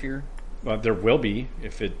airplane fear? There will be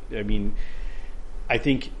I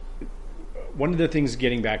think one of the things,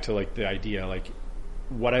 getting back to like the idea, like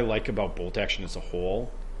what I like about bolt action as a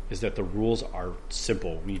whole is that the rules are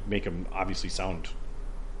simple. We make them obviously sound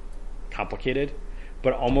complicated,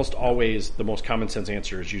 but almost always the most common sense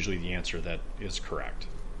answer is usually the answer that is correct.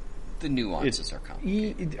 The nuances are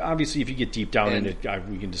complicated. Obviously, if you get deep down in it,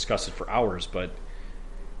 we can discuss it for hours, but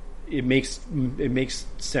it makes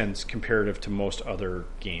sense comparative to most other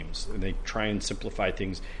games, and they try and simplify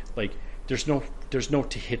things. Like there's no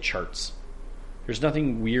to hit charts. There's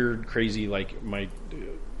nothing weird, crazy like my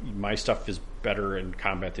stuff is better in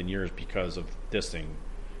combat than yours because of this thing.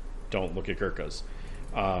 Don't look at Gurkhas.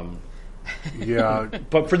 Yeah,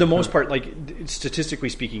 but for the most part, like statistically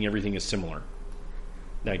speaking, everything is similar.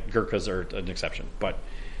 Like Gurkhas are an exception, but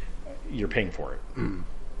you're paying for it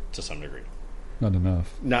to some degree. Not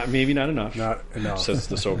enough. Maybe not enough. Not enough, says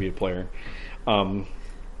the Soviet player. Wow,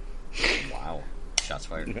 shots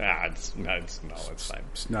fired. It's fine.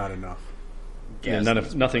 It's not enough. Yeah,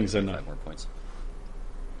 nothing's enough. 5 more points.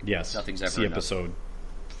 Yes, nothing's ever see enough. episode.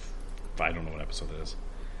 I don't know what episode it is.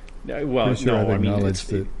 Well, Pretty sure no, I've I mean acknowledged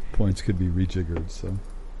that points could be rejiggered. So,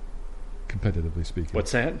 competitively speaking,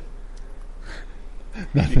 what's that?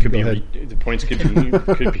 Nothing, It could go be ahead. the points could be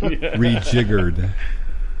Rejiggered.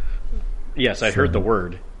 Yes, I heard the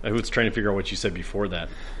word. I was trying to figure out what you said before that.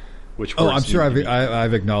 Which Oh, words I'm sure need to be-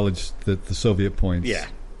 I've acknowledged that the Soviet points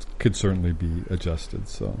could certainly be adjusted.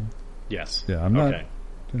 So, Yes. yeah, I'm not. Okay.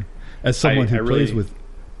 As someone who I really- plays with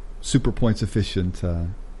super points efficient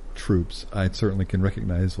troops, I certainly can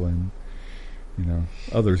recognize when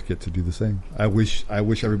others get to do the same. I wish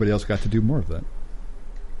everybody else got to do more of that.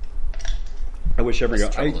 I wish every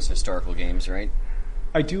That's the trouble with historical games, right?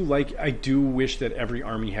 I do wish that every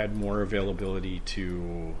army had more availability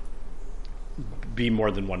to be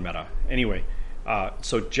more than one meta. Anyway,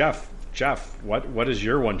 so Jeff, what is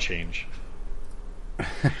your one change?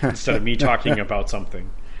 Instead of me talking about something.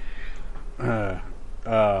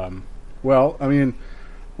 Well, I mean,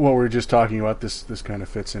 what we're just talking about, this kind of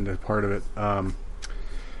fits into part of it.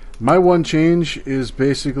 My one change is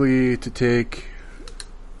basically to take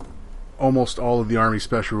almost all of the Army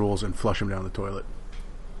special rules and flush them down the toilet.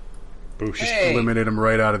 Boosh. Hey. Eliminate them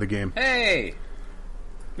right out of the game. Hey!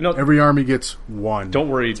 No, Every army gets one. don't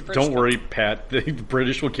worry, British Pat. The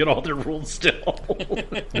British will get all their rules still.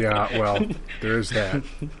 Yeah, well, there is that.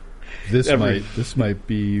 This might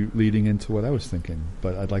be leading into what I was thinking,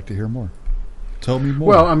 but I'd like to hear more. Tell me more.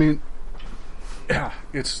 Well, I mean, yeah,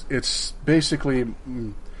 it's basically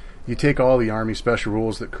you take all the Army special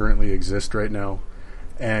rules that currently exist right now,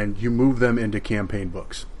 and you move them into campaign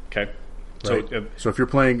books. Okay. Right? So, So if you're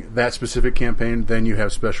playing that specific campaign, then you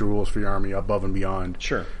have special rules for your army above and beyond.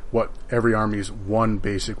 sure. What every army's one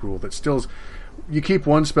basic rule that still is, you keep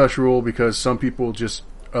one special rule because some people just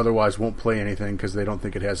otherwise won't play anything because they don't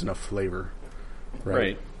think it has enough flavor.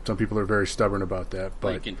 Right. Some people are very stubborn about that,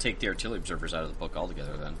 Well, you but can take the artillery observers out of the book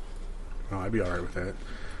altogether then. oh, I'd be all right with that.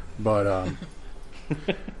 But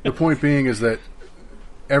the point being is that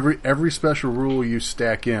every special rule you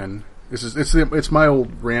stack in. It's my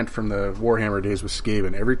old rant from the Warhammer days with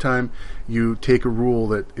Skaven. Every time you take a rule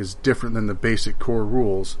that is different than the basic core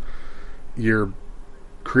rules, you're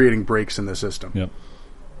creating breaks in the system. Yep.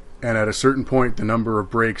 And at a certain point, the number of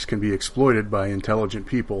breaks can be exploited by intelligent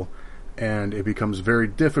people, and it becomes very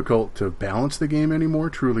difficult to balance the game anymore,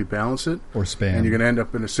 truly balance it. Or spam. And you're going to end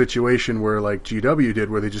up in a situation where, like GW did,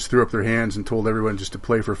 where they just threw up their hands and told everyone just to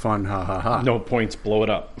play for fun, ha ha ha. No points, blow it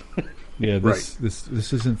up. Yeah, this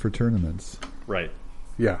isn't for tournaments. Right.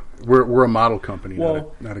 Yeah, we're a model company,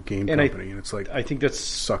 Well, not a game and company, and it's like I think that's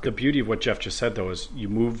Suck the it. beauty of what Jeff just said, though, is you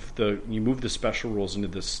move the special rules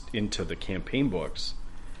into the campaign books,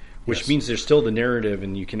 which Yes. means there's still the narrative,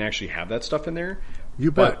 and you can actually have that stuff in there.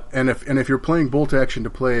 you bet. But- And if you're playing bolt action to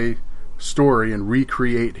play story and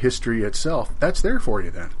recreate history itself, that's there for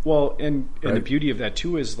you then. Well, and the Right. beauty of that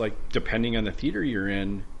too is, like, depending on the theater you're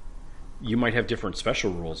in, you might have different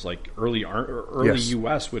special rules. Like early Yes.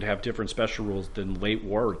 U.S. would have different special rules than late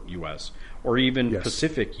war U.S. or even Yes.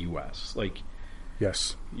 Pacific U.S. Like,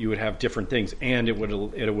 Yes. you would have different things, and it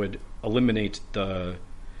would eliminate the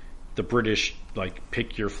British, like,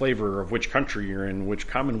 pick your flavor of which country you're in, which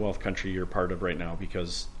Commonwealth country you're part of right now,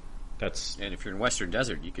 because that's And if you're in Western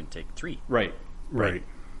Desert, you can take 3. right. Right.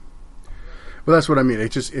 Well, that's what I mean.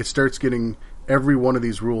 It starts getting every one of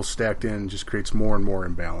these rules stacked in just creates more and more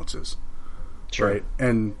imbalances. Sure. Right.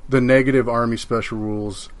 And the negative army special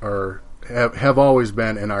rules have always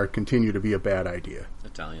been and are continue to be a bad idea.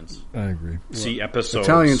 Italians. I agree. See episodes.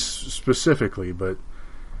 Italians specifically, but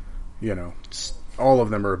all of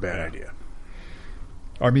them are a bad idea.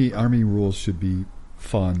 Army rules should be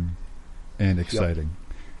fun and exciting,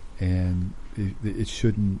 and it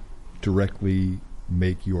shouldn't directly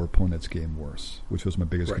make your opponent's game worse, which was my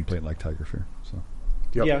biggest Right. complaint, like Tiger Fear. So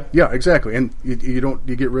Yep. Yeah. Exactly. And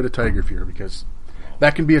you get rid of Tiger Fear because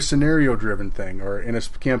that can be a scenario driven thing, or in a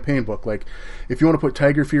campaign book. Like if you want to put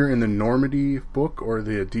Tiger Fear in the Normandy book or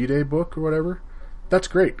the D-Day book or whatever, that's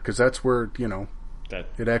great because that's where that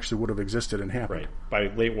it actually would have existed and happened. right.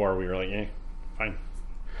 By late war, we were like, fine.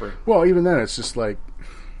 Well, even then, it's just like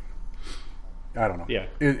I don't know. Yeah.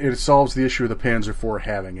 It solves the issue of the Panzer IV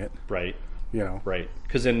having it. Right. Right.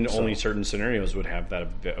 Because then only certain scenarios would have that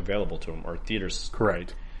available to them, or theaters.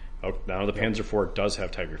 Correct. Right? Oh, now the Panzer IV does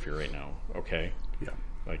have Tiger Fear right now. Okay. Yeah.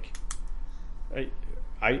 Like,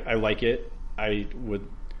 I like it. I would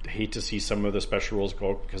hate to see some of the special rules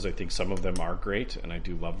go because I think some of them are great and I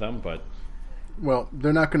do love them, but Well,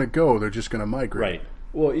 they're not going to go. They're just going to migrate. right.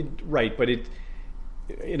 Well, but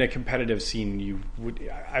in a competitive scene, you would.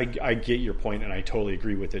 I get your point, and I totally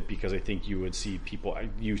agree with it because I think you would see people.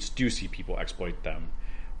 You do see people exploit them,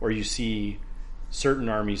 or you see certain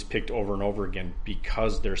armies picked over and over again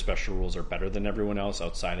because their special rules are better than everyone else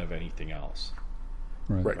outside of anything else.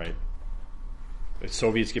 right. Right. The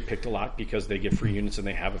Soviets get picked a lot because they get free units and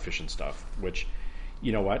they have efficient stuff. Which,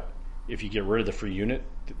 you know what? If you get rid of the free unit,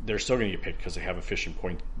 they're still going to get picked because they have efficient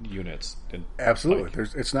point units. And, Absolutely.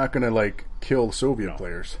 like, It's not going to kill Soviet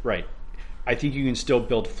players. right. I think you can still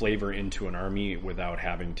build flavor into an army without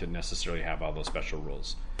having to necessarily have all those special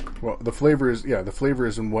rules. Well, the flavor is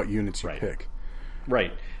in what units you Right. pick.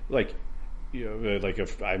 Right. Like, like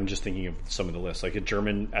if I'm just thinking of some of the lists, like a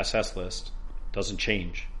German SS list doesn't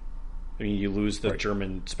change. I mean, you lose the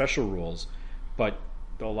German special rules, but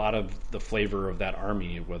a lot of the flavor of that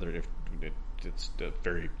army, whether it's a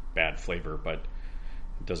very bad flavor, but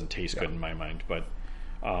it doesn't taste good in my mind. But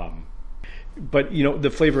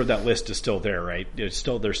the flavor of that list is still there, right? They're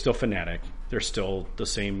still fanatic. They're still the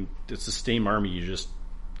same. It's the same army. You're just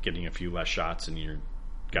getting a few less shots, and your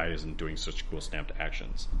guy isn't doing such cool snapped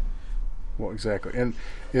actions. Well, exactly, and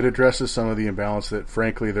it addresses some of the imbalance that,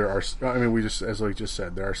 frankly, there are. I mean, as we just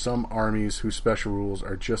said, there are some armies whose special rules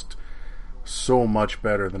are just so much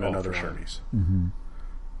better than another armies. Mm-hmm.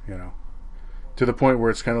 To the point where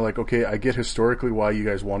it's kind of like, okay, I get historically why you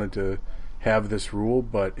guys wanted to have this rule,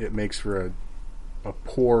 but it makes for a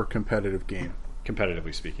poor competitive game.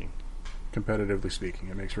 Competitively speaking,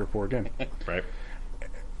 it makes for a poor game.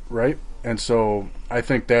 Right. And so I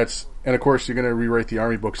think that's, and of course you're going to rewrite the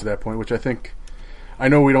army books at that point, which I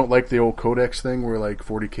know we don't like the old codex thing where like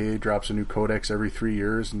 40K drops a new codex every 3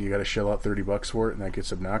 years and you got to shell out $30 for it, and that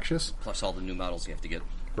gets obnoxious. Plus all the new models you have to get.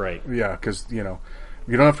 Right. Yeah, because, you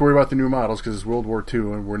don't have to worry about the new models because it's World War II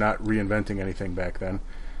and we're not reinventing anything back then.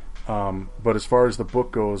 But as far as the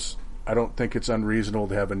book goes, I don't think it's unreasonable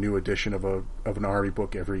to have a new edition of an army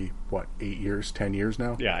book every, 8 years, 10 years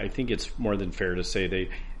now? Yeah, I think it's more than fair to say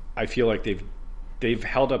I feel like they've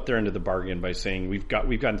held up their end of the bargain by saying we've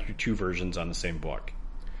gotten through 2 versions on the same book.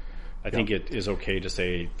 I think it is okay to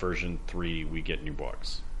say version 3 we get new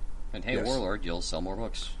books. And hey, Warlord, you'll sell more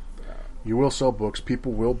books. You will sell books.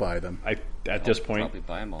 People will buy them. At this point, probably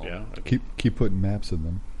buy them all. Yeah. Keep putting maps in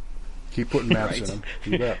them. Keep putting maps in them.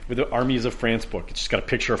 You bet. With the Armies of France book, it's just got a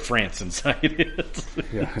picture of France inside it.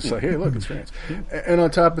 Yeah, it's like, hey, look, it's France. And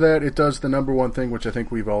on top of that, it does the number one thing, which I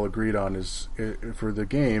think we've all agreed on, is for the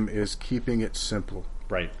game, is keeping it simple.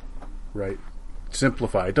 Right.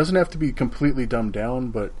 Simplify. It doesn't have to be completely dumbed down,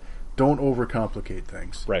 but don't overcomplicate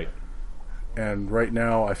things. Right. And right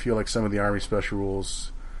now, I feel like some of the Army special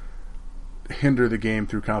rules hinder the game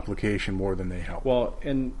through complication more than they help. Well,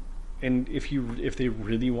 and if they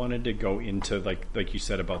really wanted to go into like you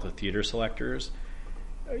said about the theater selectors,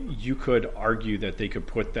 you could argue that they could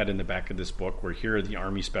put that in the back of this book, where here are the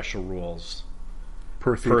Army special rules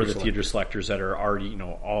per the theater selectors that are already,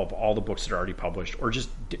 all the books that are already published, or just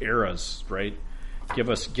eras, right? Give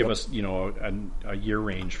us a year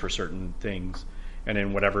range for certain things, and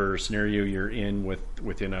in whatever scenario you're in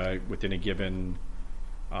within a given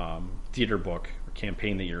theater book or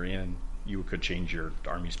campaign that you're in, you could change your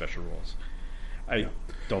Army special rules. I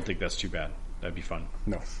don't think that's too bad. That'd be fun.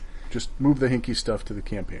 No, just move the hinky stuff to the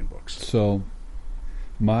campaign books. So,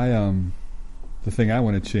 my the thing I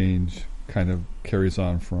want to change kind of carries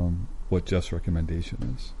on from what Jeff's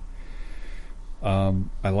recommendation is.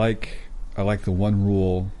 I like the one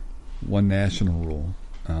rule, one national rule,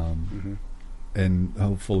 and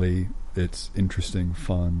hopefully it's interesting,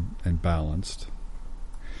 fun, and balanced.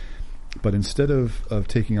 But instead of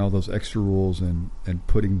taking all those extra rules and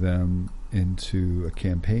putting them into a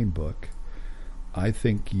campaign book, I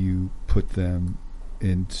think you put them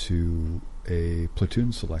into a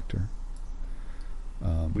platoon selector.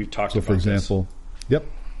 We've talked so about for example, this.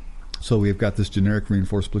 So we've got this generic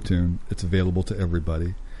reinforced platoon. It's available to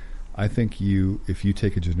everybody. I think if you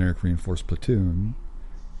take a generic reinforced platoon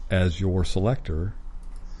as your selector,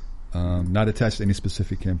 not attached to any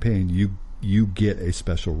specific campaign, you get a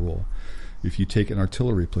special rule. If you take an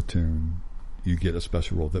artillery platoon, you get a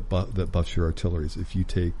special rule that buffs your artilleries. If you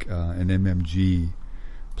take an MMG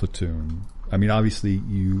platoon, I mean, obviously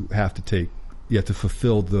you have to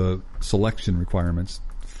fulfill the selection requirements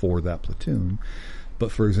for that platoon.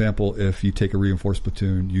 But for example, if you take a reinforced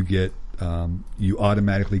platoon, you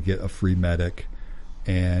automatically get a free medic,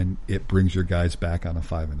 and it brings your guys back on a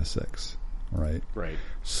 5 and a 6. Right.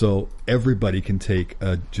 So everybody can take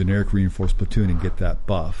a generic reinforced platoon and get that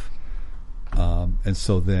buff. And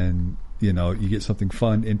so then, you get something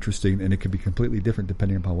fun, interesting, and it could be completely different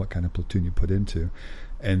depending upon what kind of platoon you put into.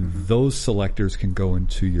 And those selectors can go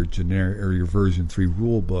into your generic or your version 3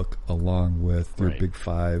 rule book along with your big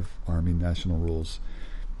 5 Army national rules,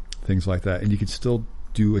 things like that. And you can still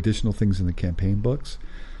do additional things in the campaign books,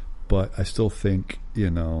 but I still think,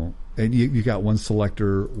 and you got one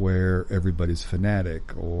selector where everybody's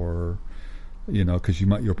fanatic, or because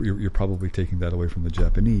you're probably taking that away from the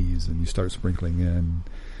Japanese, and you start sprinkling in,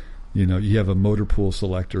 you have a motor pool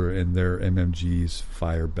selector and their MMGs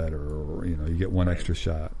fire better, or you get one extra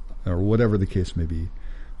shot, or whatever the case may be.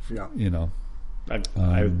 Yeah.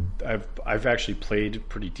 I've actually played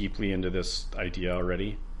pretty deeply into this idea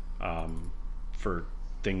already, for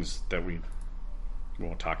things that we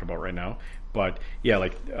won't talk about right now. But yeah,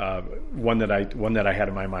 like one that I had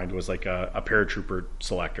in my mind was like a paratrooper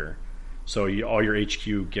selector. So all your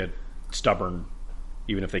HQ get stubborn,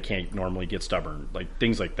 even if they can't normally get stubborn. Like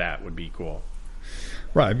things like that would be cool.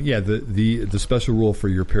 Right. Yeah. The special rule for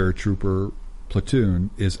your paratrooper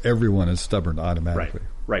platoon is everyone is stubborn automatically.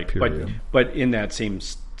 Right. Period. But in that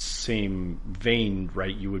same vein,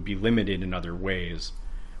 right, you would be limited in other ways,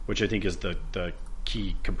 which I think is the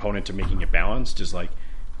key component to making it balanced. Is like,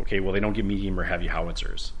 okay, well, they don't get medium or heavy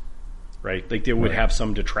howitzers, right? Like they would have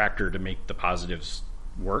some detractor to make the positives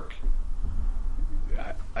work.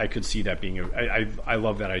 I could see that being I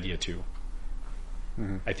love that idea too.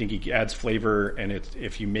 Mm-hmm. I think it adds flavor, and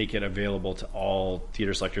if you make it available to all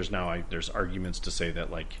theater selectors now, there's arguments to say that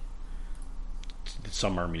like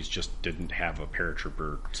some armies just didn't have a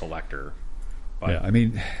paratrooper selector. But, yeah, I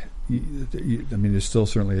mean, there's still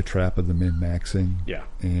certainly a trap of the min-maxing. Yeah,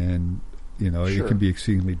 and it can be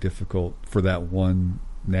exceedingly difficult for that one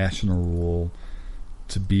national rule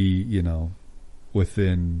to be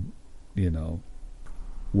within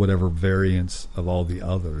whatever variance of all the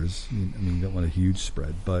others. I mean, you don't want a huge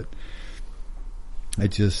spread, but I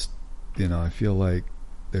just, I feel like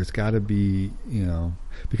there's got to be,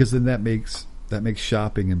 because then that makes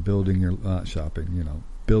shopping and building your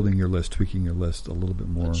building your list, tweaking your list a little bit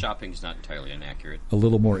more. But shopping's not entirely inaccurate. A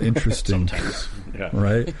little more interesting, sometimes, yeah.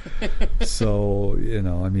 Right? So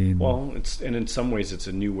I mean, well, and in some ways it's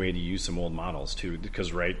a new way to use some old models too,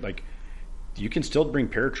 because right, like. You can still bring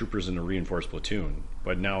paratroopers in a reinforced platoon,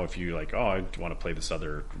 but now if you like, I want to play this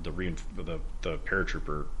other the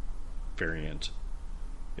paratrooper variant,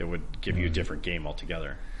 it would give you a different game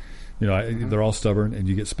altogether. They're all stubborn, and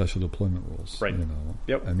you get special deployment rules. Right.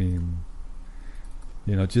 Yep. I mean,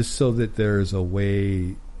 just so that there's a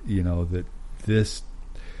way, that this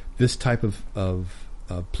type of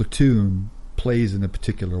platoon plays in a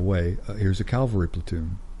particular way. Here's a cavalry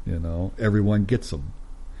platoon. Everyone gets them.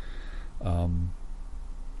 Then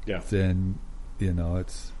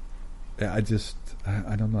it's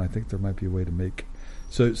I don't know. I think there might be a way to make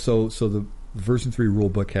so the version 3 rule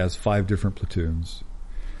book has 5 different platoons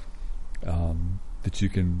that you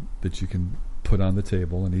can put on the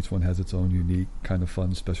table, and each one has its own unique kind of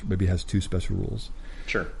fun special. Maybe has 2 special rules.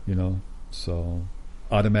 Sure. So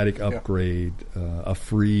automatic upgrade, a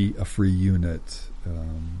free unit.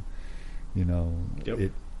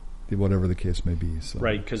 Whatever the case may be. So.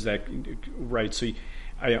 Right, because so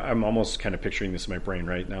I'm almost kind of picturing this in my brain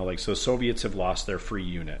right now. Like, so Soviets have lost their free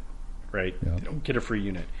unit, right? Yeah. They don't get a free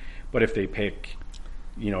unit. But if they pick,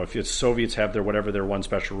 if it's Soviets have their one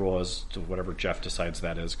special rule is to whatever Jeff decides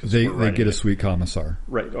that is. Cause they get a sweet commissar.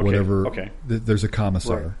 Right, okay. Whatever. Okay. There's a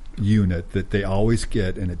commissar unit that they always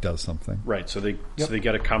get, and it does something. Right, so they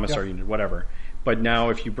get a commissar unit, whatever. But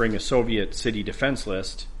now if you bring a Soviet city defense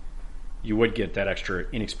list, you would get that extra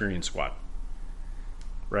inexperienced squad,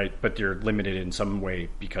 right? But you're limited in some way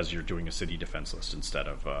because you're doing a city defense list instead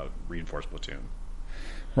of a reinforced platoon.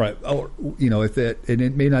 Right. Or, if and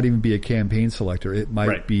it may not even be a campaign selector. It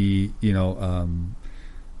might be,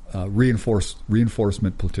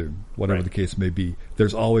 reinforcement platoon, whatever the case may be.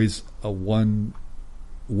 There's always a one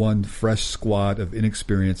fresh squad of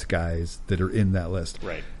inexperienced guys that are in that list.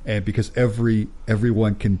 Right. And because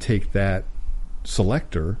everyone can take that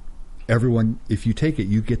selector, if you take it,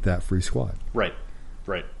 you get that free squad. Right.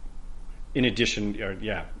 In addition,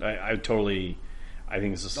 I totally, I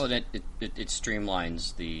think this is... Oh, it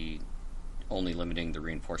streamlines the only limiting the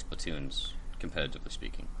reinforced platoons, competitively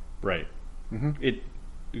speaking. Right. Mm-hmm.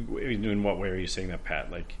 In what way are you saying that,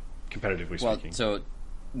 Pat? Like, competitively speaking? Well, so,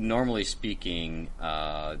 normally speaking,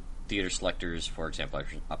 theater selectors, for example,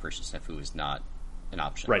 Operation Snafu is not an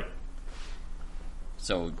option. Right.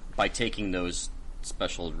 So, by taking those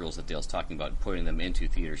special rules that Dale's talking about and putting them into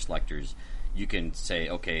theater selectors, you can say,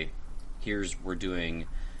 okay, we're doing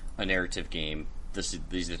a narrative game.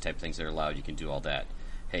 These are the type of things that are allowed. You can do all that.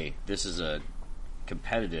 Hey, this is a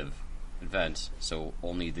competitive event, so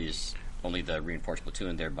only the reinforced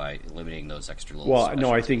platoon, thereby eliminating those extra little. Well,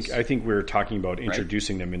 no, I think we're talking about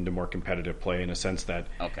introducing them into more competitive play in a sense that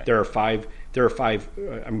there are five.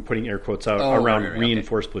 I'm putting air quotes out around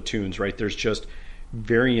reinforced platoons. Right, there's just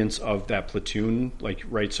variants of that platoon,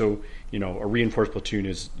 so a reinforced platoon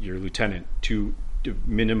is your lieutenant,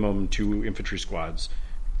 minimum 2 infantry squads,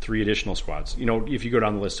 3 additional squads. If you go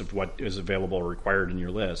down the list of what is available or required in your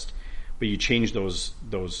list, but you change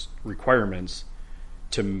those requirements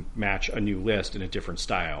to match a new list in a different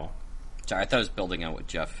style. Sorry, I thought I was building on what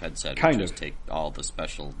Jeff had said. Kind of. Take all the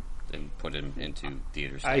special and put him into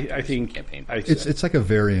theaters. I think campaign. It's like a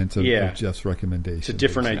variant of, Yeah. of Jeff's recommendation. It's a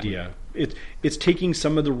different Exactly. idea. It's taking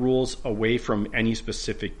some of the rules away from any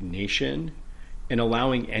specific nation and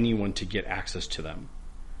allowing anyone to get access to them.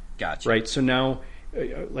 Gotcha. Right. So now,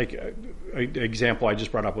 an example I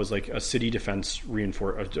just brought up was like a city defense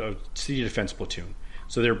a city defense platoon.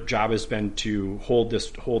 So their job has been to hold this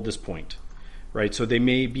point, right? So they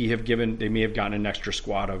may have gotten an extra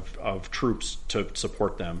squad of troops to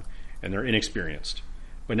support them, and they're inexperienced.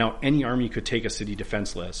 But now any army could take a city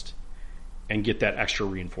defense list and get that extra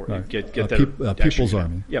reinforcement. Right. Get that extra People's unit.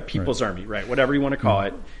 Army. Yeah, People's Army, right? Whatever you want to call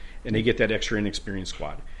it, and they get that extra inexperienced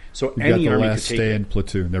squad. So You any got the army last could take stand it.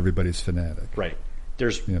 platoon. Everybody's fanatic. Right.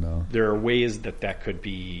 There are ways that could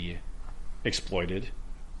be exploited,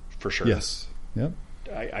 for sure. Yes. Yep.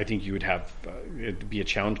 I think you would have it'd be a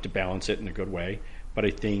challenge to balance it in a good way, but I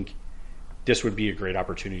think this would be a great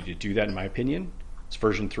opportunity to do that. In my opinion, it's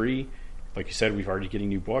version 3. Like you said, we've already getting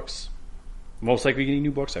new books. Most likely getting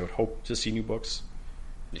new books. I would hope to see new books.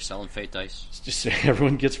 You're selling fate dice. It's just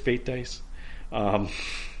everyone gets fate dice. I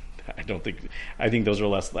think those are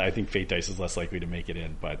less. I think fate dice is less likely to make it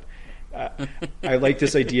in, but I like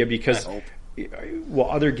this idea because,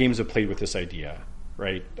 other games have played with this idea,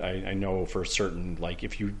 right? I know for certain, like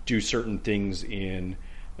if you do certain things in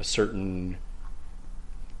a certain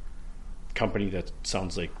company that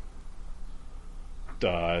sounds like,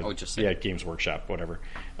 Games Workshop, whatever.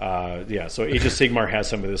 So Age of Sigmar has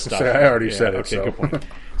some of this stuff. I already said it. Okay, So. good point.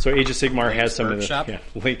 So Age of Sigmar has some Workshop?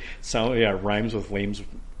 of this. Rhymes with Lames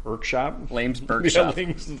Workshop. Lames Workshop.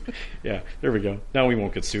 There we go. Now we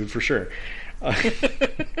won't get sued for sure.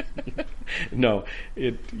 No,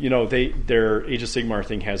 their Age of Sigmar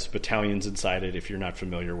thing has battalions inside it. If you're not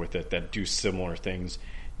familiar with it, that do similar things.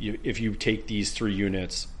 If you take these 3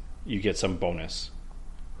 units, you get some bonus,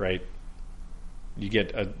 right? You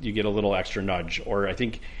get a little extra nudge, or I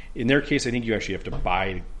think in their case, I think you actually have to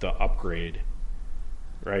buy the upgrade,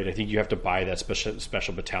 right? I think you have to buy that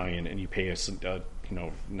special battalion, and you pay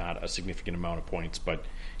not a significant amount of points, but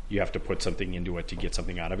you have to put something into it to get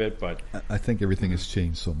something out of it. But I think everything has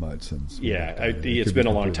changed so much since. It's been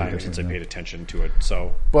a long time since I paid attention to it.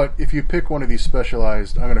 So, But if you pick one of these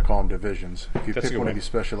specialized, I'm going to call them divisions. If you That's a pick good one one. of these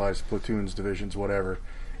specialized platoons, divisions, whatever,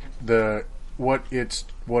 what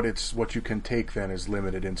you can take then is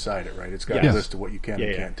limited inside it, right? It's got Yes. a list of what you can and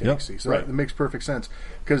Yeah. can't take. Yep. See, so Right. that makes perfect sense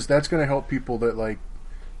because that's going to help people that like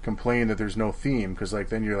complain that there's no theme because like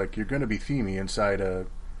then you're going to be themey inside an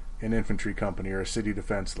infantry company or a city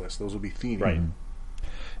defense list. Those will be themey. Right.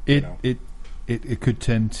 It know. it could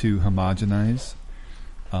tend to homogenize,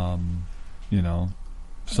 some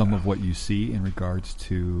of what you see in regards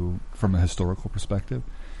to from a historical perspective.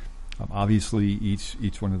 Obviously,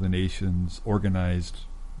 each one of the nations organized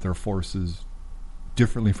their forces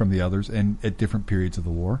differently from the others and at different periods of the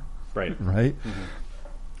war. right. Right.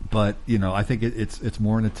 But I think it's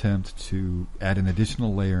more an attempt to add an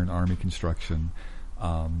additional layer in army construction.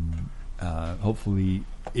 Hopefully,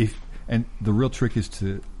 the real trick is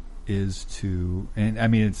to, and I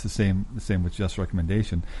mean it's the same with Jeff's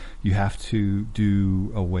recommendation. You have to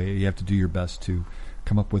do your best to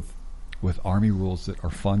come up with army rules that are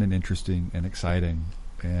fun and interesting and exciting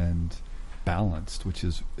and balanced, which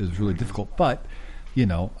is really difficult. But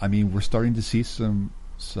we're starting to see some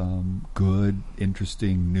good,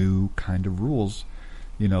 interesting, new kind of rules.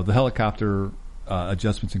 The helicopter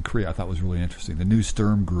adjustments in Korea I thought was really interesting. The new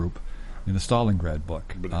Sturm group in the Stalingrad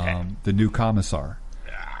book, the new Commissar.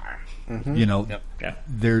 Yep. Yeah.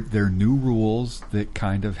 They're new rules that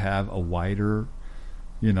kind of have a wider,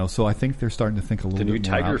 so I think they're starting to think a little new bit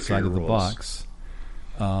more Tiger outside Fear of the rules.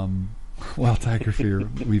 box. Tiger Fear,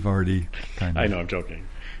 we've already kind of. I know, I'm joking.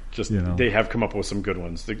 Just they have come up with some good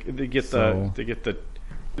ones. They get So-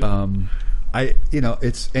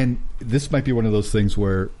 it's and this might be one of those things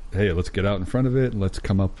where, hey, let's get out in front of it. Let's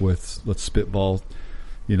spitball,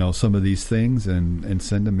 some of these things and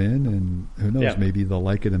send them in. And who knows, Yeah. maybe they'll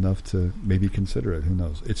like it enough to maybe consider it. Who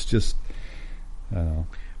knows? It's just, I don't know.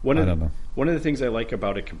 I don't know. One of the things I like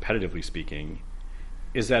about it, competitively speaking,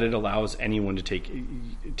 is that it allows anyone to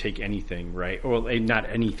take anything, right? Or not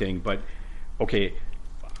anything, but okay.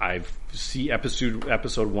 I've see episode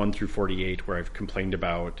 1 through 48 where I've complained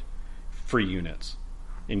about free units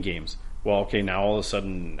in games. Well, okay, now all of a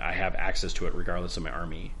sudden I have access to it regardless of my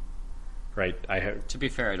army, right? I have. To be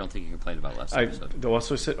fair, I don't think you complained about last episode. The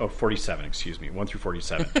also said 47. Excuse me, 1 through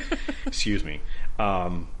 47. Excuse me.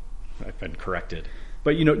 I've been corrected.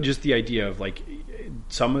 But just the idea of like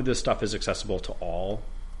some of this stuff is accessible to all.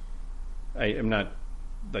 I'm not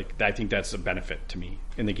like I think that's a benefit to me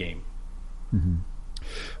in the game.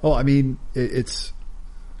 Well, I mean, it's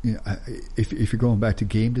if you're going back to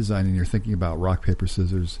game design and you're thinking about rock, paper,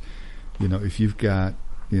 scissors, if you've got,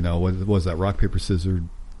 what was that, rock, paper, scissors,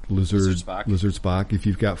 lizard Spock. If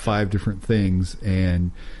you've got 5 different things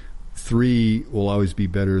and 3 will always be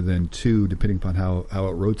better than 2 depending upon how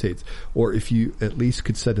it rotates. Or if you at least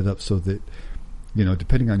could set it up so that,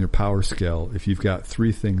 depending on your power scale, if you've got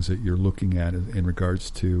 3 things that you're looking at in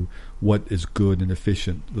regards to what is good and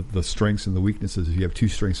efficient, the strengths and the weaknesses, if you have 2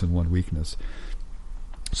 strengths and 1 weakness.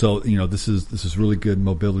 So, this is really good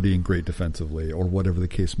mobility and great defensively, or whatever the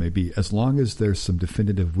case may be. As long as there's some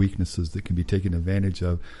definitive weaknesses that can be taken advantage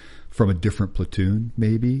of from a different platoon,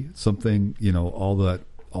 maybe something, all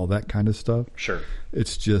that kind of stuff. Sure.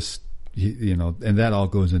 It's just, and that all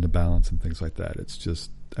goes into balance and things like that. It's just,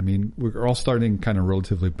 we're all starting kind of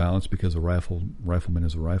relatively balanced because a rifleman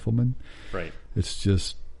is a rifleman. Right. It's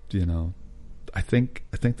just, I think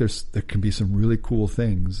there can be some really cool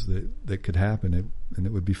things that could happen, and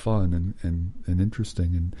it would be fun and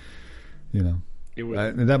interesting, and it would,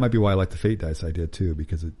 and that might be why I like the Fate Dice idea too,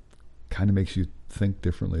 because it kind of makes you think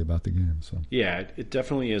differently about the game. So yeah, it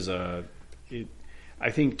definitely is I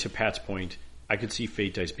think to Pat's point, I could see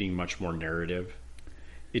Fate Dice being much more narrative.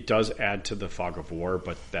 It does add to the fog of war,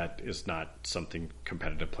 but that is not something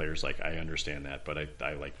competitive players like. I understand that, but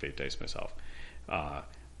I like Fate Dice myself.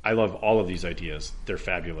 I love all of these ideas. They're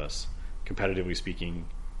fabulous. Competitively speaking,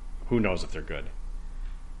 who knows if they're good?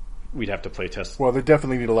 We'd have to play test. Well, they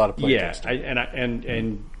definitely need a lot of play testing.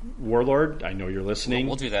 And Warlord, I know you're listening.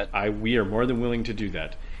 We'll do that. We are more than willing to do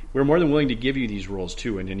that. We're more than willing to give you these rules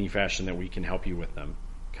too, in any fashion that we can help you with them.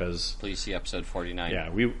 Because please see episode 49. Yeah,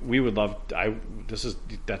 we would love.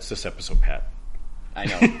 That's this episode, Pat. I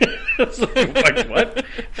know. Like what?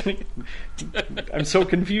 I'm so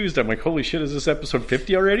confused. I'm like, holy shit, is this episode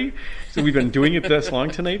 50 already? So we've been doing it this long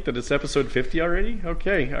tonight that it's episode 50 already?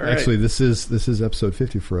 Okay, all right. Actually, this is episode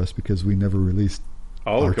 50 for us because we never released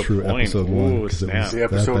our true point. episode 1. The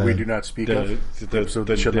episode we do not speak of. The episode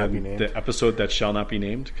that shall not be named. The episode that shall not be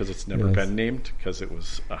named because it's never been named because it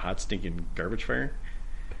was a hot stinking garbage fire.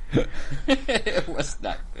 It was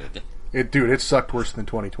not good. It sucked worse than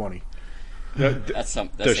 2020. That's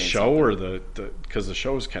the show, or the because the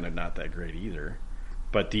show is kind of not that great either.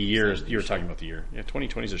 But the year you were talking about the year,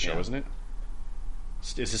 2020 is a show, isn't it?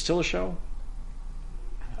 Is it still a show?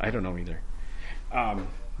 I don't know either.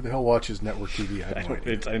 Who the hell watches network TV? I have no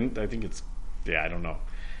idea. I think it's I don't know.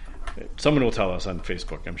 Someone will tell us on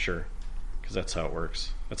Facebook, I'm sure, because that's how it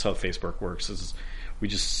works. That's how Facebook works. Is we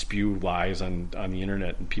just spew lies on the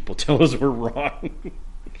internet, and people tell us we're wrong.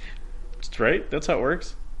 That's right. That's how it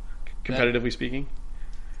works. Competitively speaking,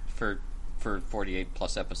 for 48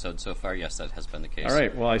 plus episodes so far, yes, that has been the case. All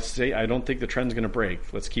right. Well, I don't think the trend's going to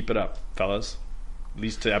break. Let's keep it up, fellas. At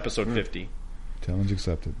least to episode 50. Challenge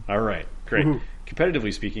accepted. All right. Great. Woohoo.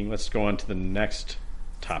 Competitively speaking, let's go on to the next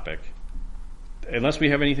topic. Unless we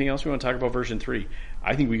have anything else we want to talk about version 3.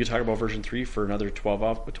 I think we could talk about version 3 for another 12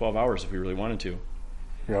 hours if we really wanted to.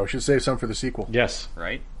 Yeah, we should save some for the sequel. Yes.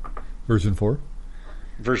 Right? Version 4?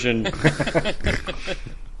 Version...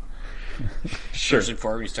 Sure. Version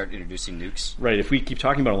 4, we start introducing nukes. Right. If we keep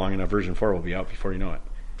talking about it long enough, version 4 will be out before you know it.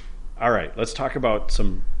 All right. Let's talk about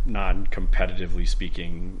some non-competitively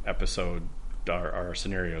speaking episode, our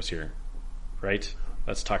scenarios here. Right?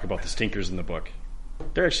 Let's talk about the stinkers in the book.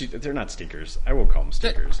 They're not stinkers. I won't call them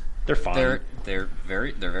stinkers. They're fun. They're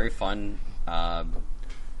very fun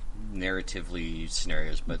narratively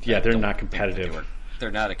scenarios, but yeah, they're not competitive.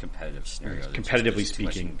 They're not a competitive scenario. Competitively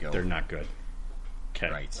speaking, they're not good. Okay.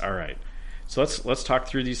 Right. All right. So let's talk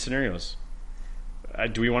through these scenarios.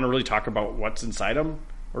 Do we want to really talk about what's inside them,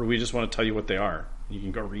 or do we just want to tell you what they are? You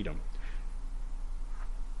can go read them.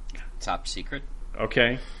 Top secret.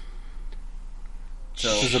 Okay. So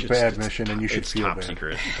this is a bad mission, and you should it's feel top bad.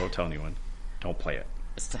 secret. Don't tell anyone. Don't play it.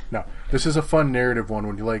 No, this is a fun narrative one.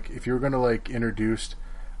 When you if you're going to introduce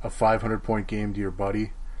a 500-point game to your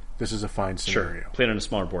buddy, this is a fine scenario. Sure. Play it on a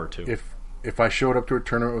smaller board too. If I showed up to a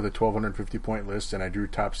tournament with a 1,250-point list and I drew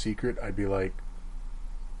top secret, I'd be like,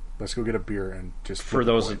 let's go get a beer and just... For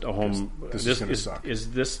those at home, this is going to suck.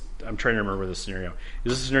 Is this... I'm trying to remember this scenario.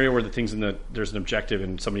 Is this a scenario where the thing's there's an objective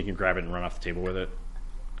and somebody can grab it and run off the table with it?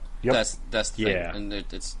 Yep. That's the thing. Yeah. And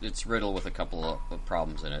it's riddled with a couple of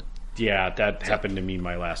problems in it. Yeah, that happened to me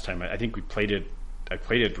my last time. I think we played it... I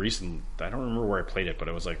played it recently. I don't remember where I played it, but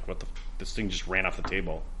it was like, this thing just ran off the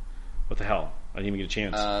table. What the hell? I didn't even get a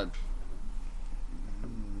chance.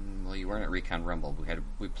 Well, you weren't at Recon Rumble.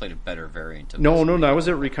 We played a better variant of No, I was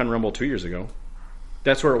at Recon Rumble 2 years ago.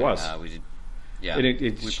 That's where it was. We did. Yeah, And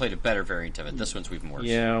we played a better variant of it. This one's even worse.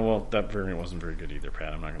 Yeah, well, that variant wasn't very good either,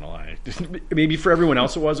 Pat. I'm not going to lie. Maybe for everyone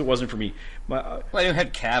else it was. It wasn't for me. Well, I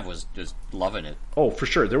had Cav was just loving it. Oh, for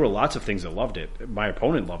sure. There were lots of things that loved it. My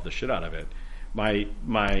opponent loved the shit out of it. My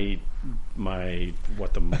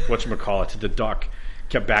whatchamacallit, the duck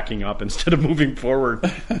kept backing up instead of moving forward.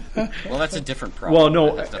 Well, that's a different problem. Well,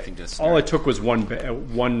 no, That has nothing to do with all it scenario. took was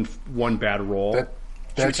one bad roll.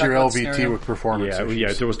 That's talk your about LVT scenario? with performance issues.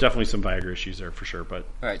 Yeah, there was definitely some Viagra issues there for sure. But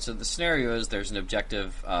All right, so the scenario is there's an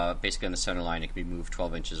objective basically on the center line. It can be moved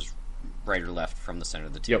 12 inches right or left from the center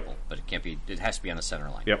of the Yep. table, but it can't be. It has to be on the center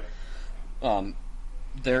line. yep,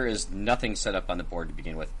 There is nothing set up on the board to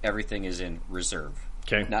begin with. Everything is in reserve.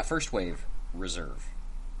 okay. Not first wave, reserve.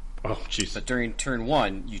 Oh, jeez. But during turn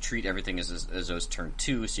 1, you treat everything as though it's turn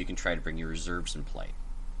 2, so you can try to bring your reserves in play.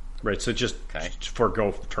 Right. So just Okay.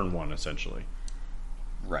 forego turn 1 essentially.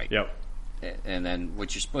 Right. Yep. And then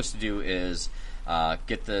what you're supposed to do is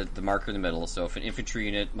get the marker in the middle. So if an infantry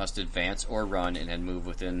unit must advance or run and then move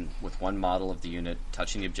with one model of the unit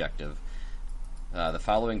touching the objective, the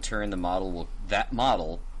following turn that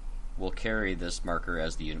model will carry this marker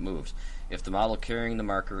as the unit moves. If the model carrying the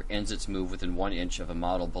marker ends its move within 1 inch of a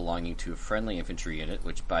model belonging to a friendly infantry unit,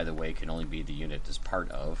 which by the way can only be the unit as part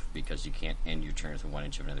of, because you can't end your turn within 1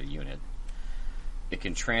 inch of another unit, it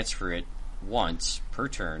can transfer it once per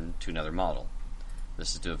turn to another model.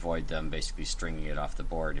 This is to avoid them basically stringing it off the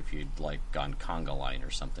board if you'd gone conga line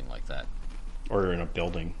or something like that. Or in a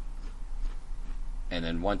building. And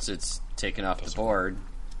then once it's taken off the board,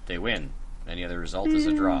 they win. Any other result is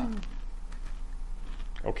a draw.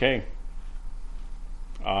 Okay.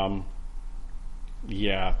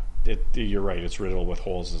 Yeah, you're right. It's riddled with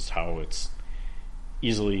holes. Is how it's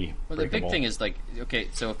easily Well, the breakable. big thing is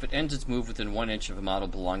so if it ends its move within 1 inch of a model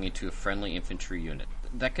belonging to a friendly infantry unit,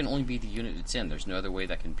 that can only be the unit it's in. There's no other way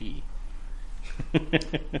that can be.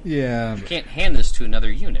 Yeah, You can't hand this to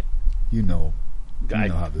another unit. you know I-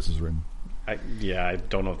 how this is written. I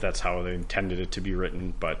don't know if that's how they intended it to be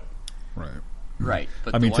written, but Right. Right.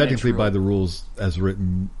 But I mean, the 1 inch technically, by rule- the rules as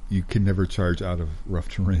written, you can never charge out of rough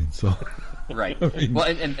terrain. So, Right. Well,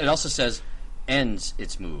 and it also says ends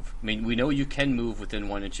its move. I mean, we know you can move within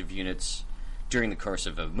 1 inch of units during the course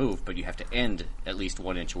of a move, but you have to end at least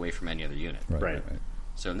 1 inch away from any other unit. Right.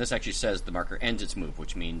 So, and this actually says the marker ends its move,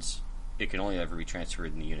 which means it can only ever be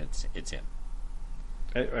transferred in the unit it's in.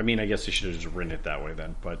 I mean, I guess they should have just written it that way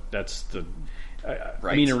then. But that's the. I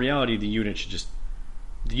Right. mean, in reality, the unit should just.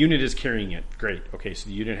 The unit is carrying it. Great. Okay, so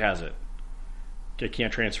the unit has it. Okay,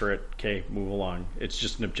 can't transfer it. Okay, move along. It's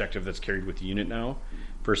just an objective that's carried with the unit now,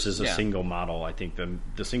 versus a Yeah. single model. I think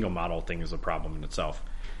the single model thing is a problem in itself.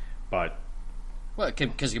 But Well,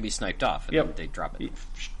 because it can be sniped off, and Yep. then they drop it.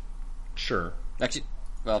 sure, Actually,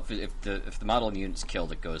 well, if the model in the unit's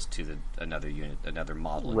killed, it goes to another unit, another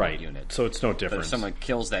model in right. that unit. So it's no But difference. if someone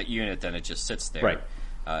kills that unit, then it just sits there. Right.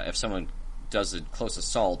 If someone does a close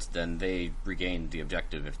assault, then they regain the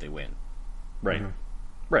objective if they win. Right.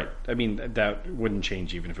 Right. I mean, that wouldn't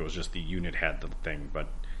change even if it was just the unit had the thing. But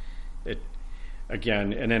it,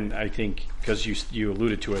 again, and then I think, because you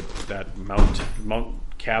alluded to it, that mount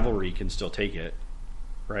cavalry can still take it,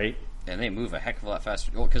 right? And they move a heck of a lot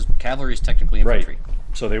faster. Well, because cavalry is technically infantry. Right.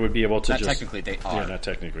 So they would be able to Not just... technically, they are. Yeah, not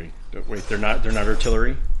technically. Wait, they're not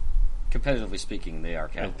artillery? Competitively speaking, they are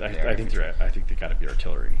cavalry. I think they got to be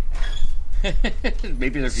artillery.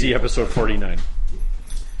 Maybe they're See vehicles. episode 49.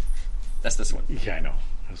 That's this one. Yeah, I know.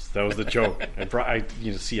 That was the joke. I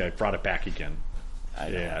brought it back again. I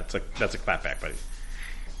know. Yeah, that's a clapback, buddy.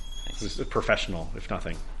 It's professional, if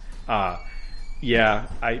nothing. Yeah,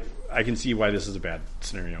 I can see why this is a bad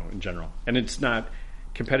scenario in general, and it's not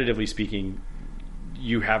competitively speaking.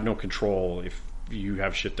 You have no control if you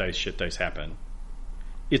have shit dice happen.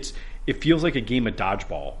 It feels like a game of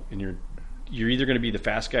dodgeball, and you're either going to be the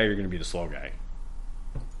fast guy or you're going to be the slow guy.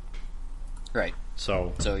 Right.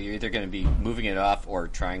 So So you're either going to be moving it off or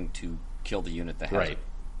trying to kill the unit that has Right. it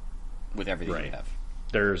with everything Right. you have.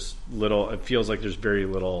 there's little. It feels like there's very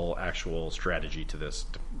little actual strategy to this,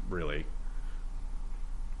 really.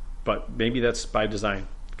 But maybe that's by design,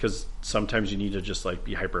 because sometimes you need to just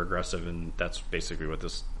be hyper aggressive, and that's basically what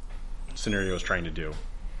this scenario is trying to do.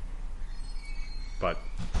 But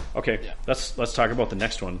okay, Yeah. let's talk about the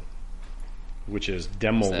next one, which is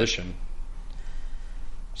demolition.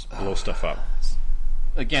 Just blow stuff up.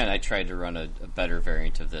 Again, I tried to run a better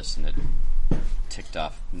variant of this, and it ticked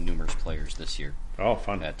off numerous players this year Oh,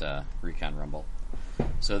 fun! at Recon Rumble.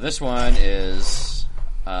 So this one is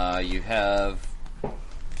you have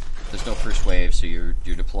there's no first wave, so you're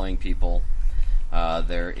deploying people.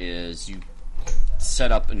 There is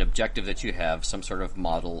set up an objective that you have, some sort of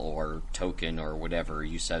model or token or whatever.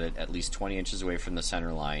 You set it at least 20 inches away from the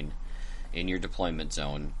center line in your deployment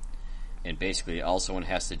zone. And basically all someone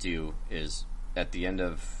has to do is at the end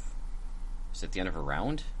of a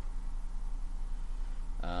round?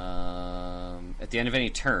 At the end of any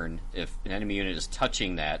turn, if an enemy unit is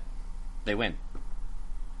touching that, they win.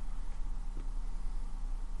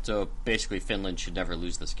 So basically Finland should never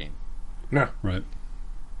lose this game. No. Right.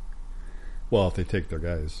 Well, if they take their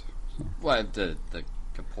guys. So. Well, the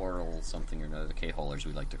caporal something or another, the K-holers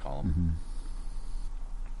we like to call them.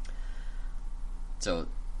 So,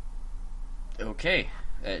 okay.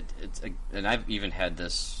 And I've even had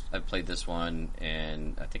this, I've played this one,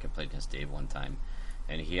 and I think I played against Dave one time,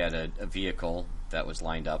 and he had a vehicle that was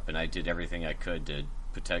lined up, and I did everything I could to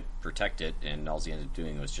protect it, and all he ended up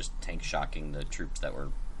doing was just tank shocking the troops that were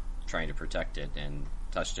trying to protect it, and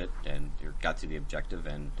touched it, and got to the objective,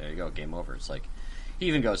 and there you go, game over. It's like, he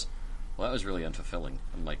even goes, well, that was really unfulfilling.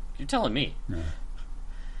 I'm like, you're telling me. Yeah.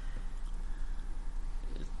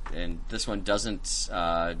 And this one doesn't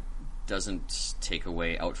take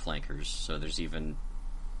away outflankers, so there's even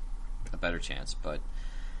a better chance. But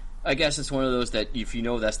I guess it's one of those that if you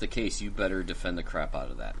know that's the case, you better defend the crap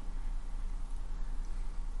out of that.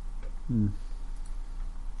 No.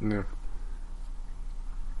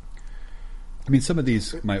 I mean, some of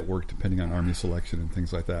these might work depending on army selection and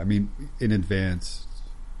things like that. I mean, in advance,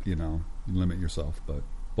 you limit yourself, but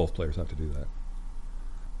both players have to do that.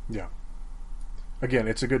 Yeah. Again,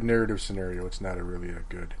 it's a good narrative scenario. It's not really a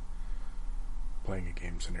good playing a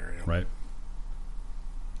game scenario. Right.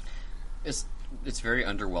 It's very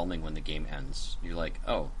underwhelming when the game ends. You're like,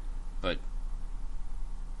 oh. Yeah.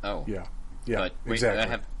 But wait,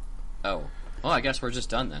 exactly. Well, I guess we're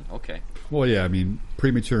just done then. Okay. Well, yeah, I mean,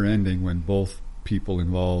 premature ending when both people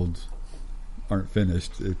involved aren't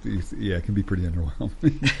finished, it can be pretty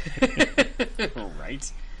underwhelming.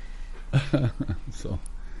 Right. So.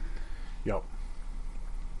 Yep.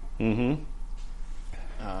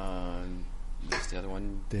 What's the other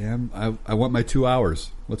one? Damn, I want my 2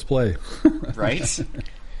 hours. Let's play. Right?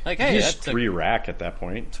 Like, hey, Just that's 3 rack at that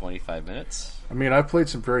point. 25 minutes. I mean, I've played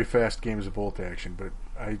some very fast games of bolt action, but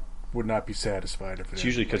I would not be satisfied if It's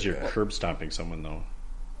usually because like you're that. curb stomping someone, though.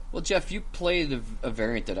 Well, Jeff, you played a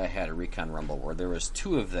variant that I had, a Recon Rumble, where there was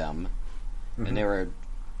 2 of them, and they were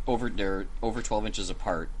over 12 inches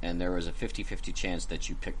apart, and there was a 50-50 chance that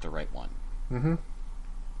you picked the right one. Mm-hmm.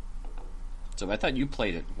 So I thought you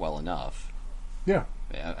played it well enough. Yeah.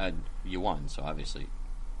 You won, so obviously.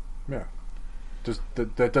 Yeah.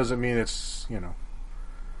 That doesn't mean it's,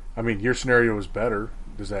 I mean, your scenario is better.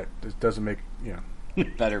 It doesn't make,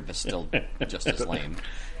 Better, but still just as lame.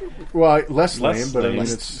 Well, less lame, Less but I lame, mean,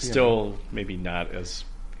 it's still maybe not as.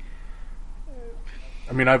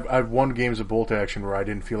 I mean, I've won games of bolt action where I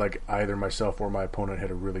didn't feel like either myself or my opponent had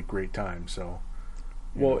a really great time. So,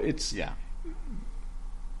 Well, it's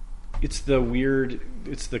it's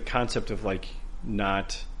the concept of like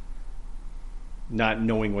not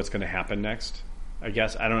knowing what's going to happen next. I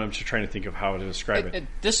guess I don't know. I'm just trying to think of how to describe it.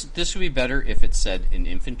 This would be better if it said an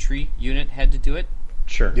infantry unit had to do it.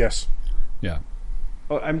 Sure. yes, Yeah.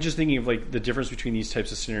 Oh, I'm just thinking of like the difference between these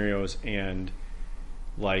types of scenarios and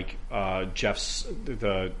like Jeff's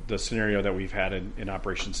the scenario that we've had in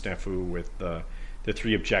Operation Snafu with the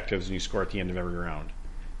 3 objectives and you score at the end of every round,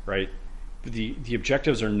 right? The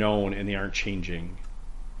objectives are known and they aren't changing.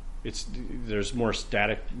 There's more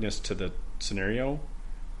staticness to the scenario,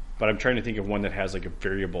 but I'm trying to think of one that has like a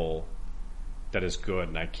variable that is good,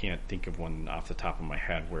 and I can't think of one off the top of my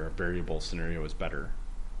head where a variable scenario is better.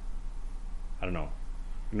 I don't know.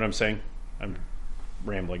 You know what I'm saying? I'm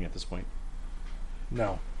rambling at this point.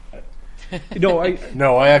 no, No, I I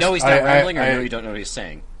No, actually, he's not rambling, or no, you don't know what he's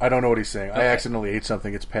saying. I don't know what he's saying. I Okay. accidentally ate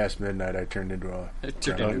something. It's past midnight. I turned into a. It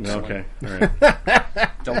turned into okay. All right.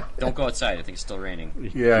 Don't go outside. I think it's still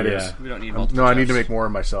raining. Yeah, it is. We don't need multiple. No, I need to Jeffs. make more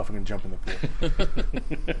of myself. I'm going to jump in the pool.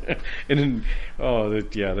 And then,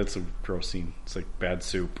 that's a gross scene. It's like bad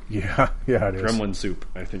soup, yeah, it is. gremlin soup.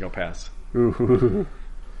 I think I'll pass. Ooh.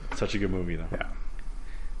 Such a good movie, though. Yeah.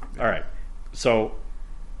 All right, so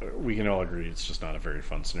we can all agree it's just not a very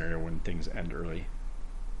fun scenario when things end early.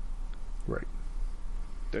 Right.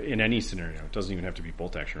 In any scenario, it doesn't even have to be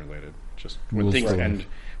bolt action related. Just when Rules things for end, life.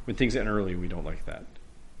 when things end early, we don't like that.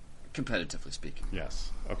 Competitively speaking.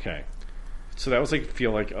 Yes. Okay. So that was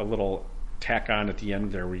feel like a little tack on at the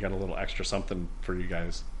end there. We got a little extra something for you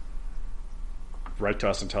guys. Write to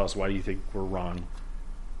us and tell us why you think we're wrong.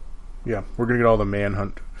 Yeah, we're gonna get all the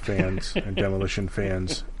Manhunt fans and Demolition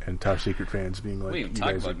fans and Top Secret fans being like, We you haven't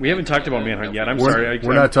talked guys- about we haven't talked about Manhunt yet. I'm We're- sorry.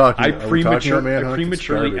 we're not talking- I are we talking about Manhunt? It's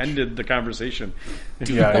prematurely garbage. ended the conversation.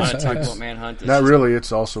 yeah, I want it's, to talk it's about Manhunt. not really.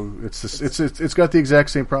 It's also it's got the exact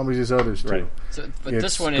same problem as these others too. Right. So, but It's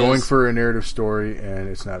this one going is for a narrative story, and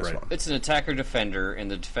it's not as Right. fun. it's an attacker defender, and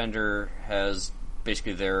the defender has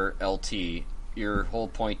basically their LT. Your whole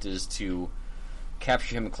point is to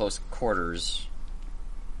capture him in close quarters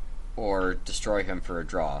or destroy him for a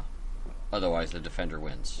draw. Otherwise, the defender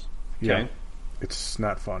wins. Yeah, Okay. it's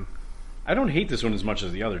not fun. I don't hate this one as much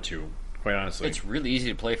as the other two, quite honestly. It's really easy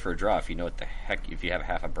to play for a draw if you know what the heck, if you have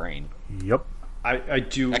half a brain. Yep. I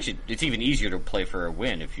do. Actually, it's even easier to play for a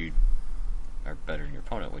win if you are better than your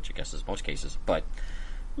opponent, which I guess is most cases. But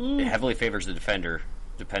it heavily favors the defender,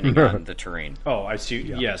 depending on the terrain. Oh, I see.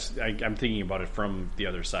 Yes, I'm thinking about it from the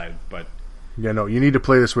other side, but Yeah, no, you need to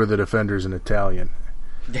play this where the defender's an Italian.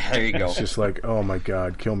 There you go. It's just like, oh my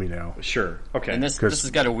god, kill me now. sure. Okay. And this 'Cause-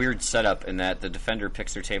 has got a weird setup in that the defender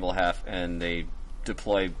picks their table half and they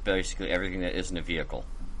deploy basically everything that isn't a vehicle.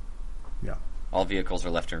 Yeah. All vehicles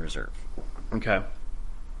are left in reserve. Okay.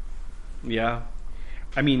 Yeah.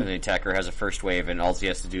 I And mean, the attacker has a first wave, and all he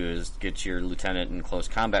has to do is get your lieutenant in close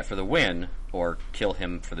combat for the win, or kill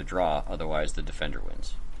him for the draw. Otherwise, the defender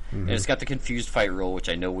wins. And it's got the confused fight rule, which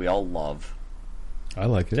I know we all love. I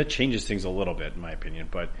like it. that changes things a little bit, in my opinion.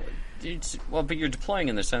 But But you're deploying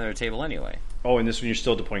in the center of the table anyway. in this one, you're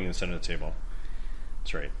still deploying in the center of the table.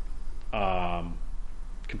 That's right.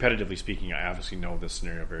 Competitively speaking, I obviously know this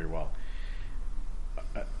scenario very well.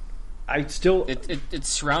 I still It's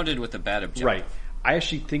surrounded with a bad objective. right. I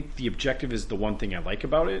actually think the objective is the one thing I like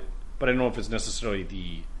about it, but I don't know if it's necessarily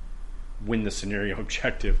the win the scenario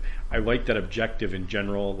objective. I like that objective in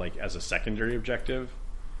general, like as a secondary objective.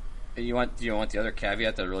 You want the other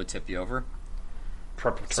caveat that really tip you over?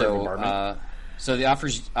 Preparatory So, bombardment. so the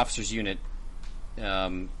officer's unit,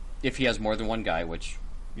 if he has more than one guy, which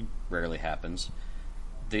rarely happens,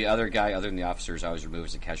 the other guy other than the officer is always removed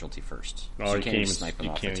as a casualty first. So you can't even snipe him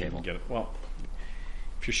you off the can't even table. get it. Well,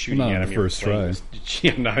 if you're shooting Not on at him, the you're first playing try. this-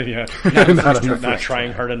 yeah, not Not on the not first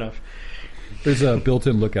trying hard enough. There's a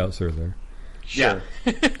built-in lookout, sir. There. Sure.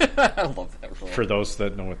 I love that rule. For those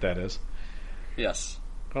that know what that is. Yes.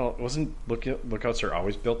 Well, wasn't lookouts are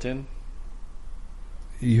always built in?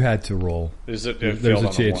 You had to roll. Is it? There's failed a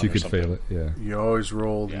on chance one you or could something? fail it. Yeah. You always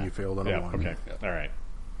rolled Yeah. and you failed on Yeah. a one. Okay. Yep. All right.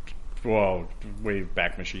 Whoa, way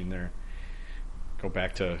back machine there. Go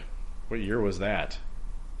back to what year was that?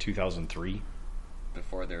 2003.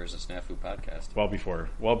 Before there was a Snafu podcast. Well before.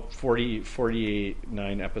 Well,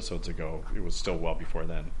 49 episodes ago. It was still well before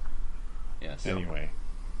then. Yes. Anyway.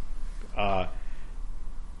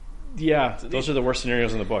 Yeah, those are the worst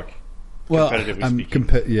scenarios in the book. Well, Competitively I'm speaking.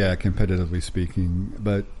 competitively speaking.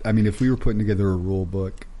 But I mean, if we were putting together a rule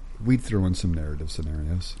book, we'd throw in some narrative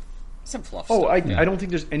scenarios. Some fluff Oh, stuff. I don't think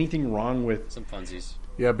there's anything wrong with Some funsies.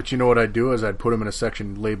 Yeah, but you know what I'd do is I'd put them in a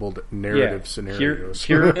section labeled narrative scenarios.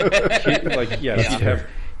 Here, like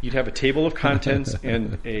you'd have a table of contents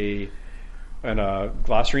and a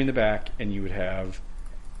glossary in the back, and you would have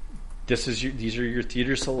these are your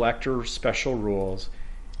theater selector special rules.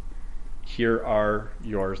 Here are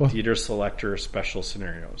your theater selector special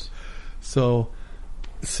scenarios. So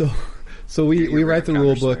we write the counter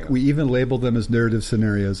rule book. scenario. We even label them as narrative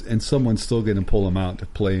scenarios, and someone's still going to pull them out to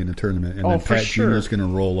play in a tournament. And Oh, then for Pat sure. Jr.'s going to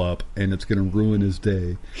roll up, and it's going to ruin his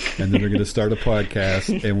day. And then they're going to start a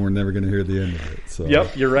podcast, and we're never going to hear the end of it. So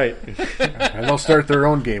Yep, you're right. And they'll start their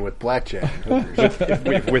own game with blackjack. and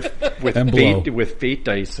hookers. with And blow. fate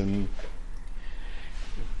dice and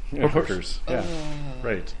hookers. Yeah,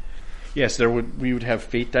 right. Yes, we would have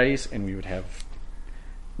fate dice, and we would have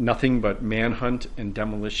nothing but Manhunt and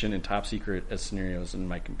Demolition and Top Secret as scenarios in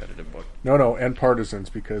my competitive book. No, and partisans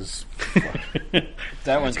because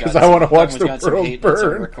That one's got. 'Cause I wanna watch that the one's got some world hate that's on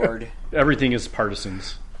burn. record. Everything is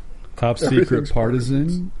partisans. Top Secret Everything's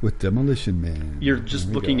Partisan with Demolition Man. You're just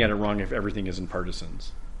There we looking go. at it wrong if everything isn't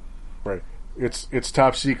partisans. right. It's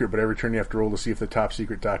top secret, but every turn you have to roll to see if the top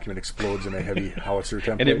secret document explodes in a heavy howitzer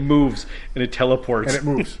template. And it moves, and it teleports. And it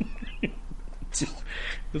moves.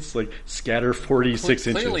 It's like scatter 46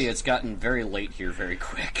 Clearly, inches. it's gotten very late here very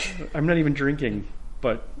quick. I'm not even drinking,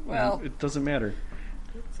 but Well. it doesn't matter,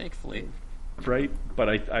 Thankfully. right? But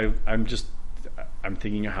I'm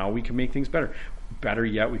thinking of how we can make things better. Better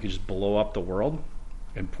yet, we could just blow up the world,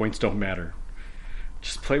 and points don't matter.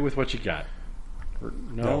 Just play with what you got.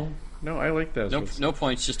 No, I like that. No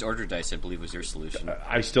points, just order dice, I believe, was your solution.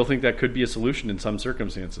 I still think that could be a solution in some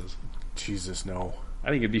circumstances. Jesus, no. I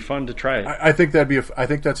think it'd be fun to try it. I think that'd be. I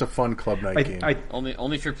think that's a fun club night game. I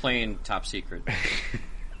Only if you're playing Top Secret.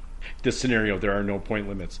 This scenario, there are no point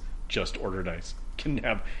limits, just order dice. Can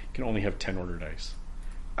only have 10 order dice.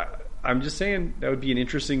 I'm just saying that would be an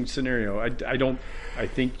interesting scenario. I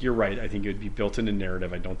think you're right. I think it would be built into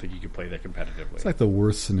narrative. I don't think you could play that competitively. It's like the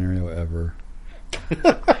worst scenario ever.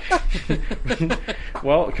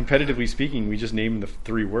 Well, competitively speaking, we just named the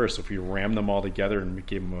 3 worst. If we ram them all together and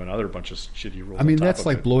gave them another bunch of shitty rules, I mean, on top that's of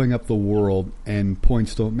like it. blowing up the world, and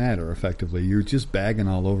points don't matter. Effectively, you're just bagging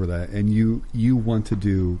all over that, and you want to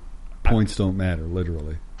do points don't matter,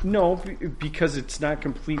 literally. No, because it's not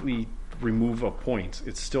completely remove a point.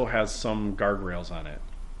 It still has some guardrails on it.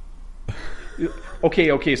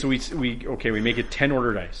 Okay. So we make it 10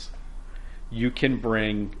 order dice. You can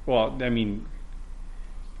bring. Well, I mean.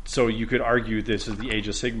 So you could argue this is the Age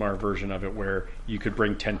of Sigmar version of it, where you could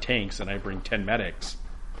bring 10 tanks and I bring 10 medics.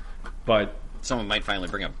 But Someone might finally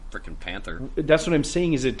bring a freaking panther. that's what I'm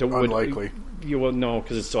saying. Is it Unlikely. Well, no,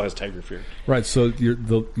 because it still has Tiger Fear. Right. So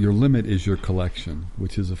your limit is your collection,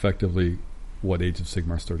 which is effectively what Age of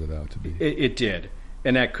Sigmar started out to be. It did,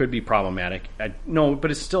 and that could be problematic. No,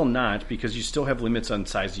 but it's still not, because you still have limits on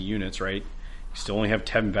size of units, right? You still only have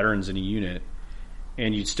 10 veterans in a unit,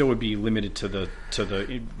 and you still would be limited to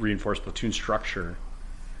the reinforced platoon structure,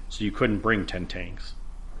 so you couldn't bring 10 tanks.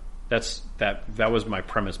 That was my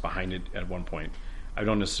premise behind it at one point. I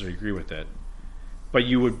don't necessarily agree with it, but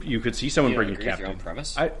you could see someone You don't bring a agree with captain. your own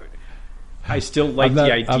premise? I still like the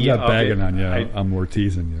idea. I'm not of bagging it. on you. I'm more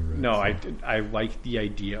teasing you. Right? No, I like the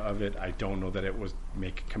idea of it. I don't know that it would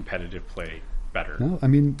make competitive play better. No, I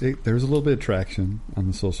mean there's a little bit of traction on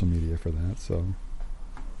the social media for that. So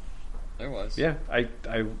There was. Yeah, I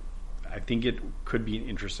think it could be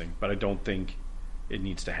interesting, but I don't think it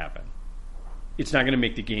needs to happen. It's not going to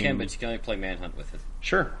make the game. But you can only play Manhunt with it.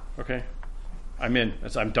 Sure, okay, I'm in.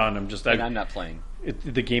 I'm done. And I'm not playing.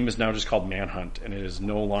 The game is now just called Manhunt, and it is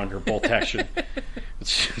no longer bolt action.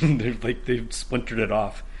 They've splintered it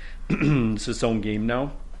off. It's its own game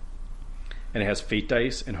now, and it has fate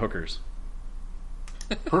dice and hookers.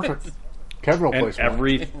 Perfect. Kevin will play And smart.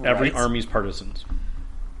 every Right. army's partisans.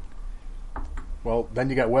 Well, then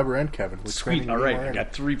you got Weber and Kevin. We're Sweet. expanding All the right, game I already.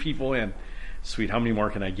 got 3 people in. Sweet. How many more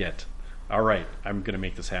can I get? All right, I'm going to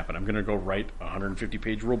make this happen. I'm going to go write a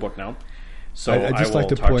 150-page rulebook now. So I'd just like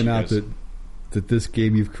will to talk point you out guys. that this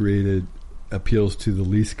game you've created appeals to the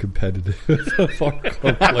least competitive of our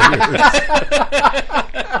club players.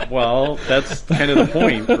 Well, that's kind of the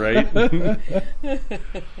point, right?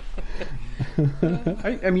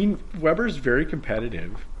 I mean, Weber's very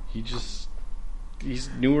competitive. He's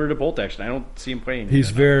newer to bolt action. I don't see him playing. He's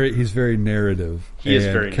yet. very narrative. He is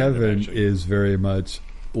and very Kevin narrative, actually. is very much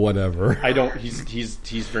whatever. I don't. He's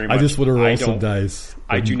very much. I just want to I roll some don't- dice.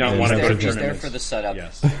 I do not want to He's go there, to he's there tournaments. for the setup.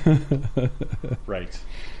 Yes. Right.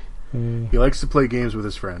 He likes to play games with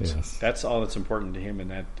his friends. Yes. That's all that's important to him,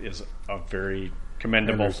 and that is a very And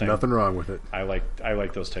commendable there's thing. nothing wrong with it. I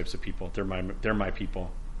like those types of people. They're my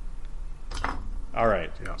people. All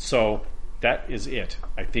right. Yeah. So that is it.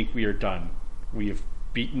 I think we are done. We have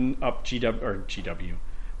beaten up GW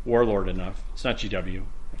Warlord enough. It's not GW.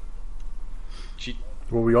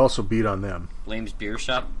 Well, we also beat on them. Lame's Beer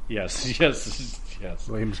Shop. Yes.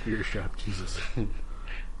 Lame's Beer Shop. Jesus.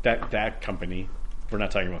 That company. We're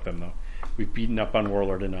not talking about them though. We've beaten up on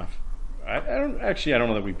Warlord enough. I don't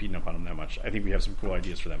know that we've beaten up on them that much. I think we have some cool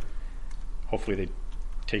ideas for them. Hopefully they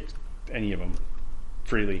take any of them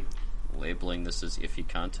freely. Labeling this as iffy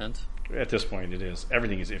content. At this point, it is.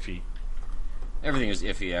 Everything is iffy. Everything is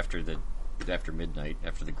iffy after midnight,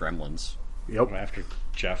 after the Gremlins. Yep. After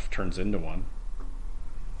Jeff turns into one.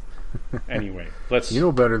 Anyway, let's. You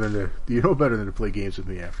know better than to play games with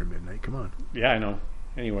me after midnight. Come on. Yeah, I know.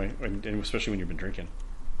 Anyway, and especially when you've been drinking.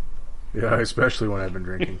 Yeah, especially when I've been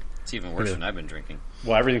drinking. It's even worse when I've been drinking.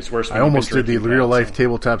 Well, everything's worse. When I you've almost been did the drinking, real Pat, life so-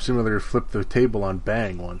 tabletop simulator flip the table on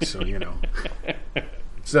Bang once, so you know.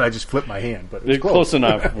 Instead, I just flipped my hand, but it was Close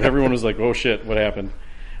enough. Everyone was like, "Oh shit, what happened?"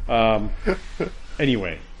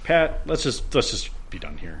 Anyway, Pat, let's just be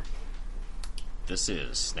done here. This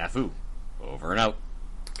is Snafu. Over and out.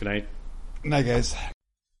 Good night. Night, guys.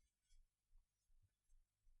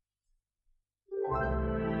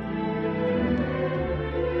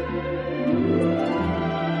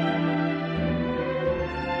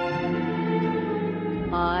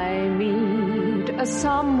 I meet a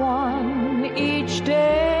someone each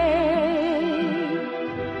day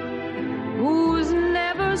who's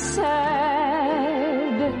never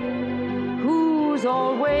sad, who's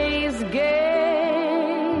always gay.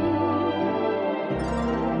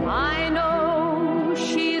 I know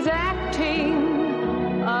she's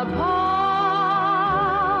acting a part.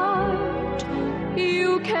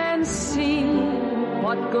 You can see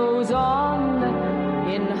what goes on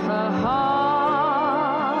in her heart.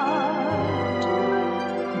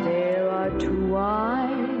 There are two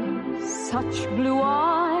eyes, such blue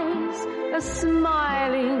eyes,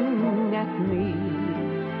 smiling at me.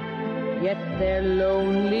 Yet they're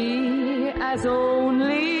lonely as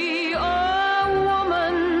only a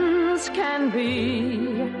woman's can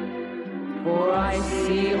be. For I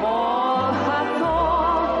see all her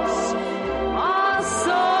thoughts are somewhere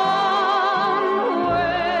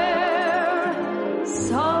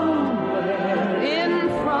in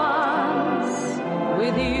France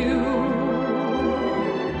with you.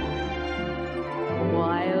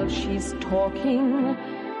 While she's talking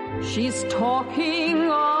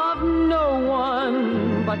of no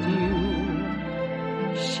one but you.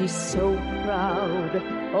 She's so proud,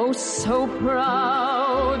 oh so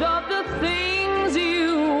proud of the things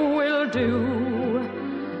you will do.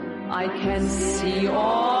 I can see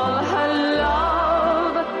all her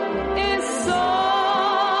love is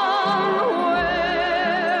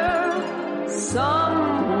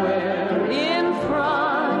somewhere in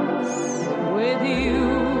France with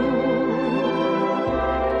you.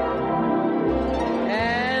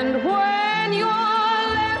 And when your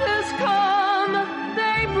letters come,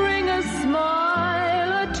 they bring a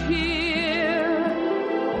smile, a tear,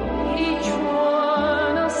 each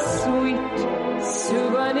one a sweet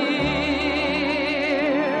souvenir.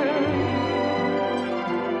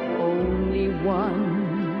 Only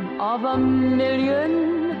one of a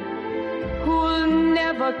million who'll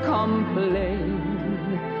never complain,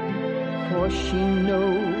 for she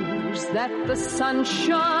knows that the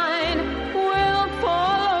sunshine will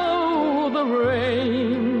follow the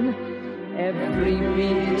rain. Every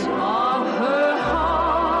beat of her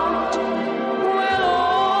heart will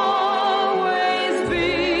always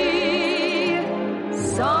be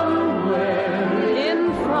somewhere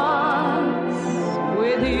in France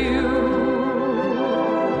with you.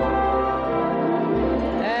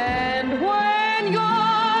 And when your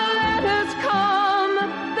letters come,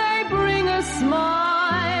 they bring a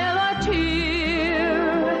smile, a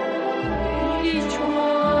tear, each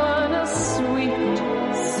one a sweet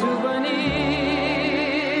souvenir.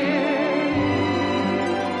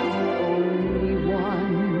 Only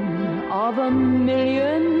one of a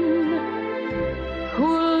million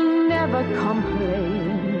who'll never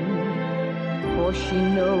complain, for she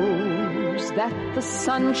knows that the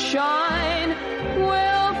sunshine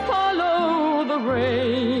will follow the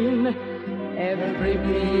rain. Every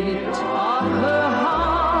beat of her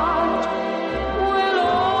heart will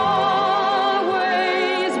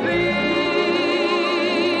always be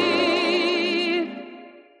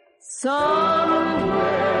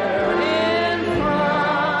somewhere in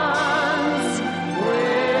France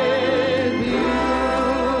with you.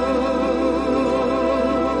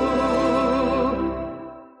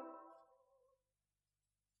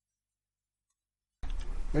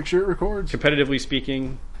 Make sure it records. Competitively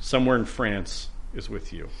speaking, somewhere in France is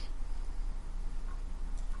with you.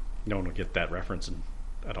 No one will get that reference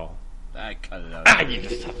at all. I cut it out. You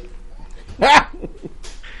just... I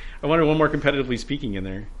wanted one more competitively speaking in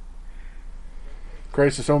there.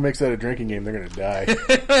 Christ, if someone makes that a drinking game, they're going to die.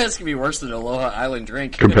 It's going to be worse than Aloha Island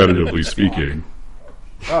drink. Competitively speaking.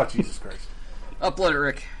 Oh, Jesus Christ. Upload it,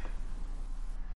 Rick.